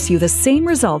promise you the same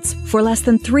results for less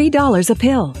than $3 a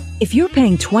pill? If you're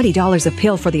paying $20 a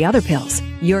pill for the other pills,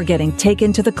 you're getting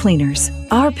taken to the cleaners.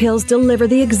 Our pills deliver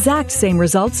the exact same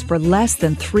results for less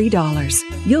than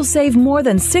 $3. You'll save more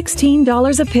than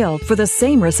 $16 a pill for the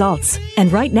same results.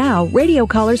 And right now, radio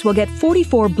callers will get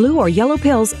 44 blue or yellow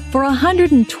pills for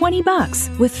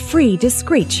 $120 with free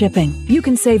discreet shipping. You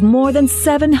can save more than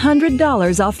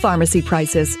 $700 off pharmacy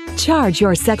prices. Charge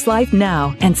your sex life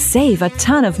now and save a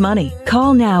ton of money.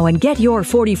 Call now and get your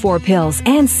 44 pills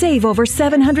and save over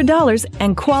 $700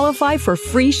 and qualify for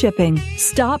free shipping.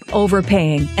 Stop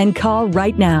overpaying and call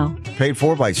right now. Paid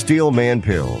for by Steel Man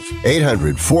Pills.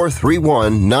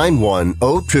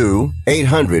 800-431-9102.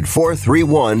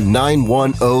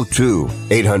 800-431-9102.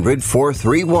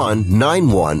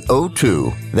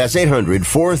 800-431-9102. That's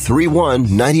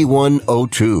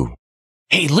 800-431-9102.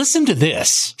 Hey, listen to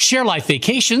this. Share Life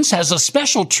Vacations has a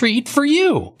special treat for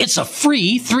you. It's a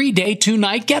free 3-day,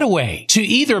 2-night getaway to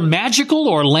either magical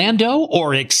Orlando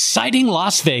or exciting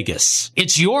Las Vegas.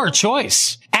 It's your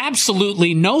choice.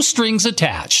 Absolutely no strings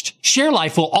attached. Share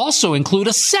Life will also include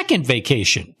a second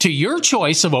vacation to your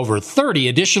choice of over 30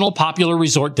 additional popular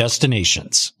resort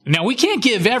destinations. Now, we can't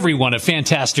give everyone a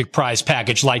fantastic prize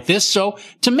package like this, so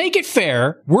to make it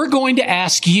fair, we're going to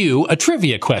ask you a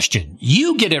trivia question.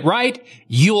 You get it right,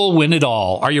 you'll win it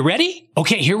all. Are you ready?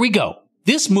 Okay, here we go.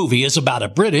 This movie is about a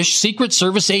British Secret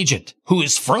Service agent who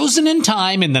is frozen in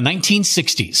time in the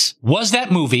 1960s. Was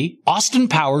that movie Austin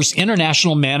Powers'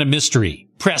 International Man of Mystery?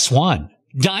 Press 1.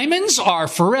 Diamonds Are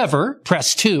Forever?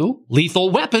 Press 2.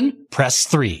 Lethal Weapon? Press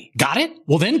 3. Got it?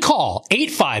 Well, then call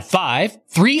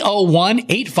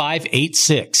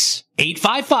 855-301-8586.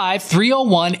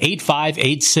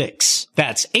 855-301-8586.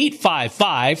 That's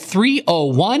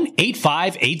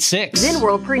 855-301-8586.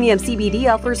 ZenWorld Premium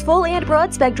CBD offers full and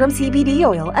broad spectrum CBD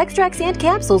oil, extracts, and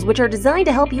capsules which are designed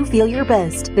to help you feel your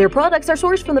best. Their products are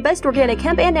sourced from the best organic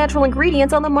hemp and natural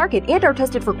ingredients on the market and are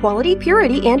tested for quality,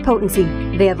 purity, and potency.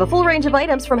 They have a full range of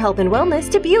items from health and wellness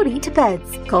to beauty to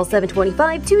pets. Call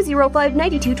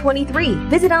 725-205-9223.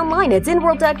 Visit online at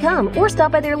zenworld.com or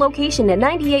stop by their location at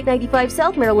 9895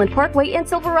 South Maryland Parkway and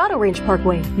Silverado Range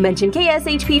Parkway. Mention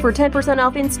KSHP for 10%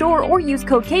 off in store or use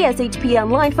code KSHP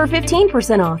online for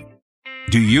 15% off.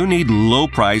 Do you need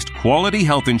low-priced, quality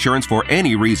health insurance for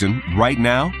any reason right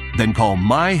now? Then call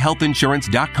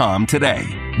myhealthinsurance.com today.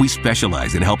 We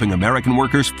specialize in helping American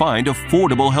workers find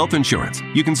affordable health insurance.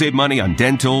 You can save money on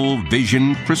dental,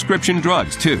 vision, prescription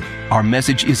drugs, too. Our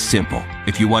message is simple.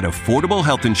 If you want affordable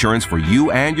health insurance for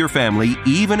you and your family,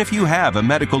 even if you have a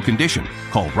medical condition,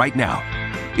 call right now.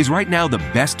 Is right now the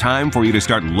best time for you to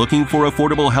start looking for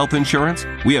affordable health insurance?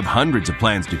 We have hundreds of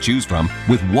plans to choose from.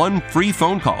 With one free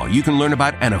phone call, you can learn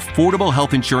about an affordable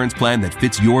health insurance plan that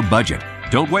fits your budget.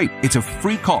 Don't wait. It's a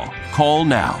free call. Call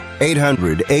now.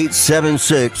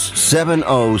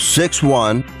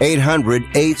 800-876-7061.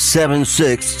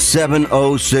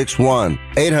 800-876-7061.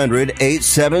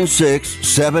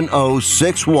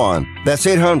 800-876-7061. That's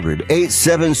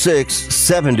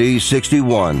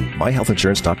 800-876-7061.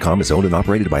 MyHealthInsurance.com is owned and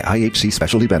operated by IHC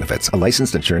Specialty Benefits, a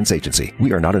licensed insurance agency.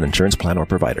 We are not an insurance plan or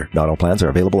provider. Not all plans are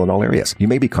available in all areas. You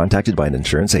may be contacted by an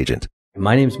insurance agent.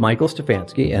 My name is Michael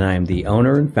Stefanski, and I am the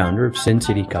owner and founder of Sin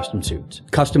City Custom Suits,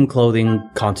 custom clothing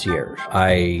concierge.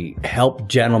 I help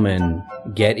gentlemen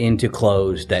get into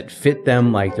clothes that fit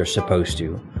them like they're supposed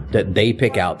to, that they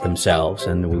pick out themselves,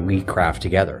 and we craft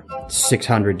together.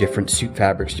 600 different suit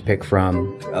fabrics to pick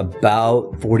from,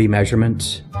 about 40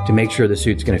 measurements to make sure the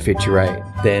suit's going to fit you right.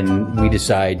 Then we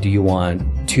decide, do you want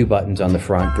 2 buttons on the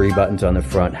front, 3 buttons on the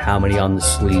front, how many on the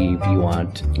sleeve? Do you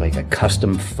want like a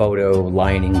custom photo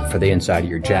lining for the inside of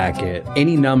your jacket?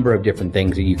 Any number of different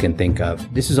things that you can think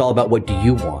of. This is all about what do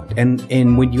you want.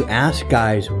 And when you ask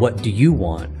guys, what do you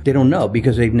want? They don't know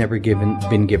because they've never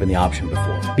been given the option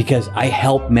before. Because I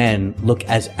help men look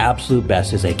as absolute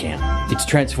best as they can. It's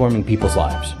transforming people's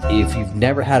lives. If you've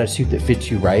never had a suit that fits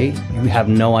you right, you have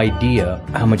no idea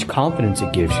how much confidence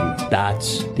it gives you.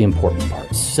 That's the important part.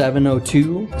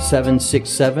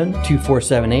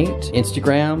 702-767-2478.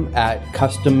 Instagram at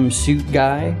Custom Suit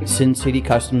Guy,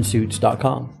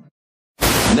 SinCityCustomSuits.com.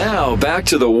 Now back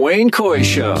to the Wayne Coy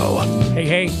Show.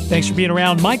 Hey, thanks for being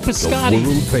around. Mike Piscotti,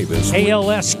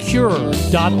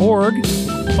 ALScure.org.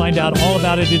 Find out all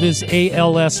about it. It is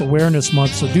ALS Awareness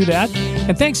Month, so do that.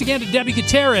 And thanks again to Debbie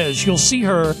Gutierrez. You'll see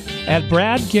her at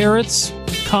Brad Garrett's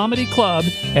Comedy Club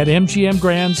at MGM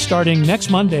Grand starting next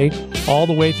Monday all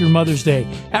the way through Mother's Day.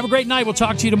 Have a great night. We'll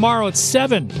talk to you tomorrow at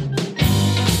 7.